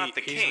 Right. He's not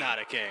the king. He's not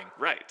a king.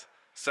 Right.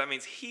 So that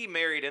means he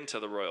married into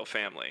the royal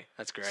family.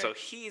 That's great. So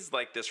he's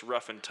like this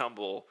rough and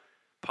tumble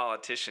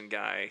politician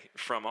guy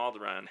from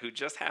Alderaan who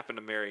just happened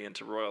to marry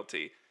into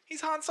royalty. He's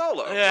Han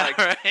Solo.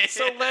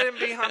 So let him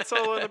be Han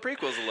Solo in the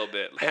prequels a little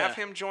bit. Have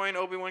him join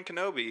Obi-Wan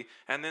Kenobi,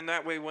 and then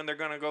that way when they're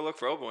going to go look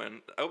for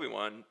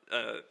Obi-Wan,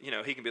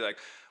 he can be like,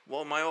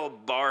 well, my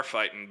old bar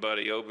fighting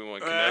buddy Obi-Wan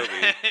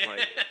Kenobi.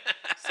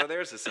 So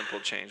there's a simple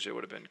change that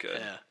would have been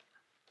good.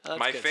 Yeah.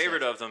 My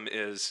favorite of them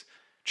is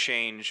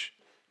change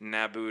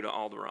Naboo to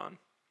Alderaan.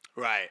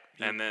 Right.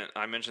 And then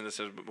I mentioned this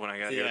when I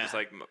got here. It's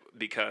like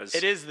because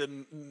it is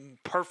the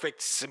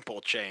perfect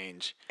simple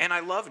change. And I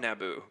love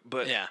Naboo,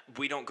 but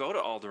we don't go to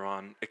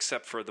Alderaan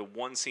except for the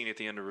one scene at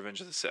the end of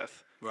Revenge of the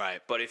Sith. Right.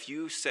 But if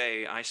you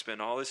say I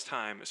spend all this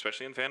time,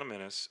 especially in Phantom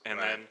Menace, and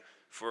then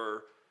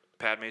for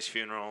Padme's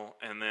funeral,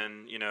 and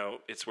then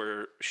it's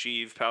where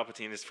Sheev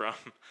Palpatine is from,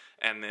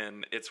 and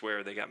then it's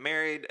where they got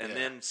married, and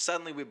then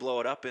suddenly we blow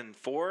it up in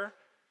 4.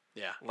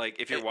 Yeah. Like,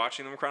 if you're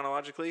watching them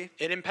chronologically.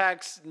 It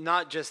impacts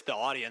not just the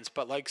audience,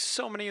 but, like,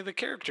 so many of the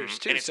characters,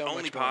 too. And it's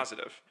only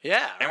positive.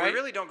 Yeah, And we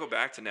really don't go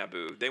back to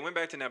Naboo. They went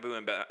back to Naboo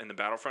in the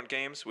Battlefront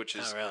games, which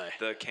is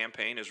the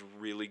campaign is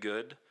really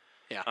good.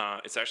 Yeah.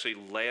 It's actually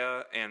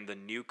Leia and the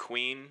new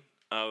queen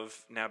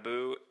of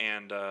Naboo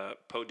and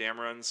Poe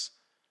Dameron's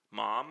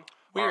mom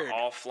are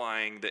all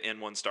flying the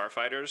N1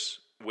 starfighters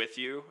with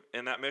you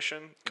in that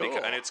mission. Cool.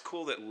 And it's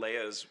cool that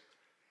Leia's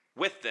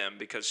with them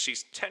because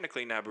she's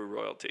technically Naboo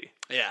royalty.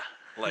 Yeah.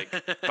 Like,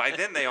 by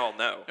then they all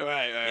know.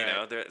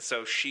 Right.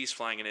 So she's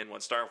flying an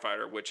N1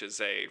 starfighter, which is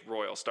a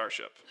royal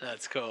starship.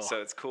 That's cool.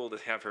 So it's cool to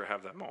have her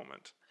have that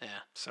moment. Yeah.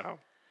 So.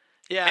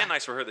 Yeah. And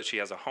nice for her that she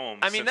has a home.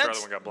 I mean, since her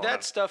other one got blown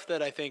that's up. stuff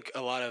that I think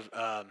a lot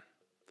of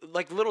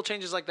like little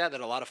changes like that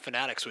a lot of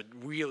fanatics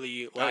would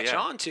really latch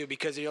on to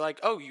because you're like,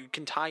 oh, you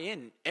can tie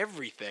in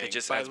everything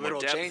just by adds more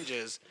little depth.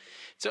 changes.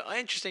 So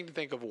interesting to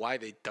think of why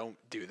they don't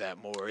do that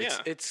more. Yeah.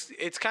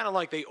 It's kind of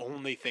like they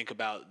only think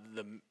about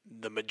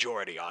the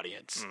majority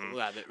audience.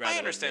 Rather I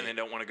understand they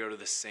don't want to go to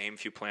the same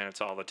few planets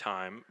all the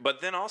time,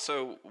 but then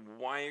also,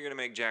 why are you going to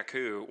make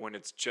Jakku when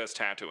it's just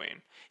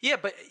Tatooine? Yeah,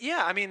 but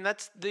I mean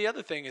that's the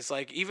other thing is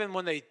like even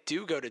when they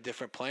do go to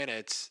different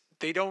planets,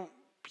 they don't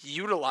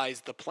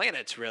utilize the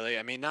planets really.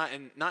 I mean, not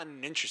in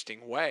an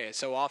interesting way.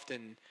 So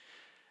often,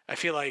 I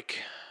feel like,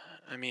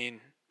 I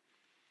mean,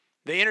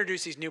 they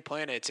introduce these new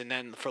planets, and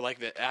then for like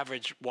the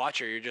average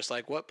watcher, you're just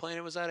like, what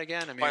planet was that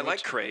again? I mean, I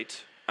like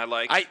Crate.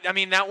 I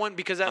mean that one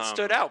because that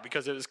stood out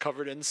because it was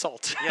covered in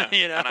salt. Yeah,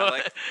 And I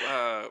like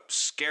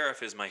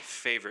Scarif is my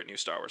favorite new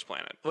Star Wars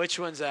planet. Which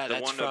one's that? The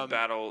That's one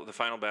from the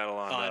final battle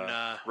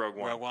on Rogue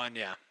One. Rogue One,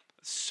 yeah.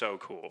 So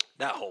cool.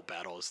 That whole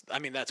battle is. I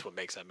mean, that's what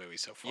makes that movie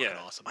so fucking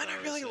awesome. And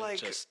I really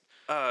like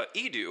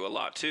Edu a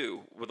lot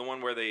too. With the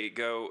one where they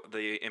go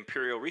the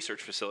Imperial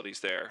research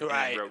facilities there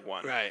in Rogue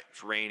One. Right.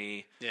 It's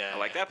rainy. Yeah. I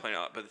like that planet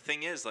a lot. But the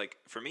thing is, like,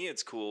 for me,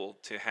 it's cool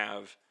to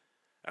have,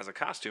 as a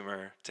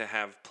costumer, to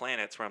have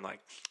planets where I'm like,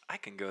 I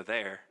can go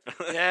there.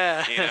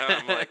 Yeah.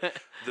 I'm like,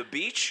 the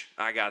beach,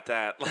 I got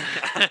that.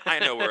 Like, I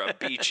know where a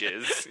beach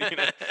is.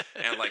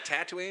 And like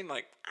Tatooine,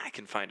 like I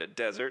can find a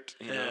desert.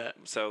 You know.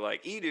 So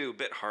like Edu, a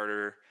bit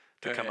harder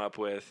to come up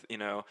with.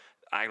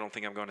 I don't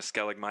think I'm going to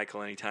Skellig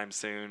Michael anytime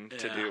soon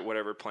to do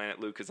whatever planet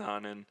Luke is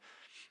on and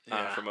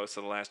for most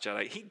of The Last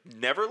Jedi. He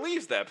never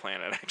leaves that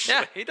planet, actually.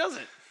 Yeah, he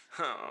doesn't.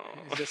 Oh.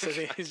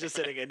 He's just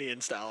sitting Indian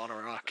style on a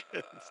rock.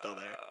 It's still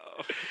there.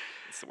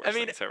 It's the worst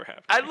thing that's ever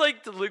happened. I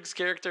liked Luke's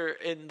character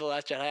in The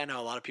Last Jedi. I know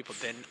a lot of people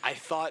didn't. I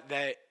thought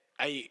that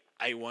I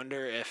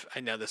wonder if, I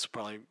know this will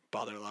probably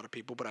bother a lot of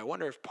people, but I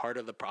wonder if part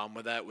of the problem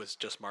with that was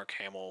just Mark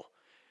Hamill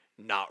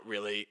not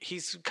really.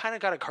 He's kind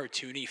of got a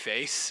cartoony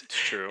face. It's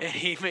true. And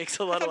he makes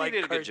a lot of thought like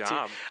he did a good cartoon.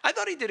 job. I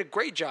thought he did a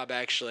great job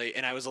actually,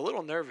 and I was a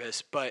little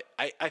nervous, but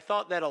I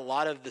thought that a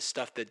lot of the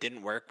stuff that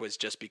didn't work was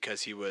just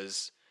because he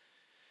was,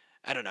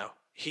 I don't know,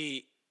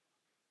 he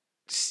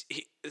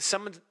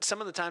some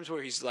of the times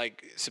where he's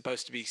like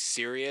supposed to be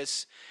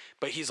serious,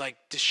 but he's like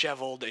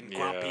disheveled and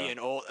grumpy Yeah. and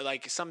old.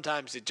 Like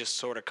sometimes it just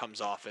sort of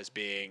comes off as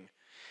being,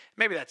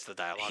 maybe that's the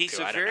dialogue. He's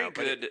too, a I don't very know,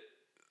 but it- good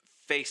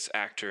face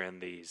actor in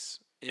these.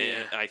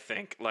 Yeah. I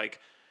think like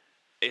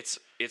it's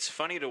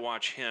funny to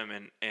watch him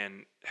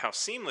and how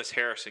seamless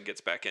Harrison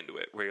gets back into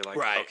it, where you're like,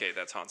 Right. okay,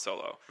 that's Han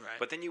Solo. Right.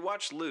 But then you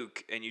watch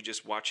Luke and you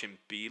just watch him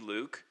be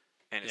Luke,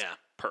 and it's Yeah.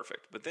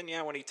 perfect. But then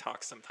when he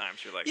talks,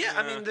 sometimes you're like, Yeah,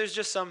 I mean, there's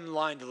just some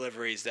line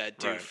deliveries that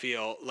do Right.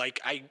 feel like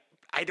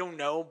I don't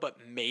know, but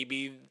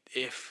maybe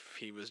if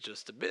he was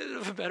just a bit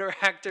of a better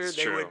actor, It's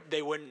they true.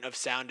 they wouldn't have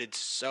sounded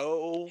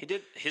so. he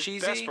did his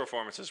cheesy. best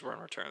performances were in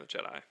Return of the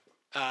Jedi.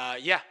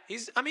 Yeah,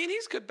 he's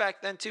good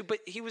back then too, but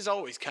he was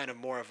always kind of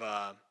more of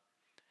a,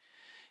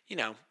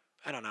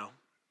 I don't know.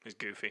 He's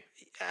goofy.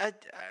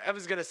 I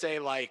was gonna say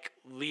like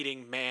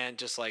leading man,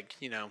 just like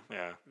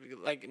Yeah.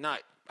 like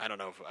not. I don't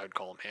know if I would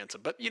call him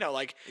handsome, but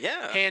like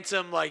Yeah.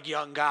 handsome like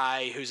young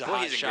guy who's a Boy,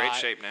 hot he's in shot. great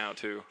shape now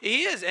too.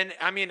 He is, and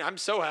I mean, I'm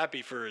so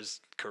happy for his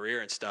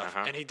career and stuff,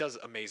 Uh-huh. and he does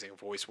amazing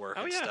voice work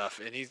Oh, and yeah. stuff,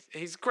 and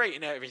he's great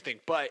in everything.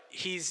 But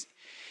he's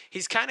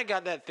kind of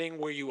got that thing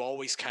where you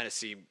always kind of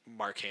see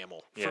Mark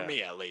Hamill, for Yeah.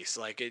 me at least.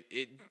 Like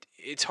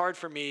it's hard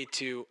for me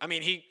to. I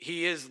mean,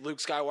 he is Luke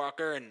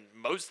Skywalker, and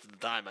most of the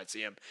time I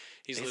see him,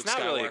 he's Luke not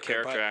Skywalker. really a but-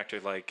 character actor.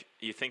 Like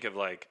you think of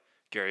like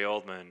Gary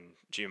Oldman,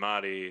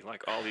 Giamatti,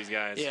 like all these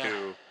guys Yeah.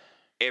 who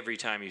every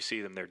time you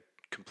see them, they're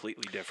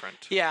completely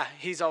different. Yeah,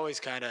 he's always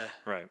kind of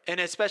Right. and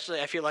especially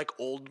I feel like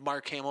old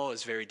Mark Hamill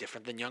is very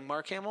different than young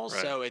Mark Hamill.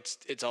 Right. So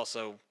it's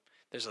also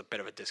there's a bit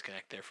of a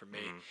disconnect there for me.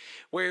 Mm-hmm.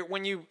 Where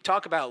when you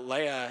talk about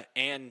Leia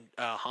and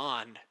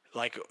Han,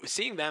 like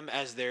seeing them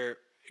as their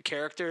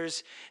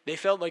characters, they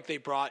felt like they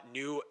brought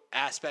new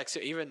aspects.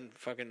 Even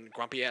fucking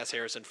grumpy ass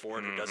Harrison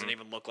Ford, who doesn't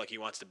even look like he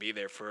wants to be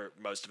there for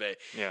most of it.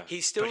 Mm-hmm. Yeah. he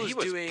still but was he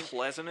was doing.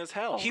 pleasant as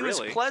hell. He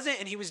really. was pleasant,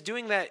 and he was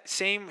doing that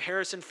same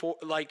Harrison Ford,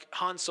 like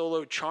Han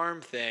Solo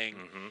charm thing.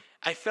 Mm-hmm.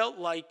 I felt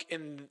like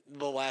in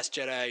The Last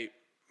Jedi,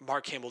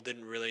 Mark Hamill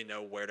didn't really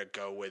know where to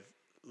go with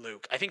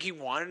Luke. I think he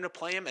wanted to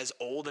play him as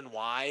old and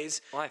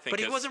wise, Well, I think but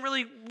he it's- wasn't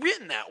really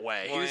written that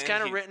way. Well, he was and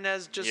kind of he- written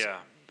as just yeah.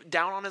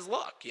 down on his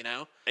luck,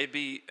 It'd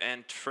be,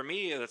 and for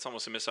me, that's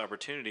almost a missed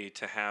opportunity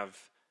to have,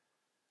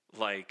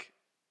 like,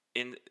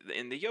 in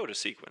the Yoda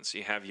sequence,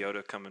 you have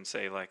Yoda come and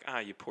say like,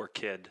 you poor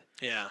kid.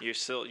 Yeah. You're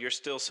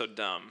still so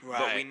dumb. But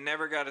Right. we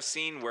never got a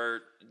scene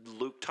where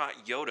Luke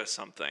taught Yoda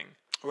something.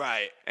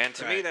 Right. And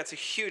to me, right. that's a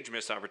huge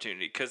missed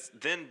opportunity because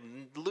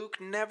then Luke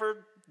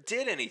never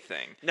did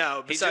anything.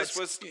 No, he besides- just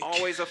was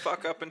always a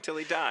fuck up until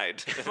he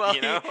died. well,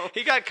 you know?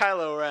 he got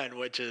Kylo Ren,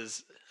 which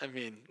is, I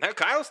mean, Now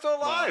Kyle's still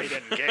well, alive. he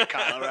didn't get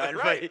Kylo Ren,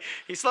 but Right.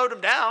 he slowed him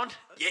down.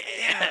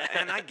 Yeah,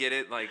 and I get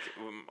it. Like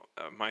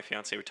my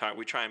fiance,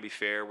 we try and be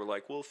fair. We're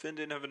like, well, Finn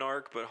didn't have an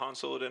arc, but Han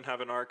Solo didn't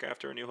have an arc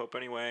after A New Hope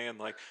anyway. And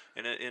like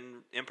in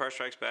Empire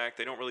Strikes Back,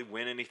 they don't really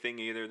win anything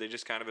either. They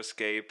just kind of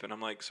escape. And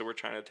I'm like, so we're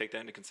trying to take that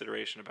into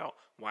consideration about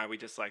why we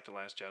disliked The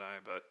Last Jedi.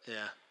 But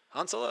Yeah.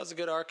 Han Solo has a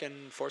good arc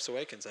in Force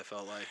Awakens, I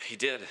felt like. he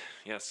did,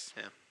 yes.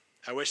 Yeah.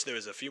 I wish there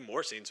was a few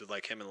more scenes with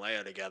like him and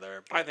Leia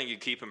together. I think you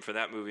keep him for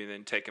that movie and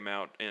then take him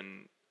out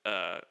in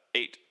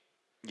 8.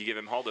 You give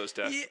him Holdo's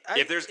death. Yeah,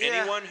 if there's yeah,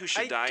 anyone who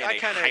should die in I a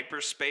kinda-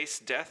 hyperspace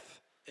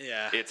death,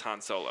 Yeah. it's Han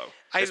Solo.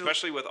 I-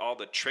 Especially with all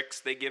the tricks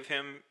they give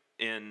him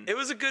in. It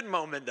was a good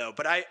moment though,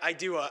 but I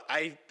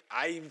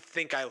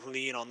think I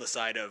lean on the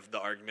side of the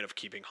argument of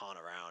keeping Han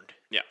around.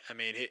 Yeah. I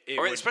mean,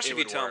 Or especially if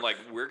you tell him, like,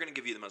 we're going to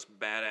give you the most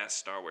badass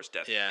Star Wars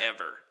death Yeah.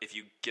 ever if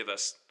you give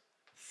us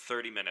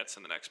 30 minutes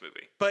in the next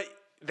movie. But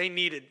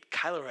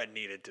Kylo Ren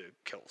needed to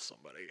kill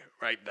somebody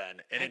right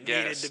then, and I it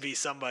needed guess. to be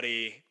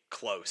somebody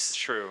close.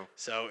 True.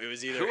 So it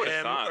was either Who would've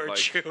him thought, or like-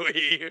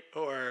 Chewie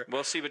or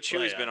Well, see, but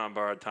Chewie's Leia. been on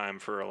borrowed time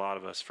for a lot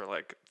of us for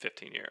like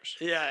 15 years.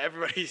 yeah,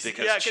 everybody's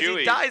Because he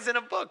Chewie- dies in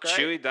a book, right?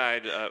 Chewie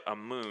died a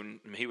moon.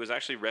 He was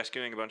actually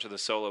rescuing a bunch of the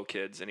Solo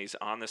kids, and he's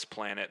on this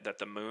planet that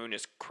the moon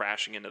is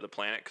crashing into the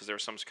planet because there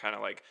was some kind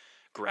of like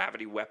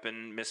gravity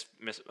weapon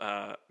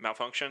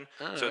malfunction.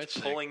 Oh, so it's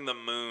interesting. pulling the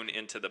moon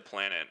into the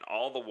planet. And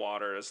all the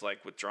water is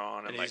like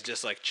withdrawn, and like he's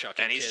just like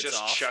chucking and he's kids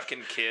just off.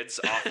 chucking kids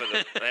off of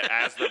the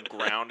as the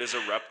ground is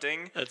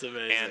erupting. That's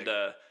amazing.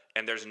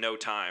 And there's no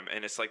time,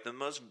 and it's like the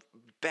most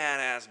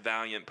badass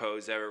valiant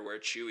pose ever, where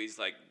Chewie's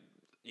like,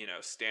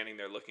 standing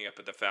there looking up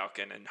at the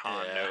Falcon, and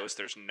Han Yeah. knows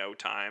there's no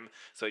time,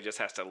 so he just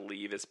has to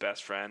leave his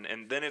best friend,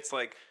 and then it's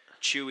like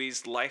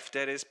Chewie's life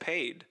debt is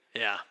paid,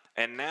 Yeah.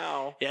 and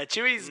now Yeah,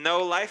 Chewie's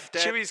no life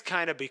debt. Chewie's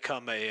kind of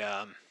become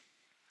a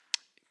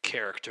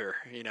character,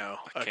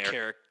 a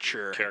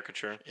caricature.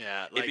 Caricature.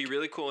 Yeah, It'd be like,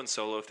 really cool in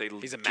Solo if they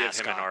he's a give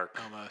mascot him an arc.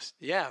 almost.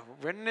 Yeah,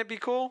 wouldn't it be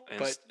cool?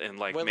 And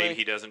like will maybe they?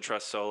 he doesn't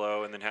trust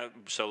Solo, and then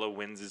Solo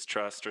wins his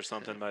trust or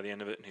something by the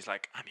end of it, and he's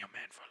like, "I'm your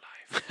man for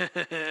life,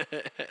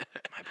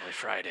 my boy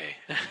Friday."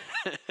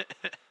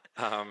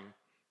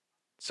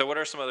 So what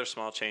are some other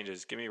small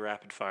changes? Give me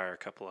rapid fire, a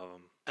couple of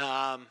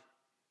them.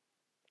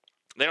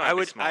 They don't I have to be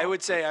would small. I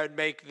would say I would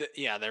make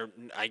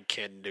I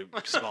can do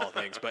small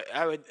things, but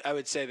I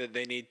would say that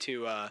they need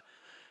to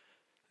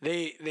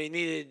they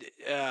needed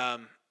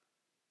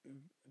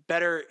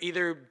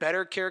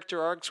better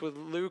character arcs with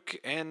Luke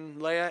and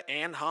Leia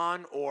and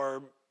Han,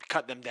 or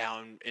cut them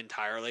down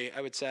entirely.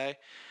 I would say.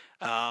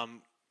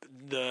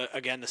 The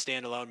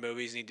standalone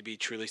movies need to be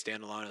truly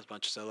standalone. As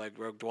much as I like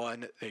Rogue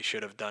One, they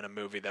should have done a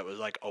movie that was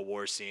like a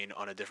war scene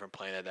on a different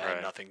planet that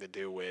had nothing to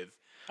do with.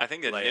 I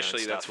think Leia and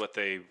initially that's stuff. what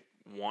they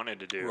wanted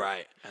to do,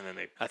 Right. And then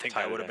I think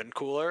tied that it would have in. been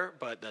cooler,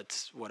 but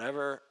that's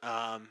whatever.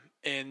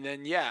 And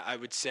then I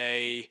would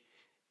say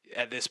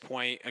at this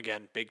point,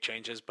 again, big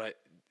changes, but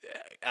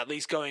at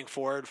least going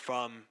forward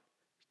from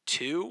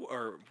 2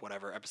 or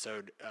whatever,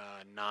 episode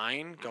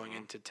 9 going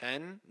into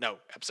 10, no,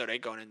 episode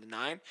 8 going into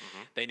 9,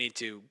 they need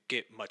to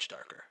get much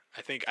darker.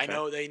 I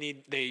know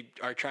they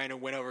are trying to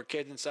win over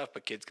kids and stuff,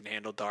 but kids can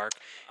handle dark.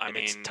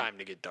 It's time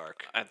to get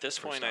dark. At this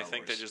for point, Star I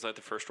think Wars. they just let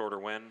the First Order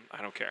win.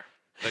 I don't care.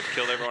 They've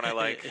killed everyone I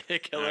like. Kill I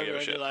don't give a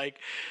everyone shit. you like.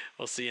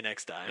 We'll see you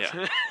next time.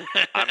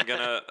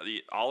 Yeah.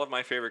 All of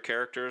my favorite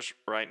characters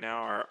right now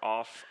are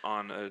off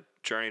on a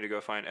journey to go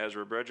find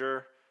Ezra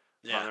Bridger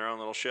on their own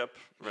little ship.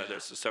 Right,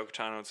 there's Ahsoka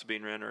Tano and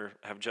Sabine Wren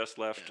have just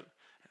left.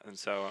 And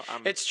so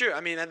It's true.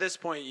 I mean, at this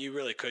point, you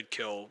really could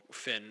kill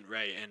Finn,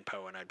 Rey, and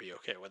Poe, and I'd be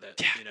okay with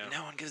it.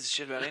 no one gives a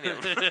shit about any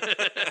of them.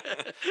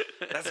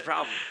 That's the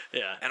problem.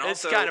 Yeah, And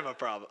it's also, kind of a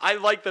problem. I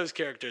like those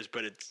characters,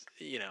 but it's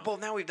well,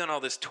 now we've done all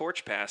this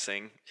torch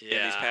passing in these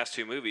Yeah. past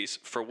 2 movies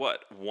for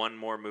what? One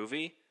more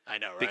movie? I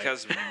know, right?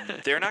 Because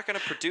they're not going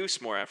to produce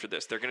more after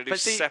this. They're going to do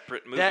But see,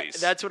 separate movies.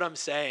 That's what I'm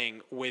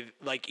saying. With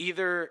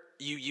either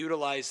you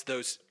utilize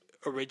those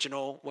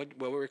original what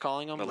were we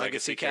calling them? The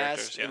legacy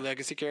characters, cast,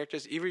 legacy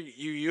characters. Either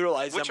you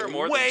utilize Which them are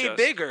more than way just-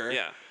 bigger.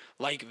 yeah.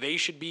 Like they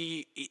should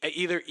be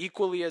either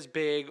equally as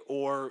big,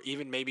 or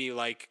even maybe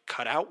like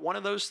cut out one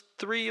of those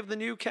 3 of the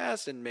new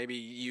cast and maybe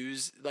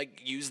use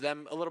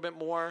them a little bit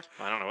more.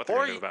 I don't know what they're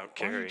going to do about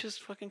Or you Carrie.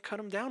 just fucking cut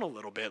them down a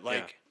little bit.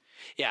 I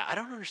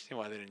don't understand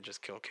why they didn't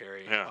just kill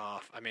Carrie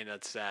off. I mean,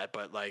 that's sad,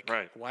 but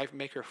why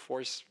make her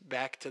force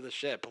back to the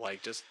ship?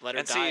 Just let her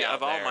And die see, out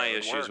of all there my and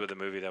issues work. with the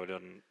movie,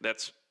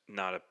 that's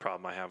not a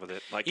problem I have with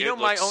it. It my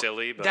looks own,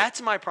 silly, but that's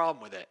my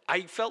problem with it.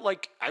 I felt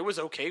like I was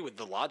okay with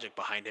the logic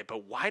behind it,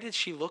 but why did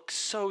she look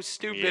so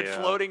stupid Yeah.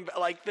 floating?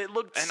 It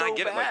looked and so I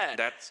get bad.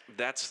 it.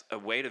 That's a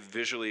way to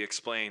visually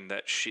explain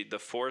that the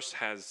Force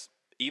has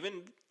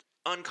even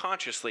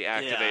unconsciously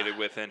activated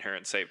within her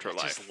and saved her It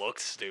life. just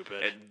looks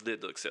stupid. It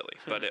did look silly,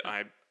 but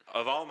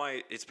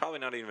it's probably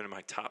not even in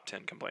my top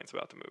 10 complaints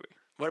about the movie.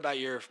 What about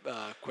your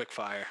quick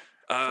fire?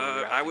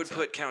 I would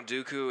put Count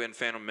Dooku in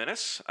Phantom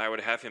Menace. I would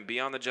have him be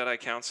on the Jedi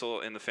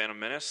Council in the Phantom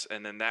Menace,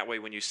 and then that way,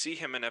 when you see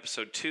him in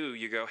Episode 2,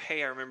 you go,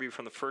 "Hey, I remember you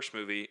from the first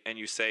movie," and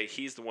you say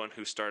he's the one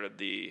who started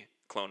the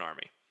Clone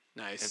Army.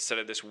 Nice. Instead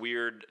of this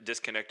weird,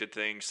 disconnected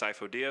thing,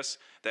 Sifo Dyas,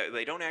 that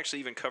they don't actually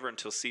even cover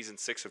until Season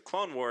 6 of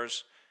Clone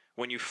Wars,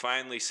 when you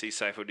finally see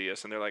Sifo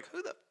Dyas, and they're like,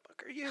 "Who the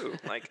fuck are you?"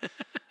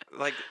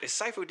 Is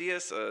Sifo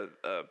Dyas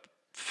a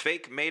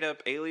fake,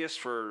 made-up alias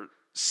for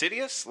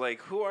Sidious?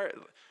 Who are...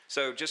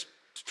 So just...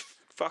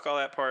 Fuck all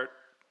that part.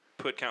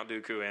 Put Count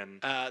Dooku in.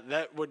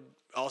 That would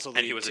also lead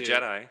And he was a to,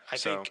 Jedi,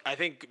 I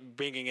think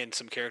bringing in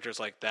some characters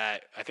like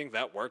that, I think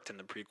that worked in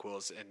the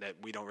prequels, and that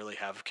we don't really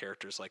have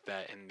characters like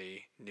that in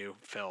the new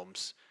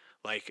films,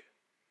 like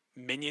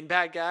minion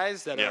bad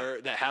guys that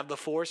have the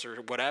Force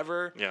or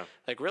whatever. Yeah.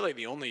 Really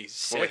the only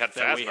Sith we had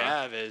that we Phasma,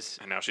 have is,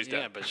 and now she's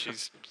yeah, dead. but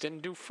she's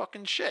didn't do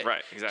fucking shit.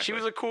 Right, exactly. She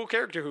was a cool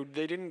character who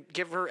they didn't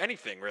give her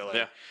anything really.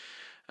 Yeah.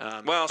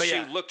 But she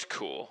yeah. looked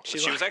cool. She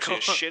looked was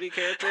actually cool. a shitty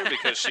character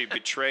because she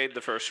betrayed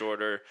the First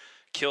Order,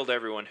 killed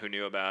everyone who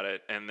knew about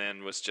it, and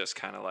then was just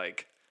kind of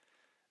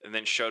and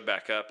then showed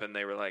back up, and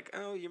they were like,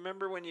 "Oh, you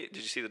remember when you... Did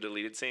you see the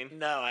deleted scene?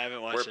 No, I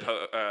haven't watched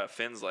Where it.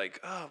 Finn's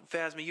like, "Oh,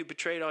 Phasma, you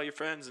betrayed all your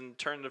friends and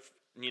turned to...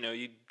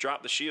 you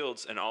dropped the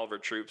shields," and all of her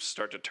troops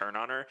start to turn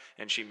on her,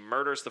 and she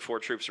murders the 4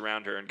 troops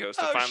around her and goes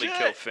to finally shit.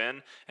 kill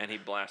Finn, and he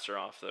blasts her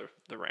off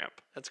the ramp.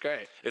 That's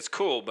great. It's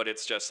cool, but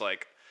it's just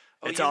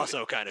It's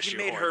also kind of you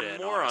made her shoehorned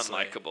in, more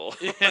honestly.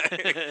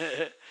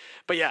 unlikable.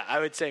 But yeah, I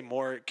would say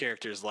more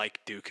characters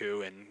like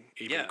Dooku and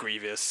even Yeah.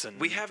 Grievous, and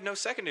We have no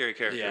secondary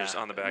characters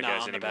Yeah, on the bad not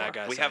guys on the anymore. bad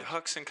guy We side.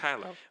 have Hux and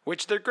Kylo.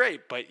 which they're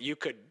great, but you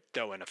could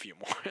throw in a few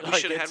more.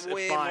 should have it's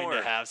way fine more.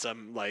 to have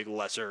some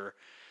lesser,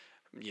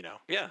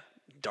 Yeah.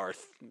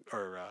 Darth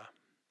or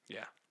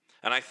yeah.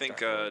 And I think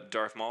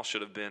Darth Maul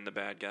should have been the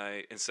bad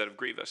guy instead of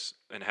Grievous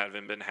and have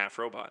him been half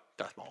robot.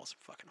 Darth Maul is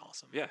fucking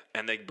awesome. Yeah.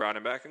 And they brought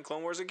him back in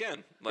Clone Wars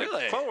again.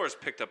 Really? Clone Wars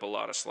picked up a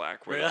lot of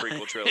slack where Really? the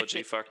prequel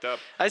trilogy fucked up.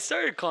 I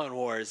started Clone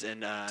Wars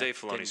and Dave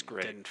Filoni's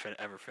great. Didn't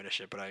ever finish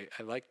it, but I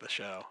like the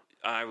show.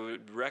 I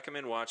would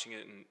recommend watching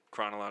it in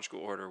chronological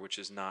order, which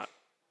is not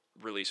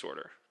release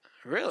order.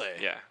 Really?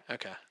 Yeah.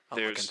 Okay, I'll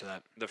look into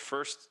that. The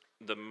first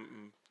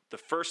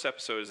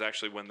episode is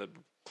actually when the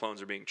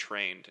clones are being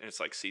trained, and it's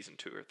like season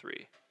 2 or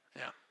 3.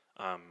 Yeah.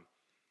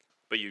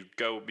 But you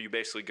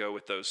basically go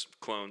with those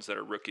clones that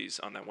are rookies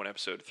on that one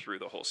episode through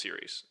the whole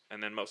series,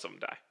 and then most of them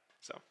die.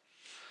 So.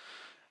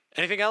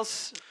 Anything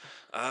else?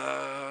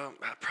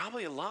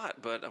 Probably a lot,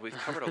 but we've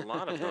covered a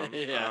lot of them.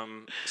 Yeah.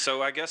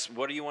 So I guess,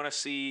 what do you want to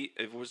see?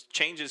 If it was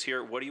changes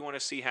here, what do you want to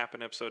see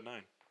happen in episode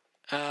 9?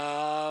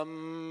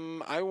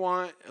 I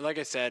want, like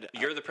I said,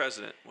 You're the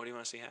president. What do you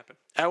want to see happen?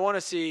 I want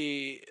to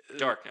see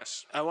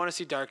Darkness. I want to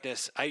see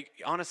darkness. I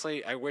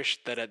honestly, I wish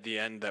that at the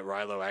end that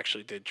Rilo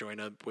actually did join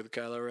up with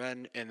Kylo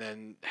Ren, and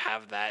then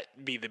have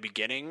that be the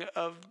beginning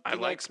of the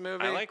next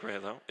movie. I like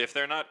Reylo. If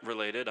they're not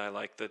related, I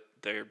like that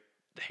they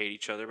hate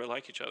each other but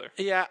like each other.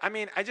 Yeah, I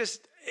mean,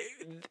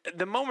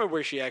 the moment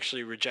where she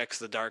actually rejects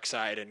the dark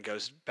side and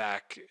goes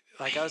back,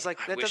 like I was like,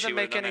 I that wish doesn't she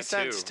make would've done any that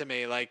sense too. to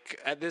me. Like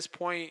at this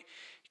point,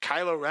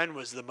 Kylo Ren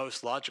was the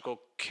most logical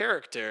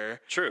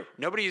character. True.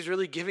 Nobody's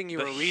really giving you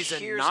But a reason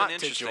here's not an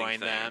to interesting join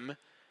thing. them.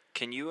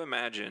 Can you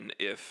imagine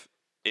if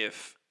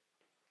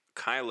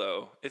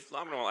Kylo, if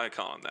I'm gonna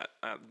call him that,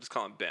 just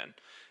call him Ben.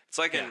 It's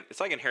like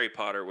in Harry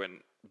Potter when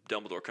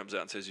Dumbledore comes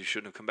out and says, "You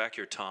shouldn't have come back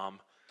here, Tom."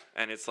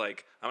 And it's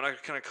like, I'm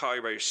not gonna call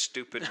you by your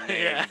stupid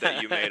name Yeah.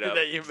 that you made up,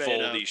 That you made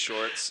Foldy up.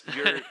 Shorts.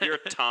 You're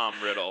Tom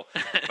Riddle.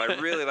 But I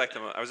really liked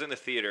him. I was in the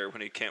theater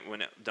when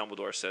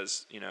Dumbledore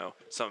says,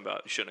 something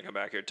about you shouldn't have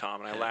come back here, Tom,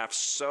 and I laughed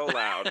so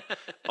loud.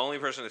 Only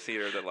person in the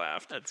theater that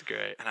laughed. That's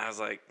great. And I was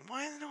like,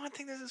 why does no one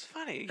think this is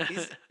funny?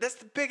 That's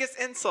the biggest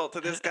insult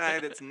to this guy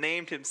that's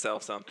named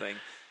himself something.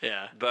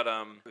 Yeah. But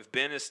if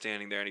Ben is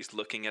standing there and he's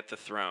looking at the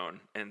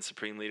throne and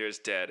Supreme Leader is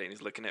dead and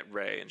he's looking at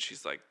Rey and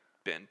she's like,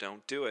 Ben,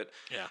 don't do it.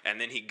 Yeah.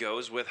 And then he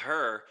goes with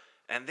her,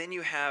 and then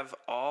you have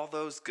all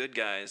those good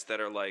guys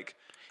that are like,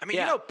 I mean,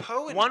 Yeah.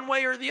 Poe and One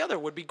way or the other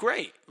would be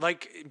great.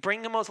 Like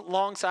bring him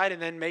alongside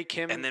and then make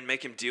him.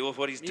 make him deal with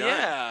what he's done.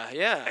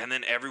 Yeah. And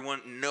then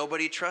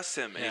nobody trusts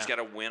him, and he's got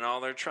to win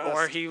all their trust.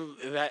 Or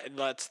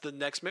that's the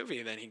next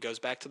movie. Then he goes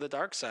back to the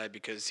dark side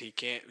because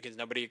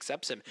nobody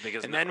accepts him.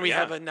 And then we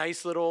have a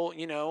nice little,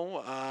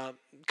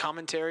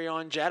 commentary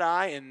on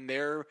Jedi and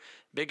their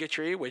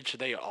bigotry, which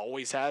they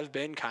always have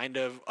been, kind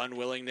of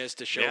unwillingness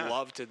to show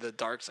love to the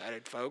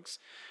dark-sided folks.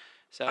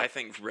 So I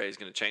think Rey's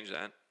going to change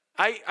that.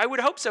 I would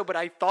hope so, but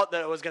I thought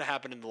that it was going to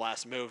happen in the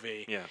last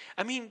movie. Yeah.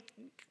 I mean,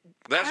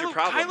 That's your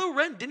problem. Kylo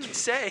Ren didn't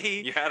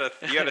say. You had a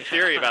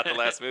theory about the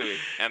last movie,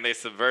 and they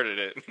subverted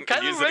it and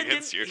Kylo used Ren it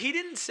against you. he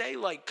didn't say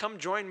like, "Come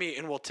join me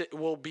and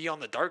we'll be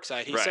on the dark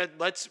side." He Right. said,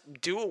 "Let's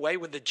do away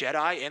with the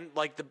Jedi and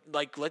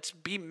let's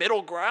be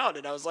middle ground."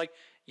 And I was like,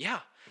 "Yeah,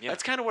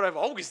 that's kind of what I've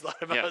always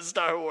thought about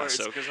Star Wars."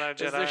 Ahsoka's not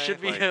a is there Jedi,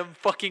 should be like, a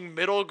fucking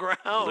middle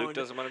ground. Luke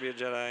doesn't want to be a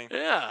Jedi.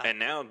 Yeah. And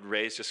now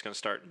Rey's just going to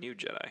start new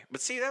Jedi.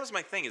 But see, that was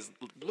my thing, is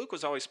Luke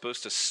was always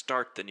supposed to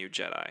start the new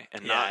Jedi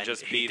and Yeah, not and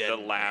just he be the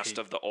didn't. last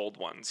of the old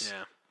ones.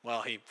 Yeah.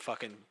 Well, he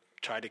fucking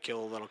tried to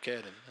kill a little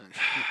kid,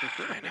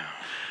 and I know.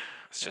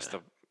 It's just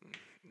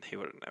he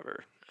would have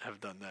never. have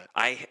done that.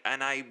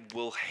 I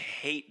will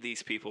hate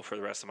these people for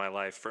the rest of my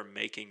life for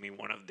making me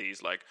one of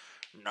these, like,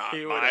 not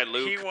He my would've-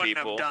 Luke he wouldn't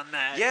have people. done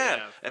that. Yeah.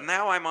 Yeah. And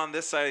now I'm on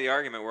this side of the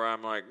argument where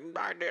I'm like,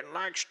 I didn't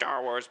like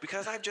Star Wars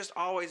because I've just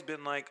always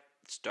been like,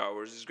 Star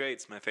Wars is great.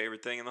 It's my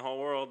favorite thing in the whole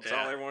world. It's all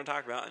Yeah. I ever want to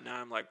talk about. And now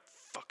I'm like,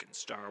 fucking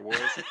Star Wars.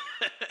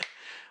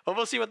 Well,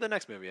 we'll see what the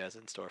next movie has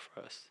in store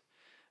for us.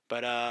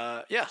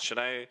 But yeah. Should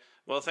I?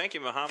 Well, thank you,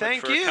 Muhammad,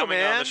 Thank for you, coming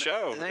man. on the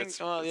show. Thanks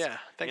you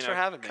for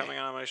having me. Coming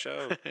on my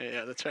show.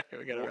 Yeah, that's right.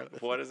 We gotta wrap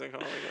this. What is it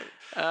called?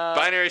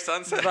 Binary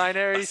Sunset.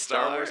 Binary A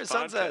Star Wars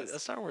Sunset, podcast. a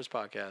Star Wars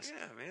podcast.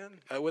 Yeah,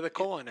 man. With a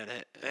colon in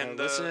it. And,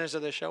 listeners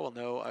of the show will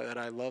know that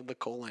I love the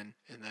colon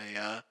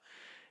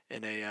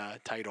in a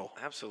title.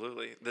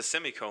 Absolutely. The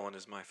semicolon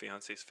is my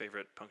fiance's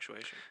favorite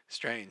punctuation.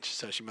 Strange.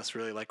 So she must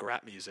really like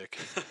rap music.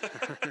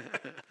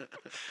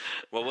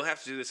 Well, we'll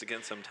have to do this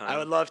again sometime. I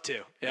would love to.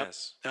 Yep.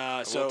 Yes.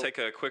 So we'll take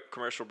a quick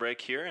commercial break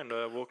here, and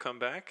we'll come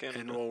back.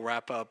 and we'll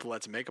wrap up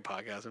Let's Make a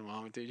Podcast with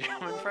Mom and two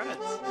gentlemen friends.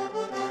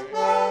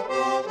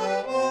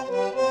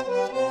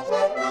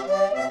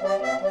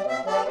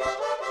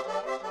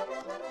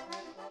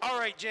 All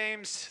right,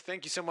 James.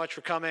 Thank you so much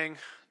for coming.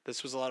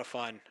 This was a lot of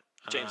fun.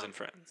 James and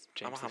friends.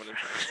 James I'm and Muhammad and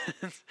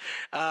friends.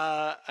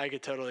 I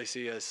could totally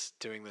see us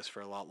doing this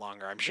for a lot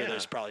longer. I'm sure Yeah.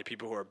 there's probably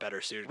people who are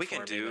better suited We for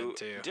can me do than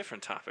to.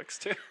 different topics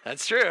too.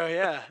 That's true.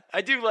 Yeah,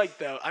 I do like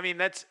though. I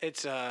mean,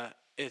 it's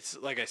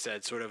like I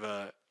said, sort of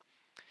a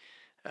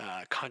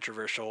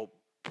controversial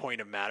point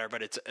of matter,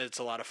 but it's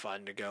a lot of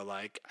fun to go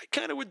like I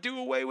kind of would do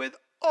away with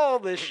all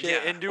this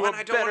shit and do well, a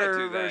I don't wanna better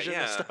do that. version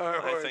Yeah. of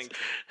Star Wars. I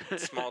think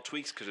small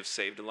tweaks could have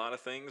saved a lot of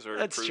things or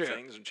That's improved true.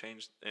 things and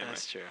changed. Anyway.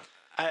 That's true.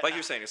 Like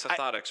you're saying, it's a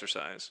thought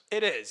exercise.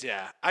 It is,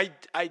 yeah. I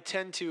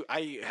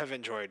have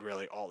enjoyed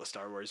really all the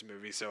Star Wars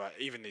movies, so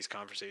even these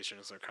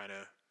conversations are kind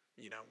of,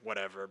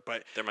 whatever.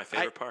 But They're my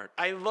favorite part.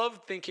 I love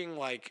thinking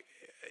like,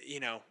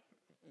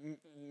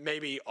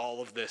 maybe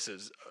all of this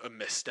is a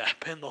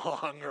misstep in the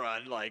long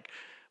run. Like,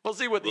 we'll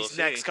see what these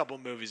next couple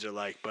movies are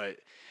like, but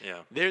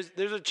Yeah. there's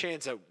a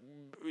chance that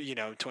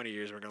 20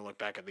 years we're gonna look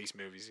back at these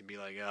movies and be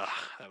like,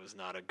 that was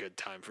not a good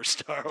time for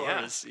Star Yeah.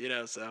 Wars,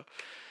 so.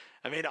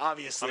 I mean,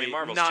 obviously, I mean,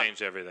 Marvel's not,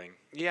 changed everything.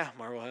 Yeah,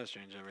 Marvel has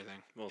changed everything.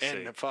 We'll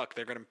and see. Fuck,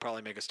 they're gonna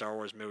probably make a Star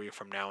Wars movie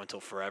from now until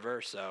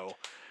forever. So,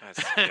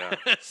 Yeah.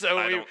 so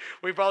I we don't-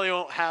 we probably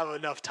won't have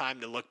enough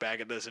time to look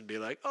back at this and be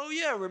like, oh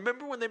yeah,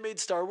 remember when they made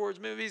Star Wars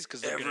movies? Because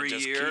they're gonna Every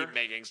just year? keep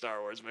making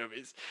Star Wars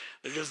movies.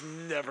 They're just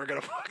never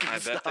gonna fucking I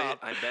bet stop.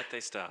 I bet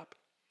they stop.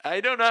 I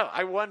don't know.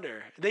 I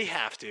wonder. They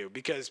have to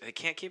because They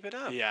can't keep it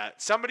up. yeah,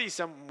 somebody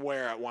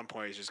somewhere at one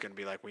point is just gonna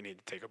be like, we need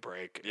to take a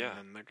break. Yeah. And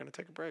then they're gonna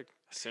take a break.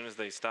 As soon as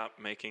they stop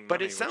making But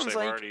money, it sounds which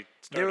they've like already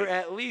they're started.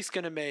 at least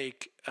going to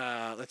make,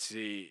 let's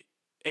see,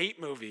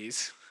 8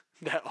 movies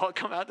that all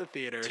come out to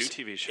theaters.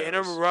 2 TV In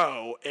a shows.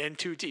 row and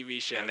 2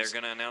 TV shows. And they're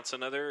going to announce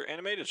another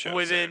animated show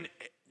within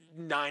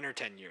soon. 9 or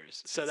 10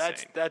 years. So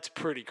Insane. that's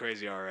pretty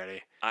crazy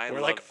already. I We're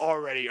love- like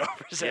already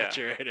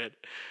oversaturated.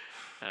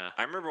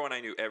 I remember when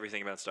I knew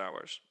everything about Star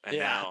Wars. And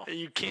Yeah, now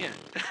you can't.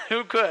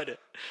 Who could?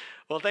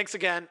 Well, thanks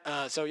again.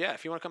 So yeah,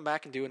 if you want to come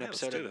back and do an Yeah,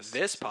 let's episode do of this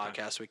this sometime.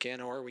 podcast, we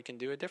can, or we can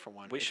do a different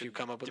one. we if should you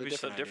come up with do a we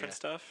some different idea.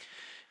 stuff.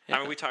 Yeah. I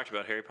mean, we talked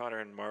about Harry Potter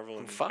and Marvel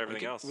and Fuck,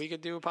 everything else. we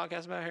could do a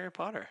podcast about Harry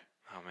Potter.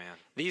 Oh man,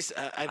 These,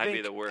 I I'd think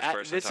be the worst at-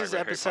 person to this talk is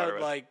about Harry Potter episode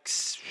with.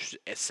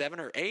 like 7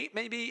 or 8,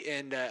 maybe,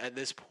 and at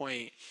this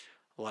point,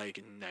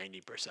 like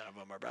 90% of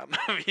them are about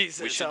movies.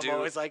 We so should I'm do-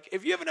 always like,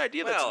 if you have an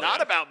idea that's Well, not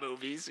yeah. about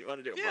movies, you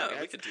want to do a yeah,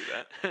 podcast? we could do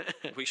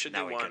that. We should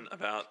Now do we one can.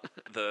 about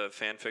the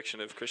fan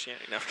fiction of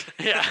Christianity. No,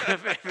 Yeah,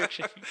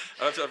 fanfiction.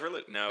 of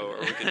religion. No, or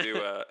we could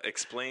do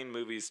explain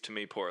movies to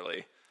me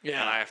poorly.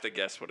 Yeah. and I have to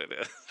guess what it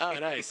is. Oh,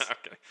 nice. No, I'm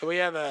kidding. We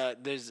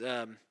have there's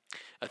a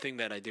thing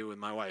that I do with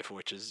my wife,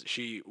 which is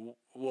she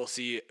will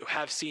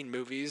have seen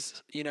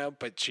movies,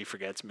 but she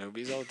forgets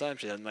movies all the time.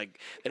 She doesn't they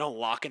don't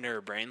lock into her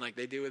brain like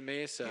they do with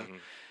me. So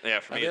Yeah,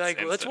 for I'll me, be it's like,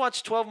 let's instant.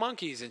 watch 12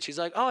 Monkeys, and she's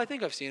like, oh, I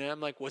think I've seen it.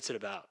 I'm like, what's it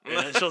about? And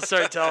then she'll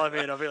start telling me,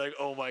 and I'll be like,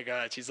 oh my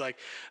god. She's like,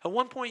 at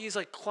one point he's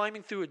like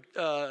climbing through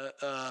a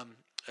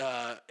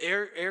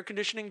air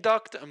conditioning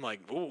duct. I'm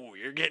like, ooh,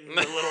 you're getting a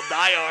little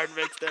Die Hard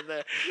mixed in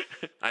there.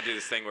 I do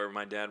this thing where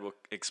my dad will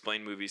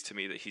explain movies to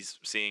me that he's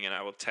seeing, and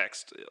I will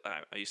text.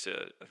 I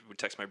would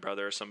text my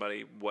brother or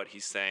somebody what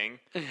he's saying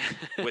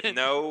with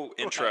no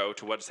intro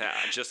to what's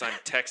happening. Just I'm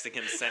texting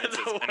him sentences,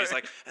 and he's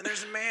like, "And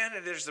there's a man,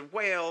 and there's a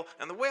whale,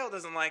 and the whale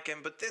doesn't like him,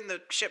 but then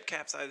the ship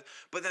capsized.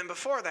 But then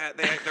before that,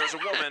 there's a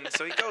woman,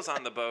 so he goes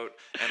on the boat,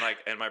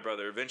 and my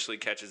brother eventually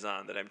catches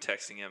on that I'm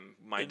texting him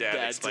my dad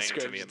Dad's explaining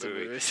to me a descriptions of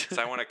movie. movies.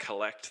 So I want to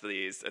collect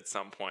these at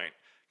some point."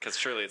 Because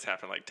surely it's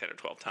happened like 10 or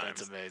 12 times.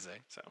 That's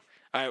amazing. So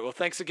All right. Well,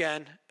 thanks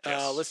again,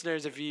 Yes.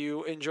 listeners. If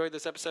you enjoyed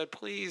this episode,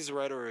 please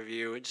write a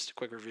review. Just a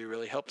quick review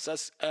really helps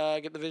us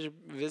get the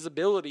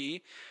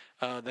visibility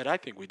that I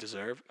think we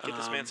deserve. get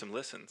this man some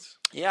listens.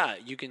 Yeah,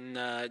 you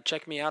can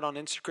check me out on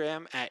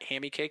Instagram at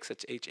HammyCakes.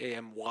 That's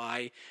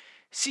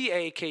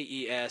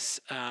HAMYCAKES.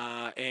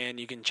 And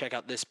you can check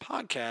out this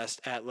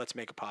podcast at Let's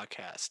Make a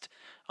Podcast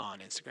on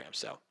Instagram.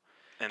 So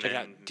And check it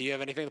then, out. Do you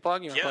have anything to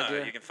plug? You want to plug yeah,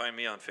 your... you can find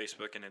me on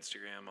Facebook and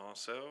Instagram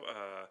also.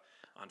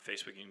 On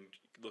Facebook, you can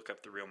look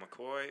up The Real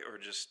McCoy or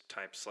just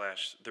type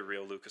 / The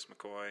Real Lucas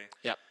McCoy.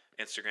 Yep.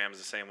 Instagram is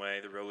the same way,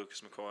 The Real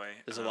Lucas McCoy.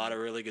 There's a lot of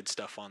really good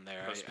stuff on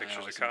there. post I pictures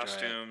always of enjoy it.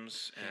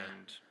 costumes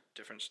and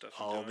different stuff.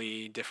 I'm All doing.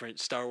 the different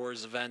Star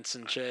Wars events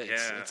and shit.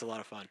 yeah. It's a lot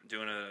of fun.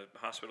 Doing a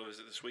hospital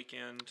visit this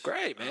weekend.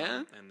 Great,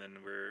 man. And then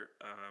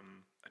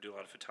I do a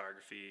lot of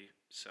photography,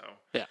 so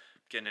Yeah.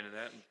 getting into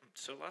that. And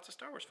so lots of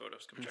Star Wars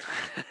photos. Come check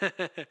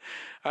them out.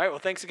 All right. Well,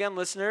 thanks again,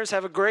 listeners.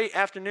 Have a great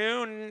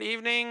afternoon,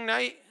 evening,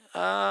 night.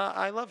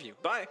 I love you.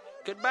 Bye.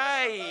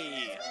 Goodbye.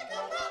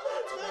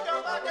 Let's make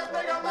a podcast,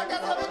 make a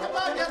podcast, make a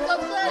podcast,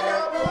 let's make a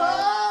podcast.